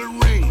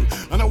gold ring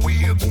and a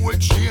we a gold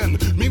chain.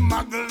 Me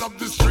muggle up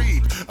the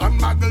street and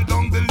muggle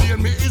down the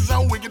lane. Me is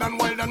a wicked and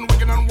wild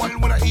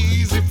with a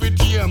easy fit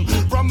game.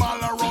 From all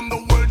around the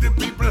world, the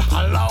people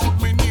holler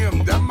out me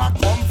name. Them I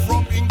come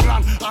from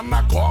England and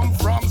I come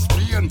from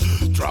Spain.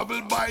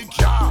 Travel by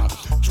car,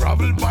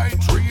 travel by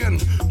train,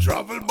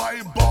 travel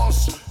by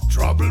bus,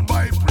 travel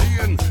by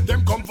plane.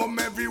 Them come from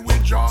everywhere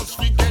just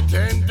to get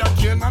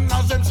entertained. And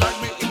as them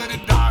side me into the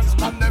dance,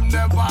 man, them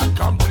never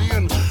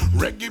complain.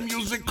 Reggae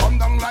music come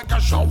down like a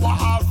shower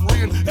of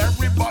rain.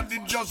 Everybody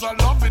just a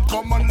love it,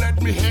 come and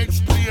let me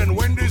explain.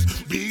 When this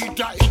beat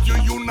a hit you,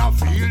 you not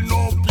feel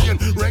no pain.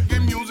 Reggae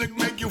music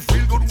make you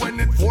feel good when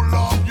it full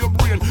of your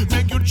brain.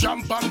 Make you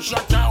jump and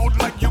shock out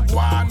like you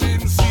gone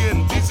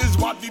insane. This is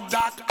what the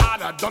dark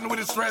adder done with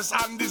the stress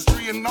and the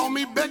strain. Now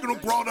me beg no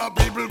crowd of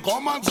people,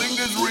 come and sing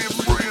this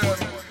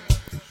refrain.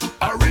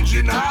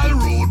 Original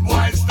rude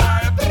boy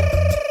style.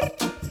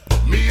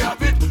 Me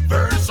have it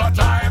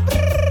versatile.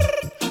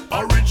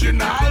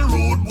 Original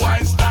rude boy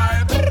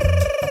style.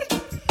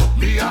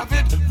 Me have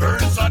it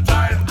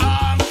versatile.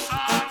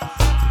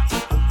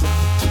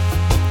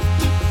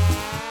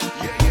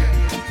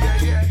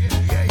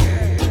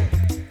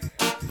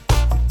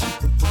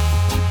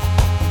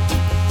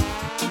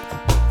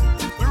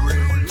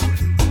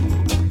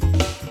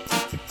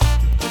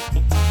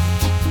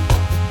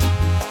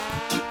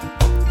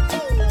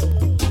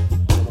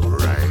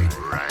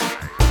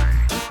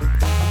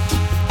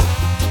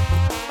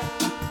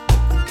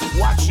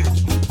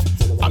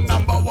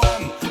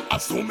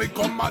 So me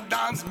come a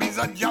dance, me's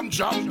a jam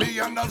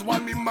champion. That's why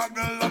me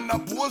muggle and a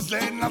pose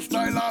in a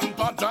style and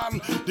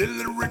pattern. The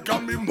lyric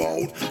on me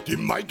mouth, the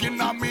mic in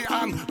a me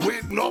hand.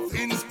 With enough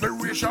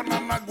inspiration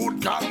and a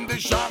good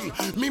condition.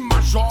 Me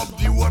mash up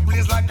the whole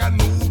place like a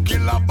new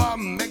killer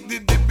bomb. Make the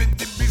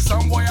dippy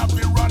some boy have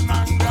to run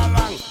and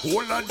galang.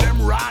 All of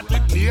them rat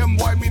it name,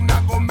 why me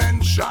not go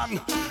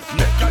mention.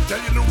 Make I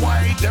tell you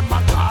why them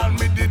a call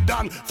me the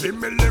Dan. Feel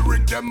me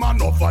lyric them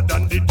enougher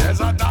than the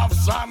desert of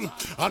sun.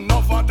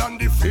 Enougher than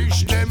the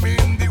fish them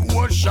in the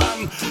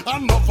ocean.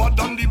 Enougher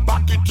than the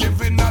bucket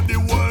giving at the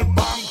World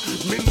Bank.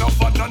 Me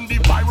enougher than the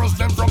virus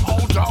them from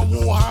outer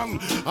Wuhan.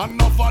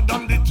 Enougher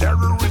than the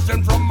terrorists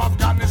them from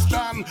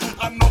Afghanistan.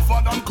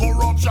 Enougher than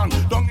corruption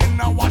down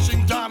in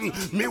Washington.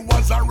 Me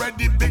was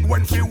already big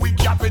when we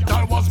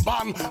capital was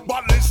banned.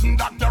 But listen,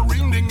 Dr.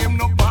 Ringding, him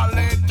no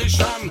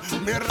politician.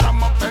 Me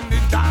ram up and the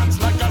dance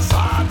like a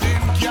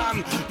sardine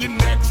can. The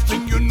next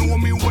thing you know,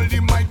 me hold the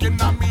mic in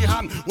a me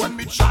hand. When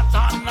me chat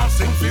and I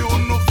sing for you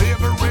no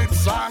favorite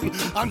song.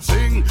 And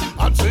sing,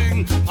 and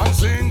sing, and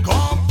sing,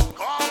 come.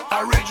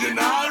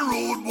 Original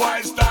rude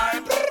boy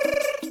style.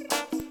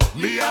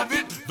 Me have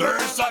it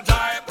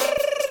versatile.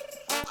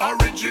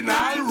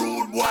 Original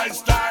rude boy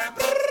style.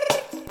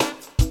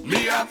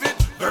 Me have it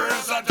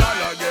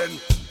versatile again.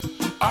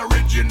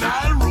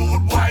 Original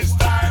rude boy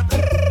style.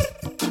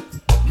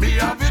 Me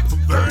have it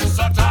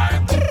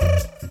versatile.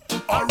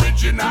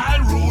 Original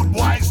rude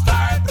boy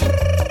style.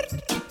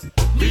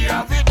 Me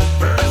have it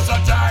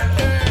versatile.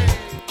 Hey.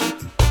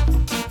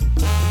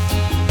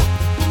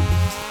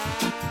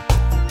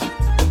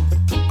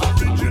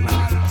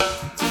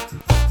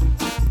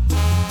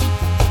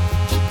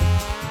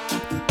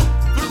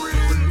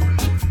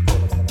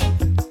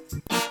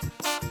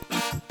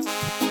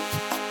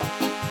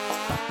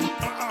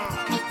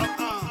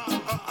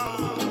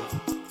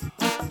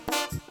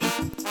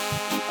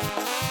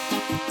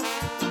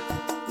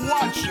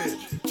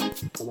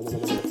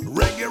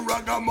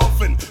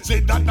 Say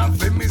that not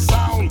for me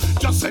sound.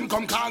 Just send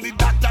come call the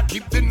doctor,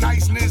 keep the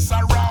niceness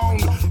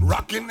around.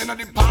 Rocking in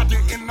the party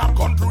in a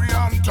country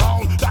and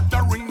town.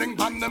 Doctor ring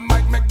on the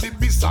mic, make the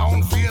beat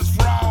sound, face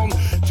frown.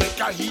 Take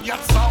a heat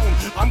sound,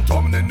 and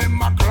tumbling in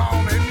my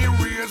crown. Any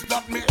ways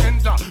that me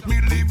enter, me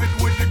leave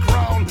it with the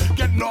crown.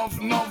 Get enough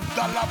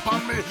dollar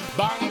on me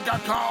bank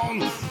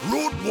account.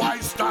 Rude boy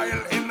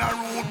style in a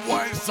rude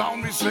boy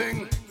sound we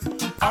sing.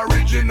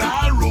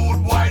 Original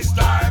rude boy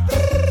style.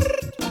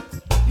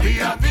 Me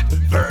have it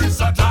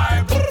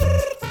versatile.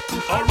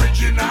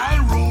 Original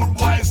rude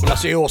boy style. Well,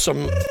 that's the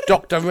awesome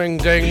Dr. Ring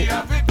Ding,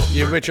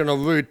 the original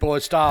Rude Boy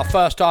style.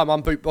 First time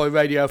on Boot Boy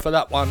Radio for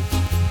that one.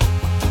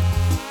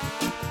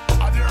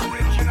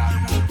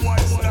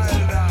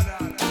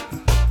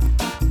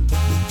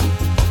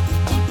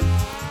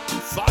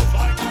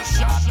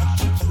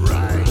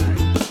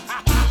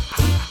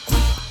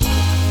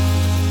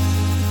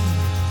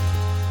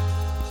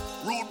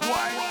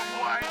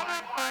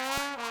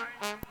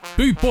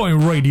 Boot Boy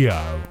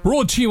Radio,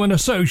 brought to you in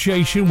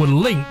association with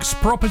Links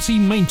Property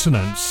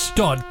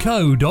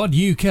Maintenance.co.uk.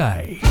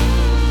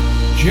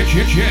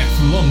 Jeff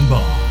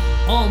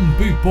Longbar on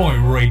Boot Boy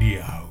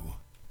Radio.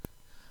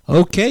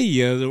 Okay,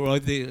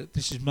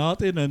 this is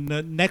Martin, and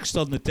next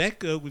on the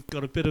deck we've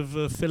got a bit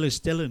of Phyllis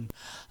Dillon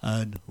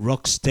and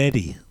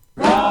Rocksteady.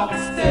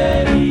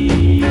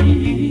 Rocksteady,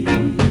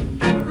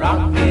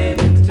 rockin'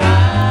 in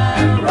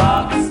time,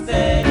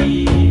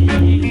 rocksteady,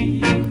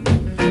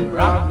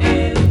 rockin'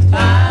 in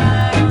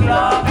time,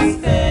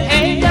 rocksteady.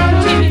 Hey,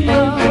 don't you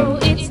know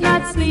it's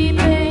not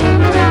sleeping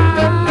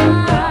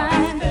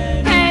time?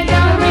 Hey,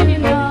 don't you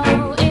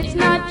know it's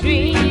not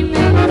dreaming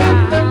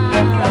time?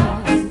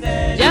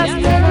 Just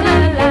live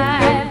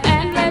alive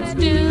and let's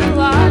do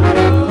what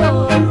the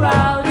whole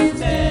crowd is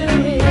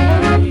doing.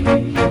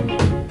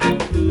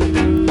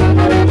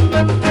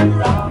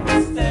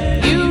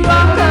 You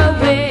rock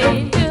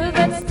away to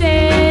that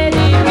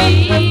steady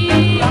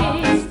beat.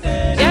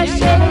 Just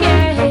shake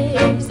your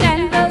hips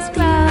and those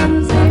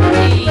clumsy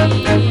feet.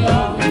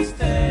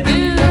 Do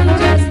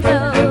just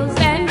those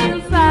and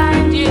you'll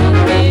find you'll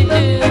be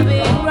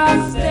doing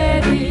rock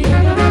steady.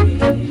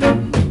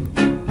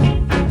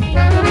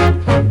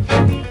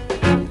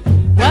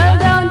 Well,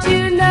 don't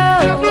you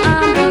know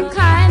I'm the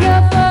kind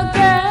of a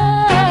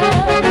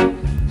girl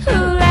who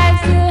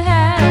likes to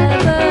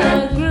have a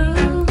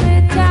groovy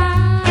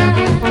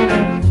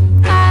time.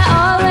 I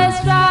always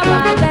try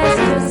my best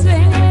to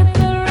swing with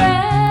the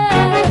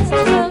rest.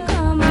 So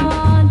come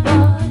on,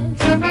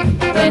 boys,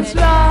 let's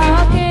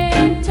rock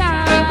in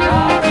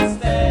time.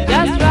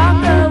 Just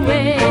rock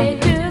away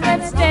to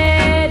that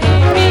steady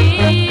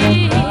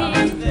beat.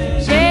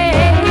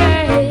 Shake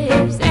your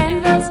hips and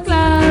those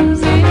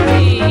clumsy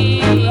feet.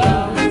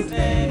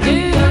 Do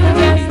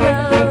just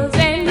those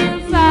and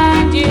you'll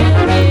find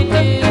you'll be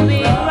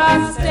doing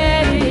rock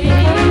steady.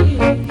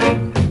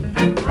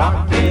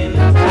 Rockin'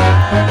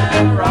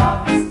 time,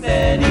 rock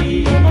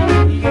steady.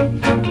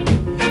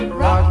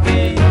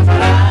 Rockin'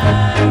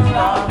 time,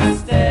 rock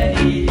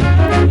steady.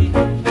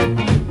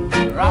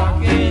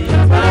 Rockin'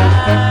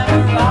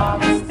 time,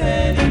 rock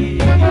steady.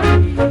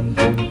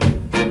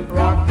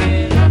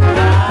 Rockin'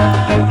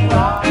 time,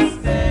 rock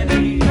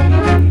steady.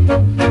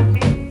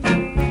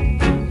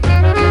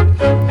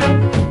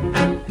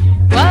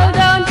 Well,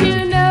 don't you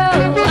know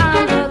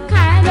I'm the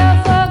kind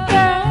of a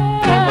girl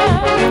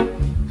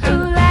who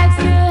likes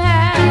to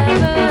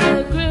have a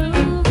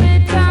groovy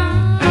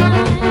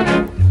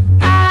time.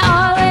 I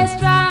always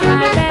try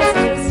my best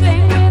to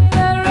swing with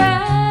the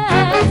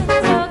rest.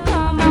 So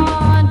come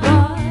on,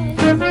 boys,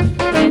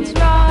 let's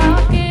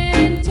rock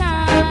in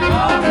time.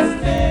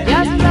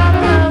 Just rock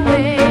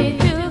away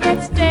to that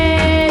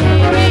steady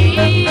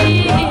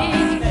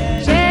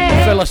beat.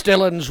 Shake Phyllis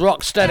Dillon's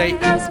Rocksteady.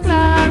 those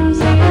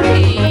clumsy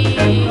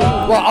feet.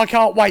 Well, I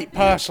can't wait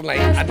personally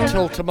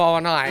until tomorrow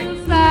night.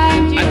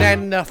 Find you And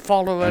then the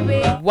following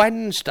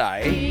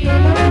Wednesday,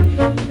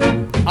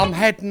 I'm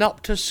heading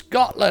up to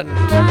Scotland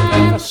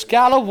for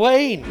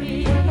Scalloween.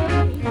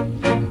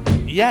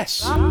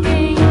 Yes.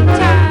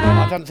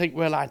 I don't think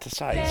we're allowed to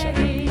say so.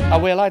 Are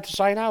we allowed to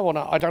say now or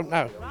not? I don't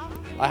know.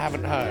 I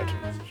haven't heard.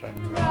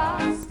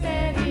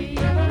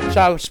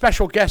 So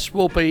special guests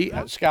will be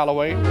at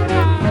Scalloween.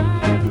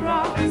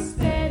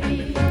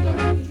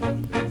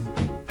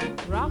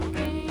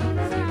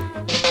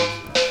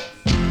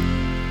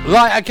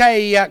 Right,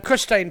 okay,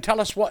 Christine, tell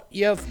us what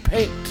you've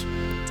picked.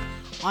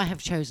 I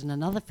have chosen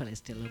another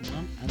Phyllis Dillon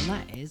one, and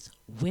that is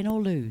Win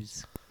or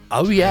Lose.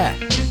 Oh, yeah.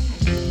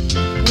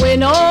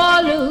 Win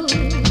or lose,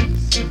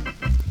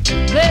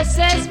 this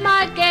is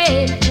my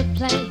game to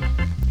play.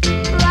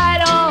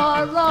 Right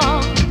or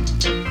wrong,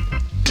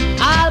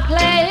 I'll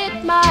play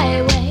it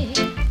my way.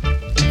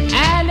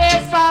 And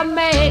if I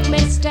make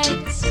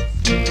mistakes,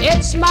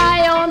 it's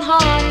my own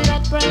heart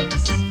that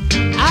breaks.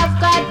 I've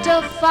got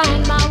to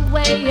find my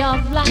way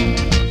of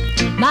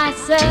life,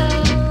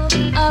 myself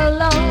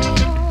alone.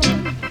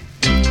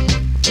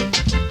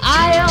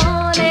 I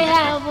only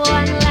have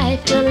one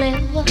life to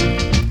live.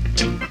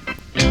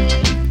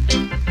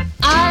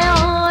 I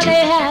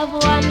only have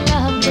one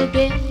love to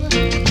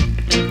give.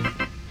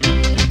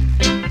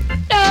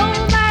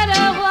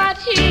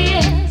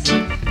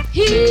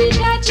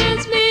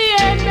 touches me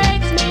and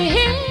makes me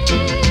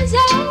his.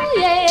 Oh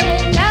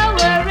yeah, now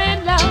we're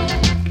in love.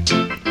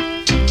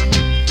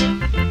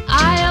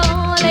 I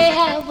only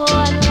have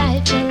one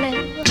life to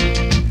live,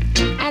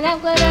 and I'm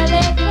gonna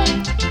live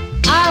it.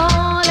 I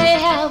only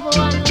have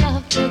one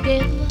love to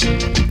give,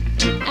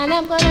 and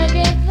I'm gonna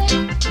give it.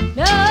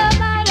 No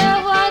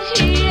matter what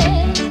he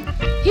is,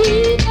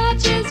 he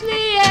touches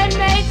me and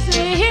makes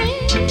me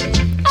his.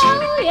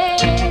 Oh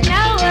yeah,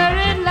 now we're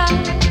in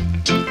love.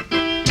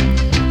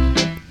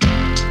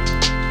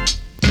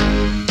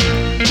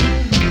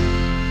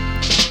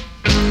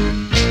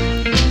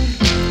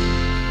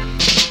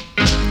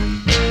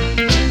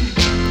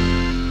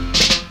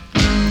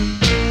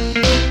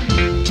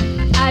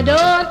 I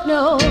don't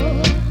know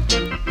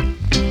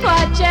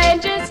what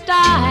changes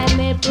time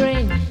may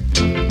bring,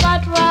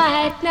 but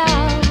right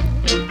now,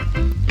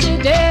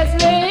 today's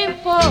the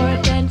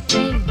important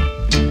thing.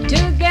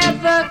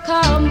 Together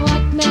come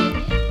what may,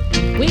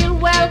 we'll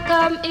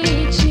welcome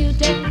each new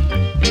day,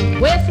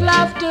 with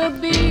love to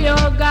be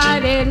your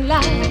guiding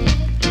light,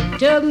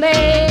 to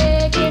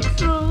make it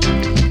through.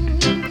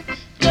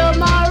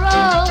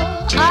 Tomorrow,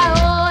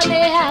 I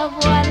only have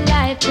one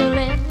life to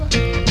live,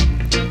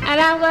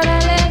 and I'm gonna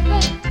live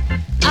it.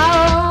 I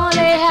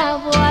only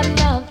have one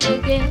love to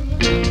give,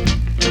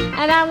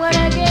 and I'm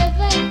gonna give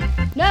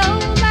it. No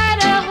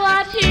matter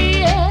what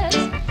he is,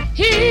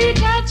 he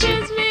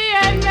touches me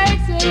and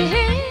makes me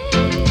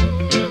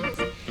his.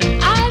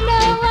 I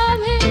know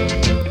I'm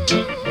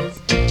his,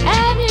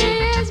 and he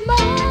is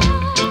mine.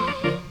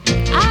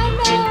 I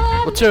know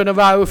I'm Well, 2 in a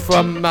row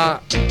from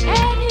and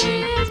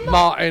he is mine.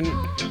 Martin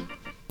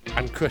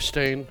and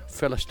Christine,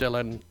 Phyllis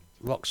Dillon,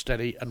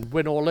 Rocksteady, and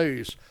Win or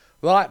Lose.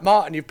 Right,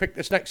 Martin, you've picked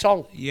this next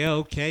song. Yeah,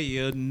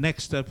 okay.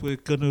 Next up, we're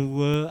going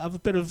to have a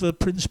bit of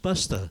Prince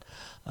Buster.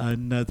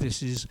 And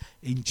this is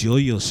Enjoy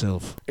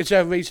Yourself. Is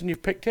there a reason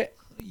you've picked it?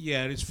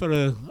 Yeah, it's for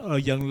a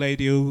young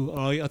lady who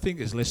I think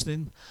is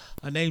listening.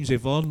 Her name's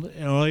Yvonne.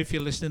 All right, if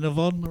you're listening,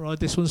 Yvonne, all right,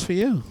 this one's for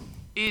you.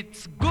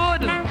 It's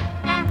good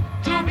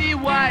to be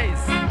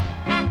wise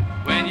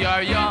when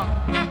you're young,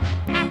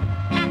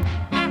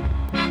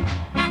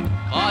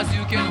 'cause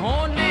you can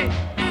only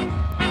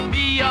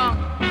be young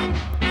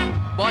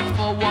but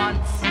for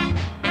once.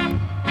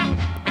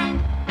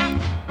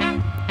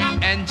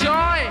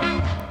 Enjoy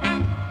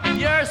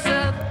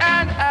yourself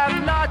and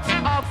have lots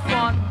of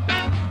fun.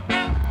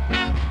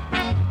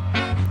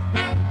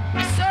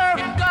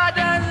 Serve God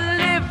and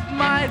live,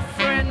 my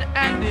friend,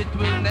 and it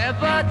will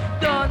never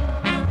done.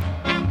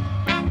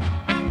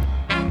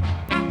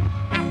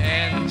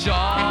 Enjoy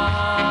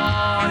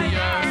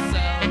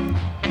yourself.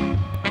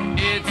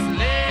 It's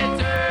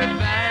later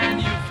than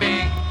you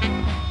think.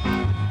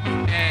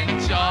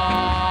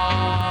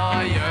 Enjoy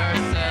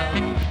yourself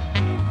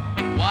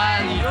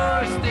while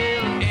you're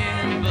still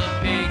in the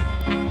pink.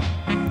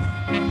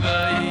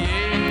 The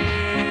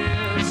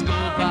years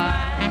go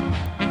by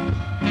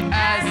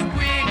as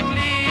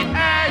quickly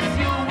as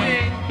you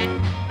wink.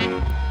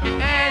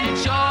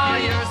 Enjoy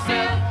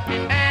yourself,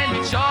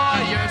 enjoy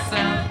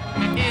yourself.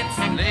 It's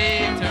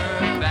later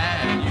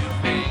than you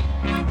think.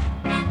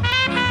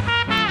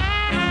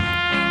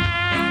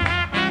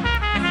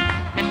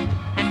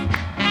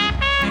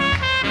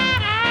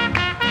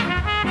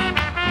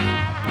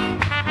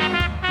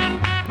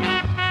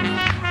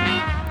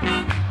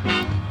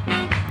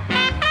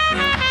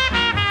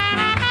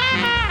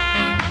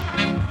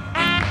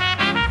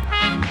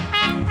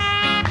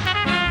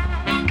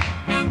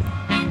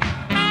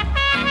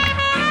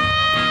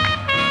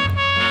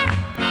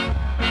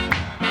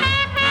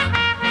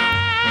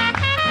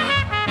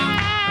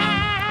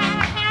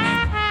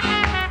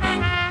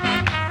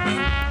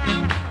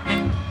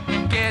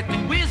 Get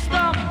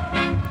wisdom,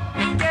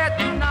 get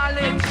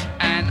knowledge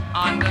and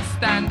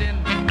understanding.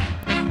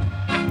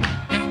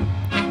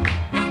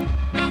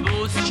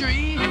 Those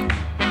three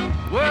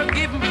were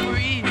given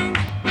free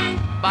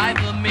by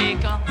the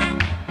Maker.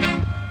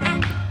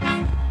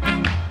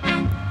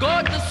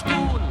 Go to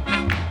school,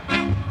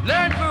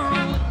 learn the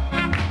rule,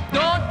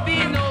 don't be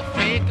no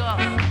faker.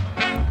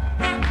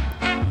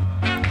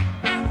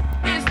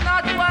 It's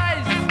not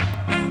wise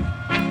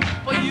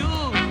for you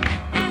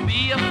to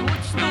be a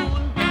footstool.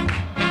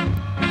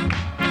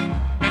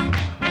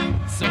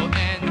 So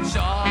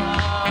enjoy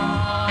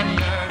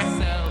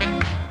yourself.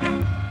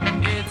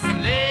 It's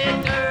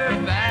later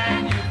than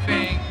you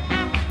think.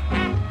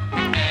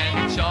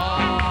 Enjoy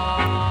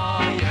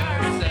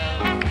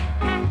yourself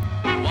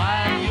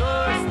while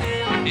you're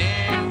still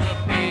in the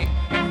pink.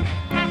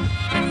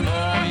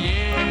 Oh,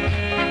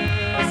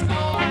 years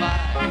go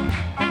by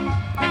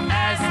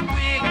as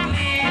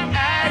quickly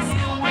as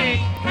you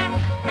wink.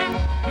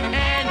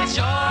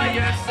 Enjoy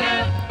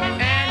yourself,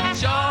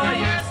 enjoy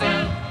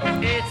yourself.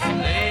 It's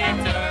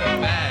later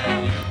than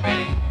you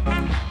think.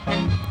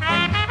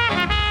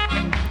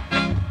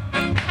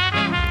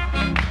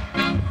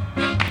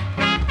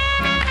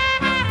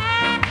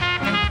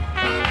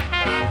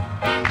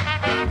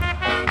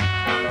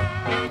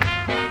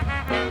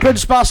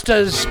 Prince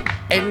Busters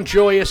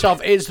Enjoy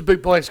yourself. It's the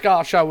Boot Boy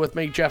Ska Show with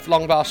me, Jeff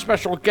Longbar.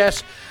 Special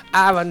guest,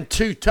 Aaron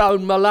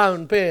Two-Tone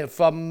Malone Beer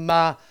from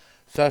the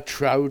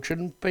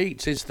Trojan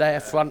Beats is their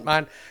front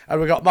man. And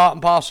we've got Martin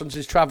Parsons,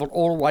 who's travelled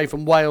all the way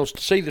from Wales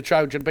to see the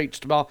Trojan Beats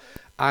tomorrow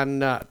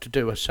and to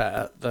do a set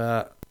at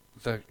the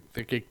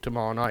gig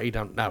tomorrow night. He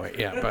don't know it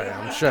yet, but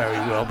I'm sure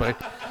he will be.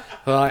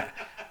 Right.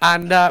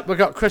 And we've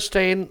got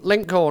Christine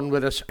Lincoln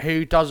with us,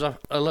 who does a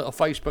little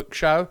Facebook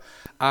show.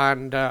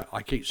 And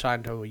I keep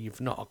saying to her,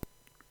 you've not,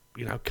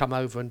 come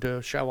over and do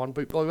a show on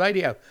Bootboy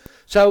Radio.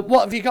 So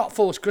what have you got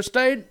for us,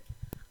 Christine?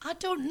 I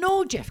don't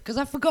know, Jeff, because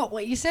I forgot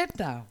what you said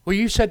now. Well,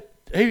 you said,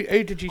 who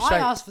did you say? I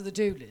asked for the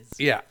Doolies.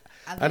 Yeah.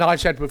 And I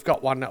said we've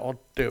got one that'll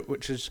do it,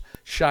 which is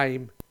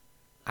Shame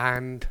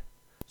and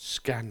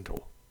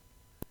Scandal.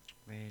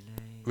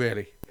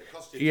 Really?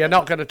 You're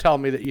not going to tell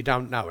me that you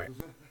don't know it.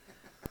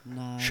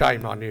 No.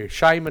 Shame on you.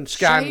 Shame and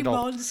Scandal.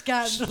 Shame on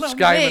Scandal on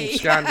Shame me. and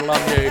Scandal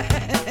on you.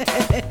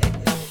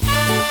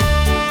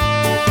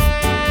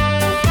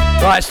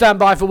 Right, stand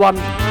by for one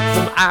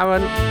from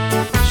Aaron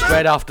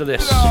straight after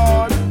this.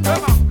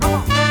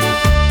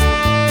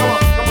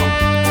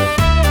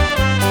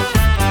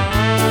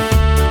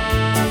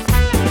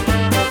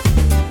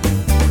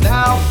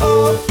 Now,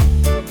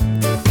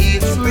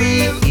 it's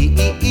real.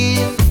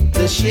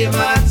 The shame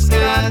and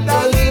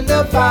scandal in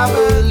the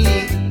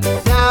family.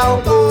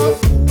 Now,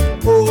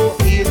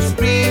 it's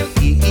real.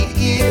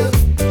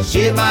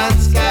 Shame and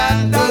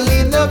scandal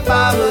in the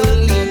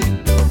family.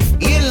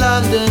 In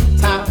London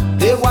town,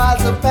 there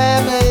was a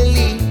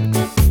family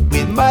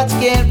with much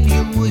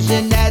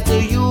confusion, as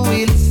you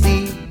will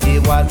see.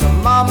 There was a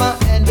mama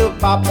and a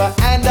papa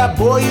and a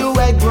boy who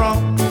had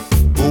grown,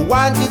 who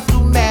wanted to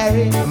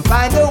marry and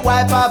find a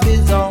wife of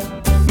his own.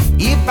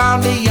 He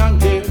found a young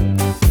girl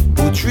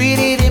who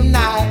treated him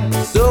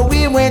nice, so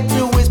he went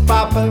to his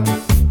papa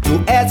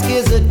to ask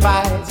his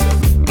advice.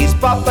 His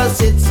papa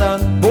said,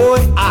 son, boy,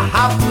 I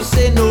have to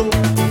say no.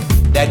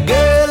 That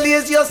girl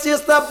is your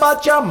sister,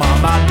 but your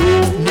mama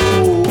don't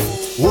know.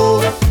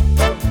 Whoa.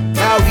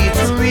 Now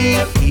it's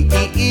real,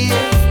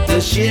 the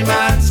shame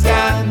and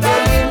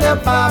scandal in the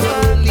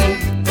family.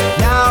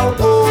 Now,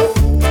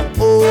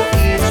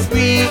 it's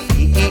real,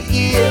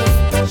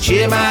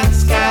 shame and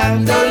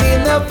scandal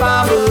in the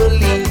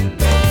family.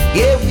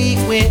 A week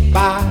went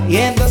by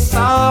and the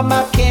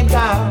summer came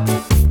down.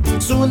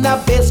 Soon the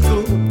best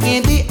cook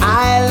in the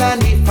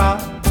island he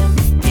found.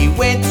 He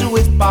went to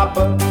his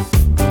papa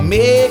to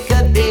make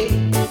a day.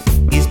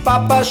 His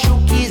papa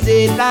shook his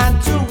head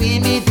and to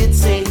him he did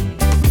say,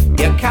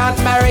 you can't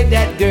marry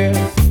that girl,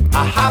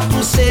 I have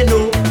to say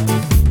no.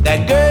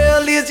 That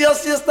girl is your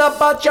sister,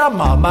 but your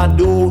mama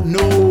don't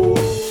know.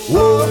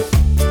 Whoa.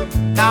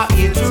 Now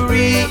it's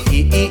real,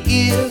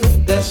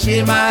 the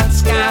shame and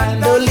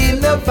scandal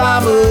in the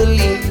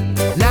family.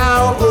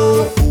 Now,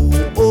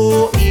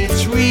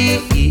 it's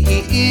real,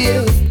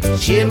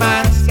 shame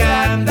and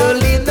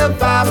scandal in the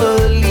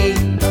family.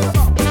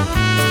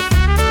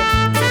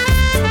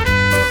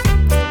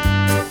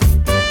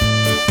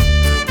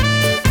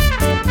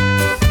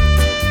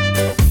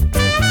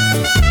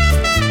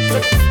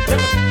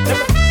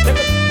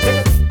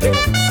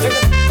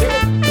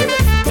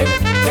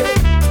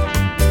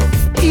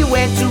 He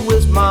went to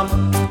his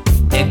mama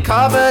and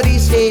covered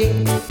his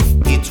head.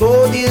 He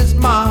told his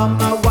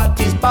mama what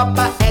his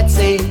papa had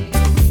said.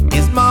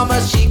 His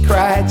mama, she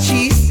cried,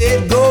 she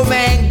said, go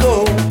man,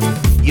 go.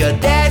 Your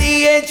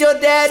daddy ain't your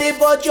daddy,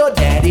 but your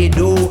daddy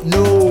don't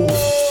know.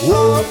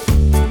 Whoa.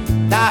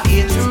 Now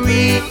it's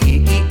real,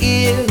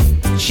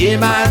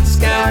 shame and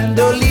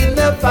scandal in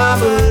the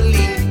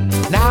family.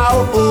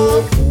 Now,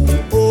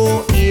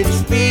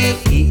 it's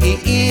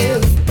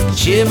real,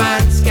 shame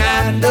and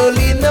scandal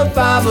in the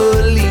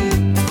family.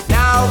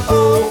 Now,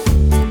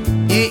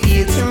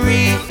 it's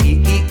real,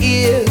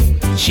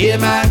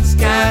 shame and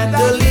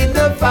scandal in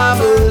the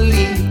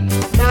family.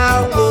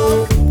 Now,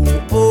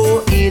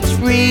 it's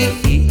real,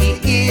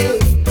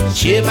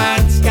 shame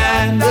and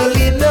scandal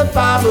in the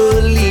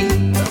family.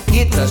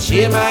 It's a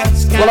shame and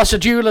scandal. Well, that's a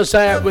Jewelers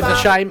there with the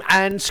Shame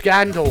and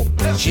Scandal.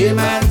 Shame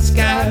and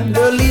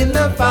scandal in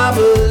the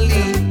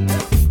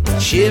family.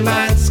 Shame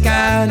and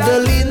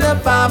scandal in the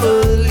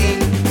family.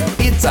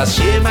 It's a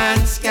shame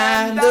and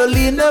scandal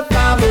in the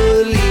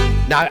family.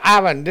 Now,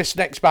 Aaron, this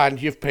next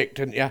band you've picked,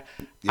 didn't you?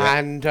 Yeah.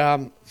 And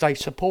they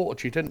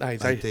supported you, didn't they?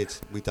 They did.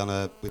 We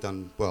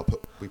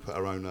put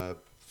our own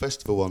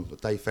festival on, the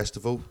Day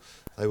Festival.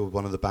 They were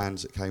one of the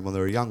bands that came on.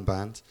 They're a young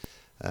band,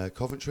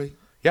 Coventry.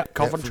 Yeah,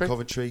 Coventry. From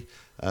Coventry.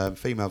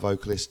 Female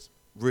vocalist,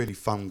 really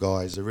fun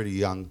guys. They're really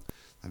young,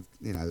 and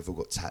they've all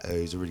got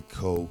tattoos. They're really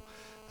cool,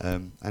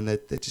 and we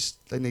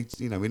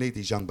need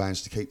these young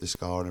bands to keep the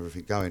ska and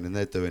everything going, and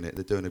they're doing it.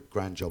 They're doing a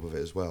grand job of it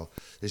as well.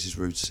 This is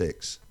Rude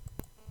 6.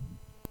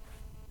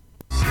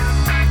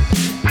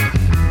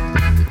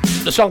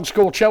 The song's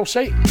called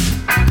Chelsea.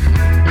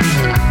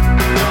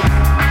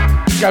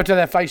 Go to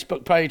their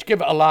Facebook page,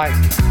 give it a like.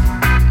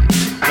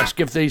 Let's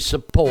give these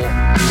support.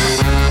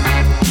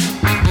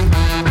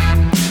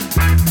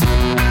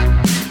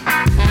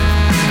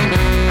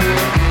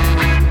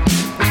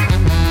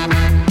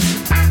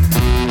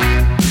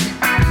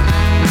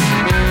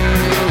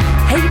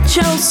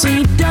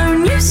 Chelsea,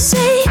 don't you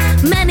see?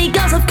 Many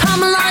girls have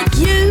come like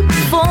you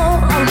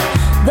before.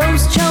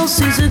 Those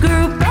Chelsea's a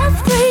group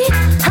of three.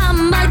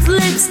 Handbags,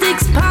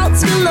 lipsticks,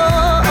 pouts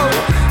galore.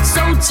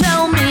 So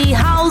tell me,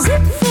 how's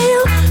it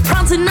feel?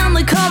 Prancing down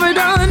the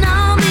corridor, an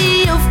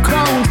army of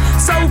clones.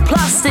 So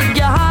plastic,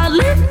 you're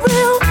hardly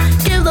real.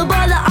 Give the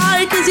boy the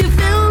eye, cause you're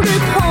filled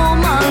with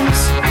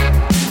hormones.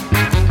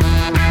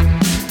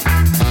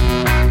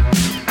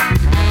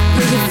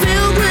 You're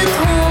filled with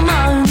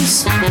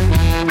hormones.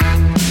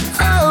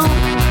 Oh,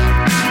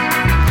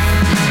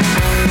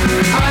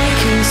 I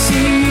can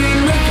see you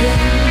looking,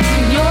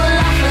 you're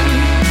laughing,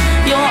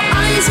 your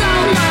eyes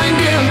outlined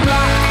in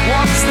black.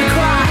 What's the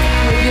crack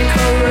with your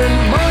current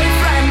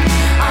boyfriend?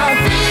 I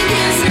think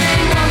his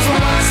name was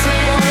what's the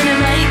point of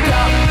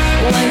makeup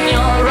when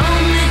you're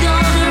only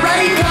gonna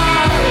break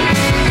up?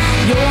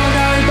 You're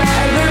no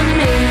better than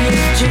me,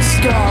 you've just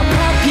got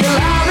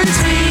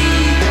popularity.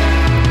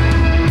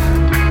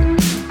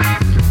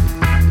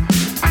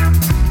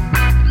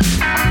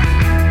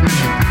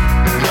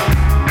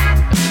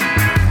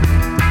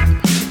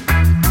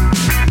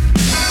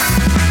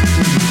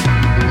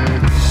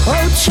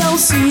 Oh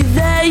Chelsea,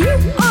 there you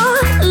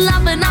are,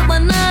 laughing at the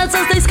nerds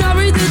as they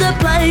scurry through the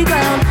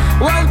playground.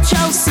 Well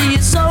Chelsea,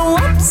 you're so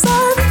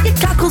absurd, your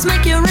cackles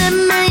make you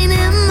remain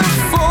in the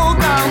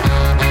foreground.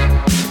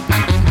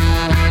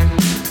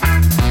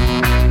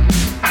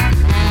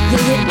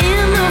 Yeah, you're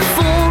in the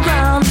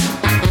foreground.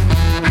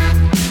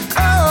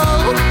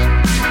 Oh,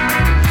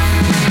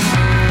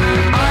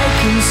 I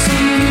can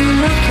see you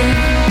looking,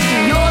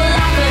 you're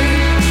laughing,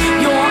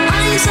 your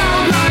eyes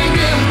outlined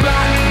in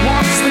black.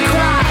 What's the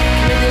crack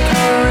with your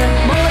current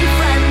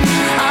boyfriend?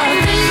 I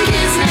think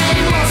his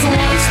name was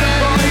what's the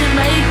point of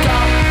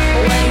makeup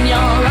when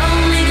you're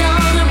only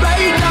gonna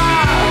break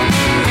up?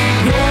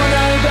 You're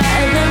no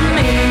better than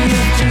me,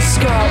 you've just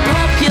got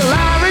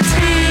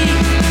popularity.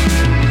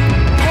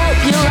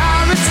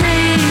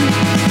 Popularity.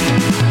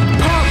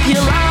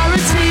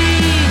 Popularity.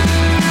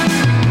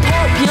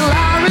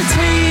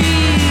 Popularity.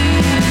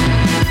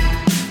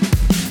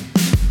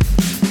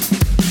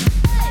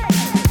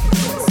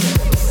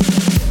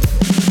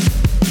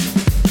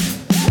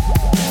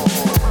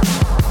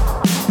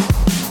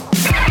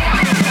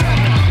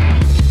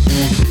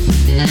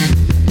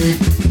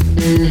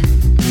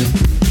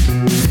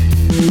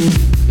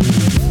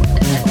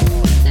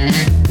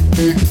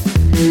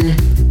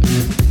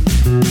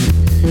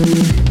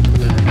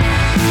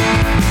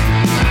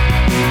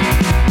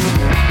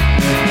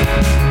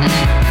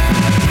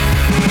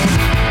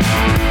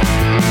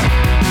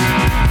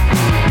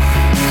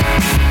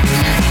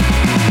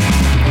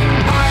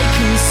 I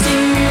can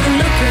see you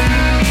looking,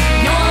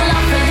 you're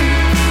laughing,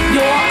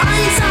 your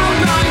eyes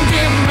outlined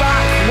in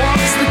black.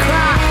 What's the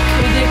crack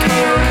with your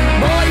current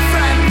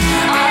boyfriend?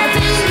 I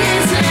think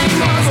his name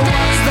was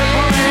what's the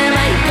point of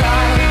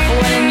makeup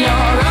when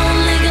you're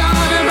only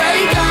gonna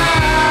break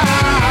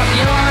up?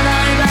 You're no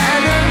better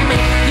than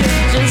me,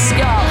 you've just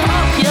got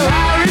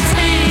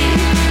popularity.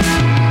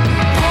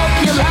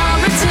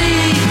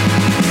 Popularity.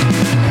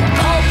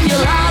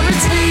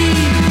 Popularity.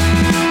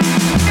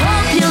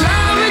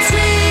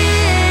 Popularity.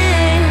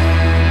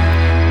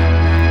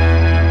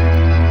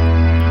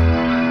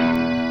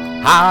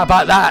 How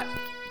about that?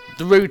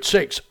 The Rude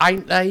Six,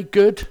 ain't they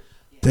good?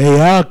 They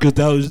are good.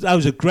 That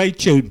was a great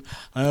tune.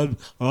 I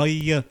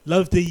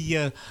love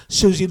the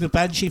Susie and the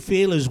Banshee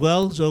feel as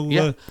well. So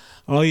Yeah.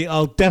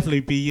 I'll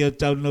definitely be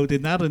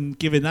downloading that and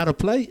giving that a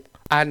play.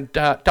 And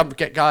don't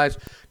forget, guys,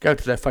 go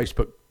to their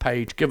Facebook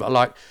page, give it a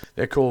like.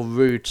 They're called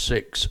Rude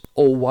Six,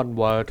 all one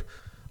word.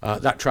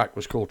 That track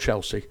was called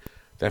Chelsea.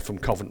 They're from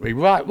Coventry.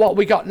 Right, what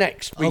we got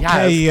next?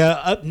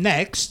 Up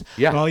next,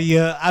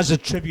 Yeah. as a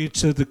tribute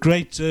to the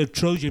great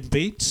Trojan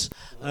Beats,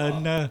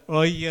 and Aaron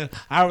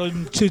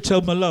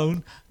Tuto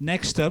Malone.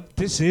 Next up,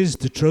 this is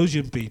the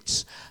Trojan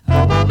Beats.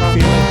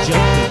 Feeling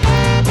jumping.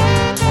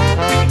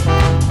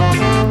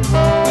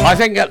 I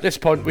think at this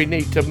point we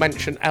need to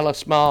mention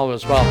Ellis Marr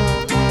as well.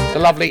 The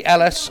lovely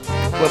Ellis.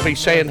 We'll be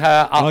seeing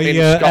her up in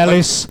Scotland.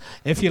 Ellis,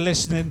 if you're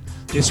listening,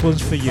 this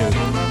one's for you.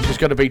 She's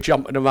going to be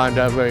jumping around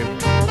her room.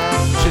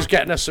 She's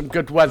getting us some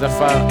good weather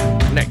for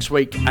next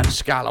week at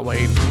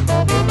Scalloween.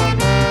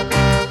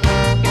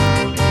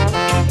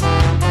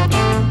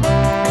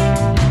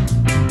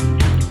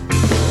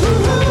 Ooh,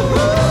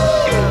 ooh,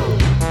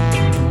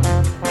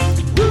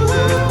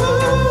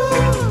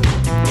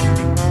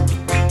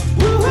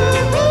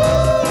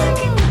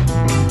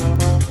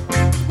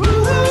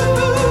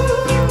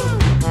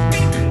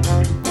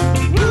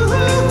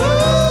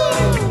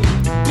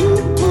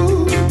 ooh,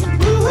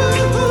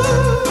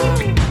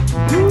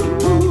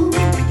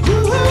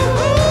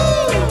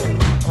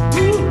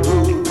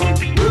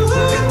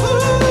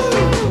 ooh.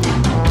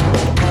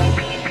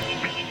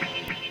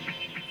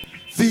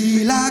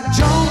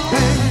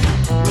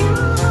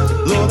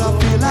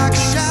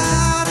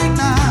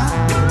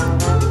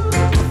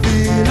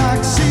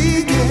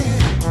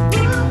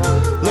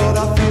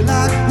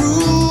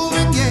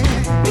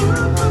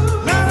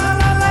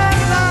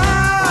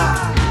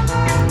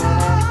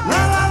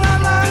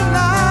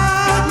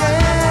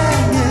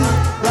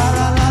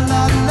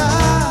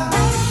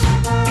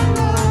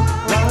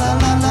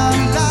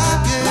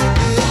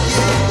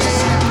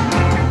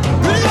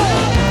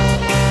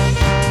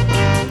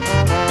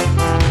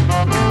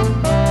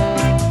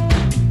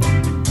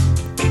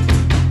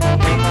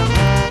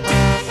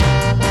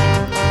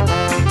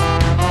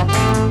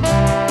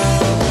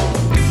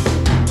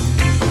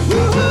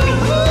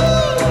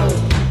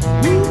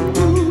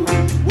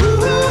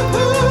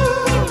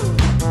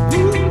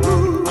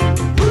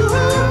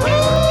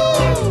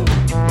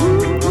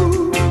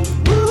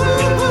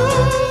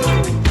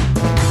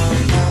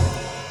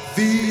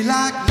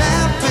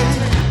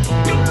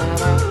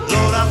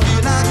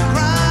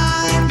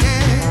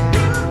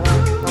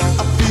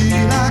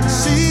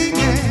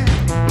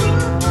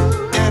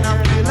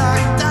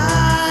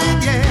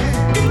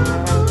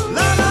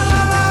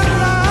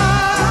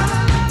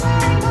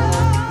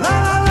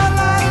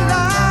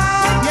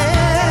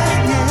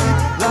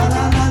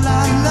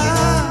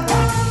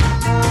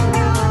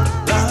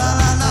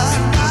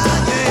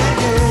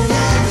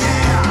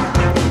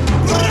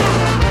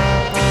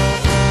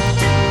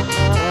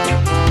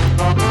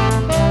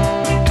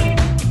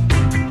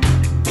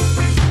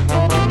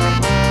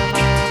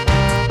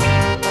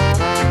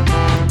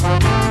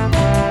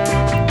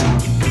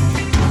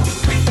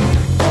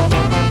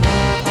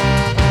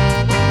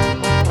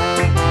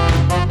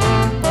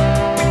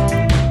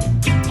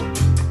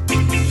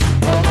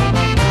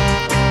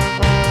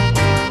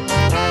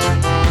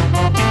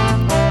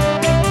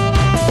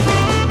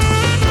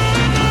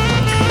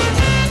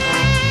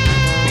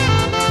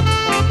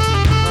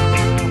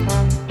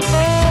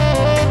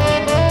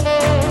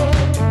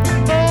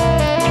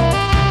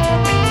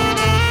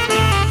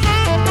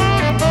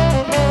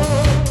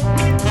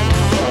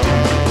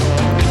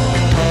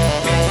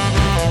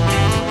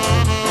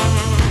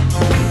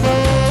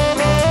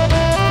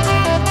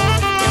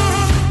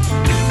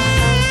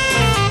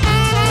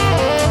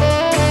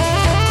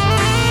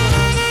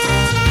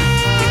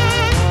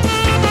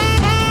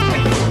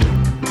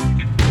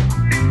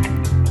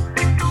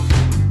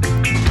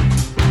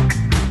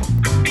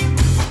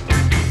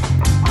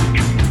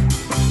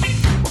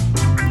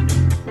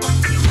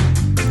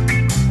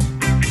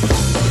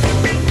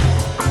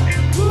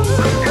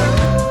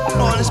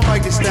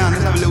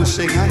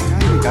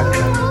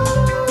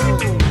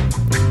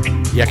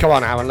 Yeah, come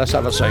on, Aaron, let's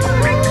have a sing.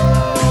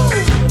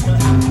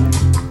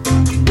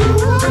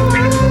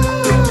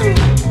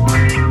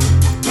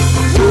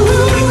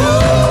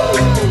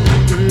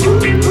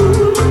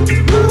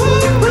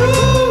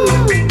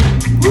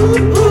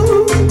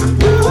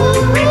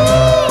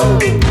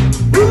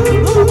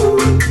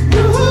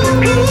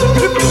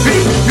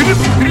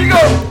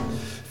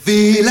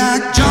 Feel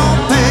like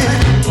jumping,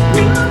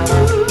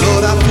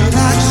 Lord, I feel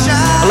like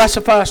shouting. Well, that's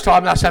the first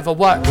time that's ever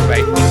worked for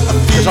me.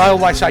 Because I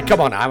always say, come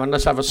on, Aaron,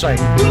 let's have a sing.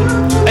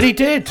 And he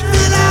did. Feel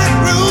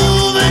like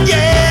grooving,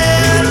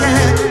 yeah,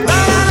 yeah. La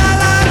la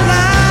la la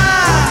la,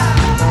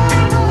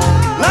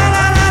 la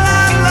la la la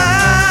la,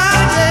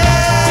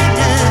 yeah,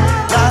 yeah.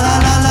 La la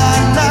la la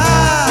la,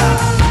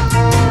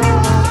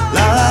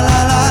 la la la la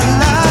la,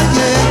 yeah,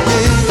 yeah,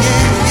 yeah,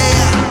 yeah.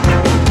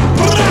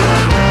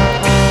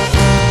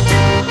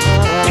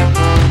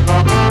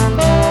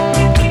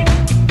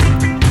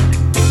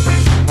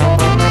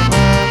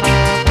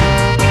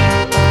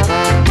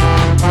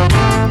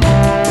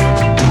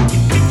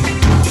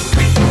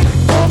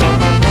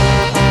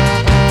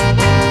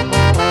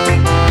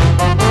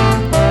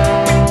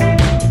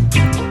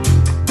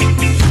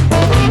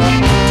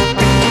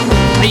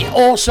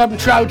 Awesome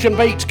Trojan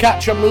Beats,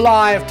 catch them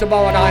live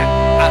tomorrow night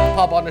at the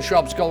pub on the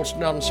Shrubs,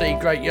 Galston-on-Sea,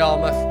 Great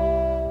Yarmouth.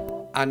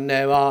 And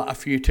there are a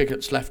few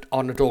tickets left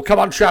on the door. Come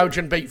on,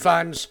 Trojan Beat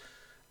fans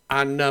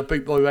and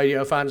Boot Boy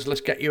Radio fans,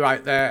 let's get you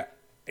out there.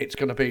 It's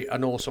going to be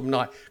an awesome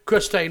night.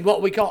 Christine,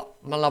 what we got,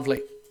 my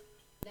lovely?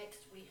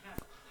 Next we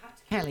have Pat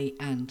Kelly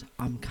and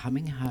I'm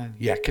Coming Home.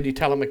 Yeah, can you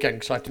tell them again,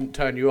 because I didn't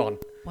turn you on.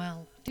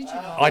 Well, did you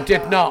not? I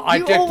did not.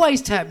 You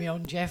always turn me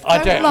on, Jeff. I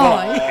Don't did.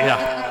 lie.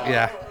 Well,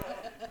 yeah.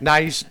 Now,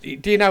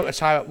 do you notice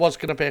how it was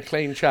going to be a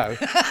clean show?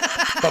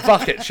 But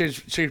fuck it, she's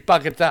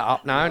buggered that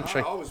up now, hasn't she?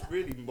 I was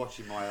really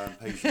watching my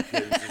P's and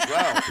Q's as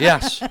well.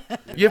 Yes,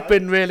 you've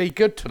been really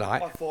good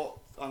tonight. I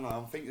thought, I don't know,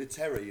 I'm thinking of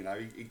Terry, you know,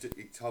 he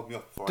told me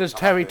off before. Does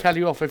Terry tell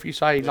you off if you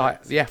say,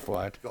 like, the F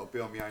word? Got to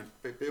be on my own,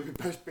 be my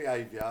best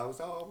behaviour. I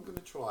was like, I'm going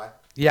to try.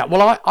 Yeah,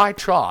 well, I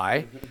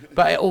try,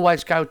 but it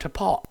always go to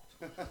pot.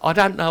 I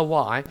don't know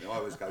why. I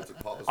always go to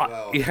pot as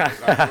well.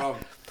 Yeah.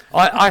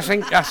 I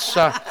think that's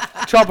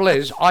trouble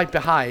is I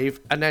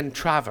behave and then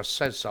Travis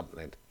says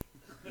something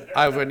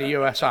over in the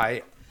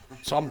USA,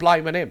 so I'm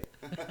blaming him.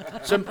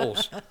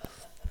 Simples.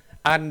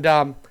 And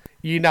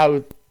you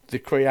know the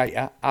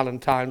creator, Alan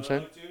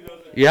Townsend.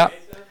 Yeah.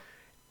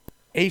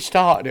 He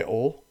started it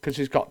all because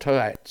he's got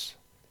Tourette's.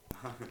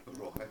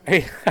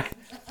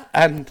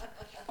 And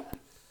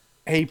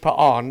he put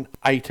on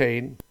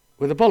 18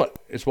 with a bullet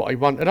is what he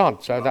wanted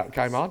on, so that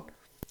came on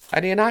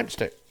and he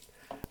announced it.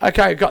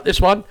 Okay, got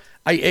this one.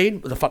 18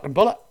 with a fucking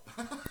bullet.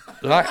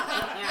 Right?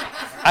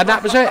 And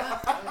that was it.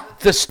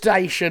 The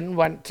station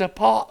went to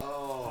pot.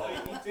 Oh,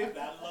 you did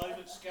that live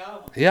at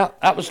Scarmouth. Yeah,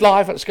 that was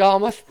live at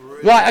Scarmouth.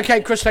 Right,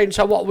 okay, Christine,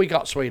 so what have we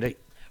got, sweetie?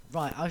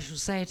 Right, I shall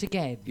say it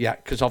again. Yeah,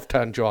 because I've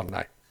turned you on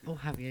now. Oh,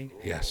 have you?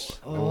 Yes.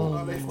 Oh.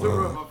 I left the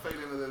room, I'm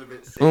feeling a little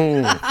bit sick.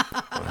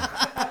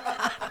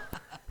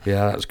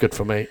 Yeah, that's good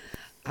for me.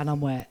 And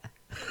I'm wet.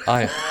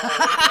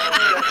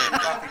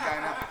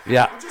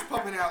 Yeah. I'm just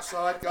popping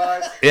outside,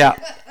 guys. Yeah.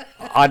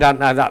 I don't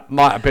know, that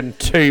might have been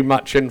too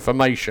much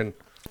information.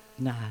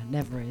 Nah,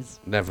 never is.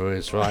 Never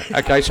is, right.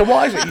 Okay, so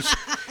what is it?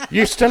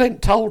 You still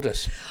ain't told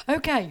us.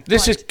 Okay.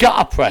 This right. is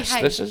gutter press.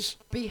 Behave. This is...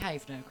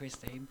 Behave now,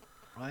 Christine.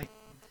 Right.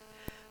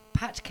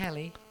 Pat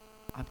Kelly,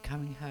 I'm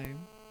Coming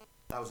Home.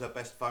 That was her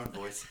best phone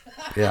voice.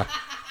 Yeah.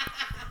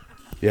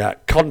 Yeah,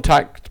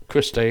 contact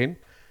Christine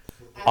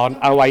on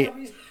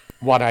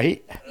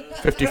 0818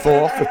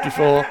 54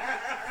 54.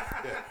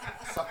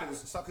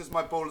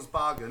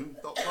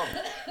 Suckersmyballersbargain.com.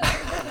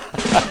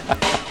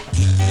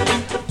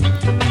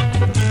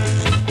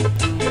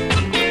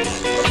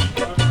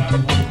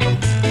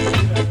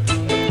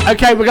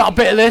 Okay, we got a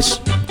bit of this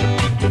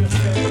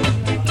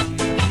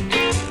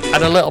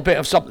and a little bit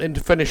of something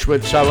to finish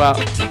with. So,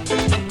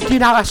 do you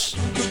know that's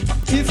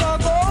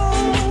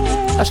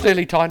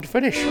nearly time to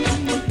finish.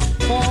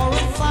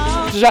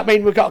 Does that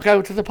mean we've got to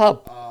go to the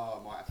pub?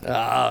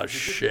 Oh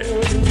shit!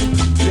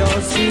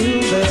 You're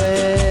still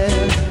there.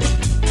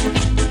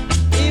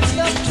 If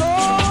your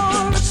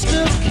torch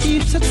still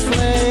keeps its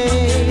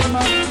flame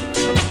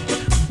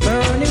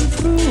burning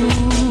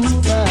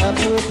through that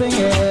open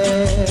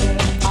air,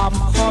 I'm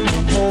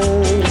coming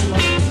home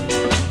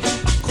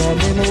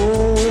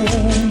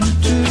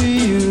to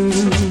you.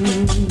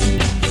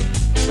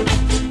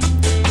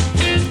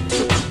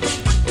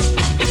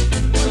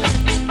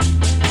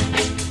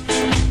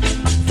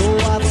 Though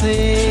I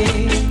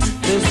think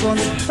this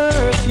one's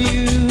hurt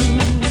you,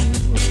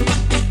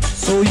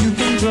 so you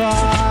can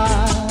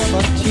dry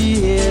the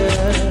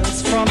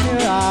tears from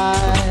your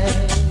eyes.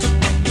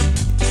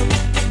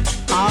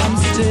 I'm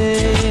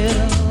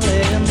still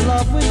in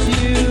love with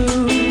you,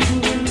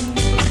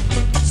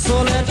 so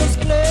let us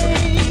play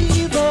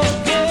the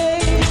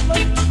game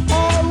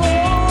all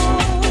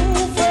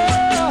over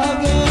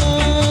again.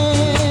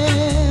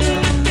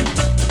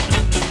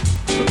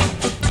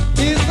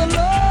 Is the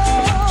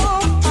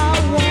love I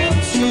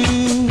want you,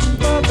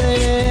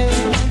 baby,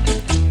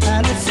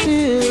 and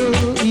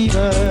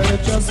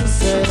to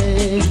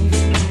say.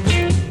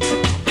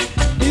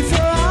 If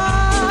your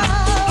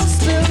eyes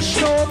still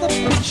show the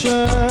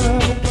picture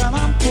when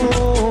I'm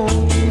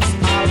close,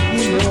 I'll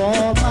give you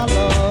all my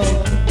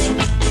love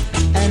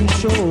and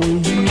show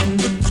you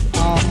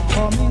I'm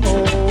coming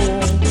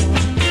home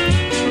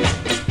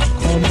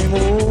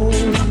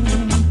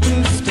to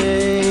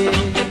stay.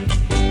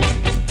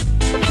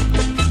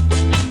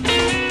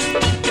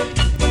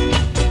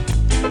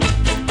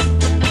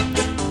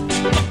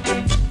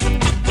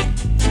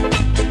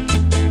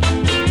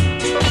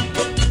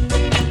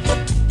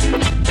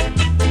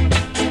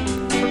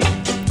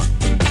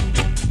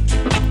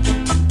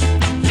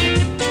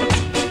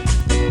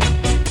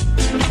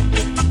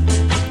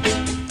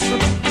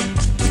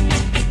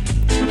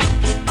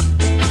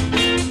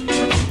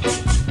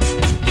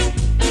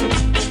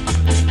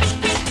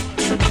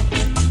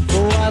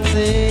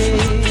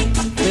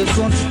 It's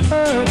going to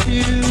hurt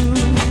you,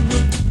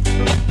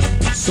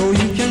 so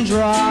you can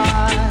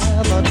dry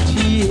the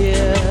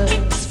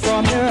tears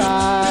from your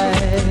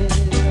eyes.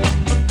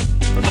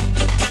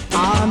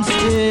 I'm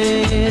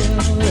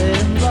still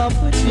in love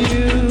with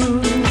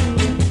you,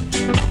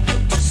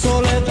 so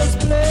let us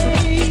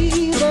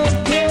play the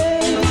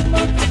game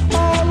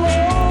all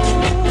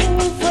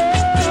over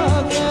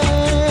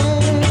again.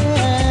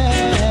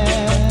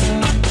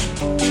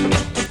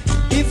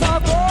 If I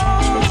go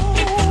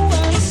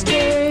and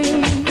stay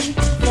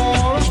for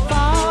a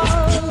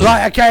while,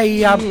 Right,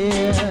 okay,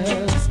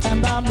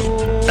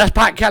 that's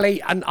Pat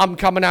Kelly, and I'm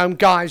coming home.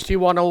 Guys, do you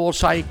want to all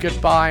say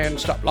goodbye and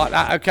stuff like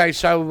that? Okay,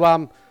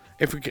 so,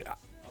 if we could...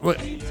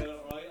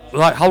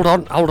 Right, hold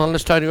on,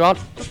 let's turn you on.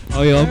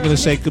 Oh yeah, I'm going to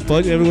say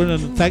goodbye to everyone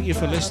and thank you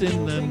for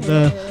listening, and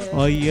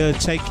I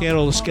take care of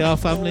all the Scar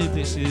family.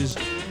 This is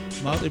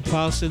Martin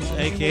Parsons,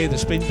 aka the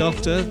Spin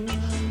Doctor,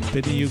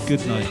 bidding you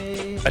good night.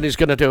 And he's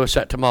going to do a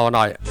set tomorrow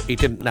night. He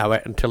didn't know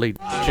it until he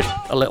just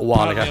a little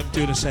while ago. I'm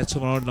doing a set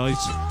tomorrow night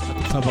at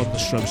the pub on the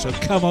Strum, so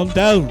come on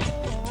down.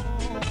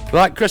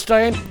 Right,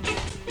 Christine?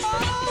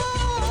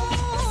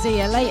 See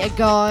you later,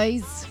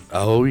 guys.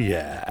 Oh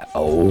yeah.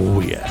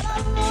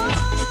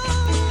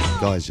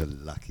 Guys, you're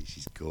lucky.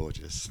 She's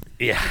gorgeous.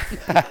 Yeah.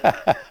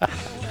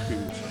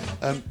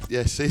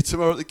 Yeah, see you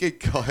tomorrow at the gig,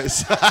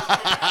 guys.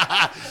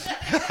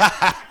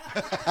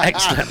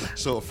 Excellent.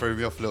 Sort of threw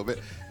me off a little bit.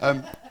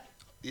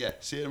 Yeah,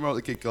 see you tomorrow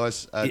at the gig,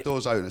 guys.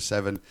 Doors open at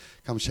 7.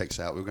 Come check us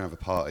out. We're going to have a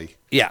party.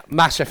 Yeah,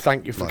 massive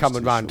thank you for Life's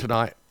coming too round short.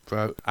 tonight,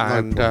 bro. No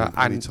problem,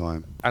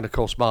 anytime. And of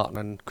course, Martin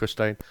and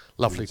Christine.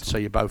 Lovely to see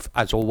you both,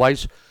 as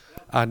always.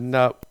 And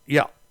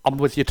yeah, I'm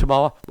with you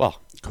tomorrow.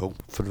 Well, cool.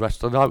 For the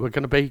rest of the night, we're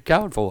going to be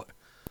going for it.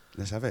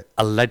 Let's have it.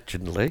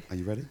 Allegedly. Are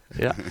you ready?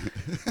 Yeah.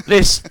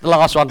 The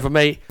last one for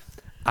me.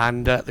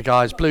 And the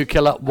guys, Blue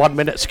Killer, 1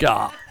 Minute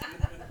Scar.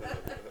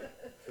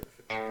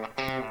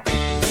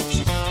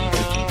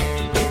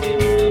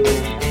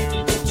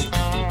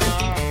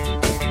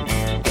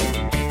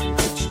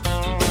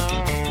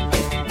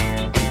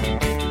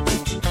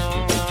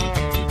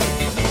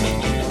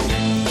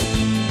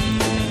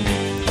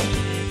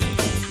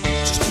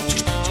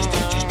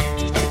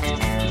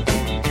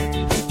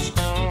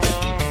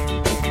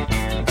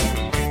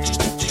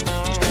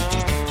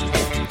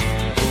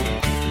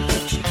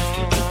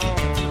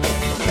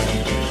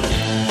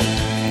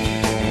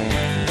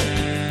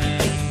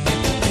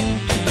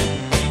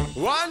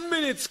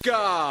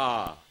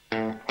 Scar.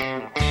 60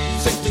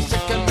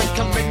 seconds make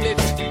a minute,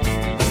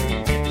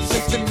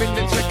 60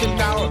 minutes make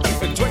an hour,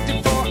 and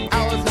 24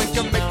 hours make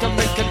a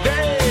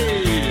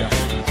day.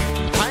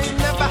 I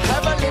never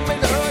have a limit,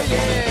 oh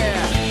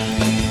yeah.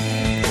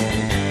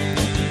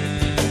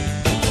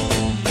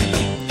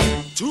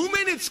 2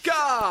 minutes,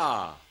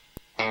 Scar.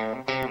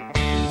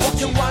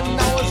 Walking 1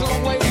 hour's a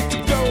long way to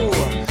go.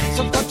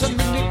 Sometimes a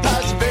minute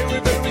pass very,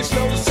 very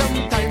slow.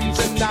 Sometimes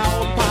an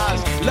hour pass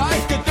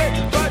like a day,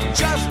 but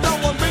just now.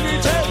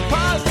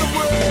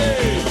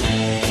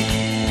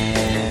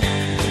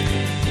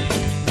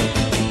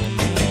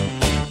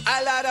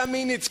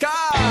 It's Scar.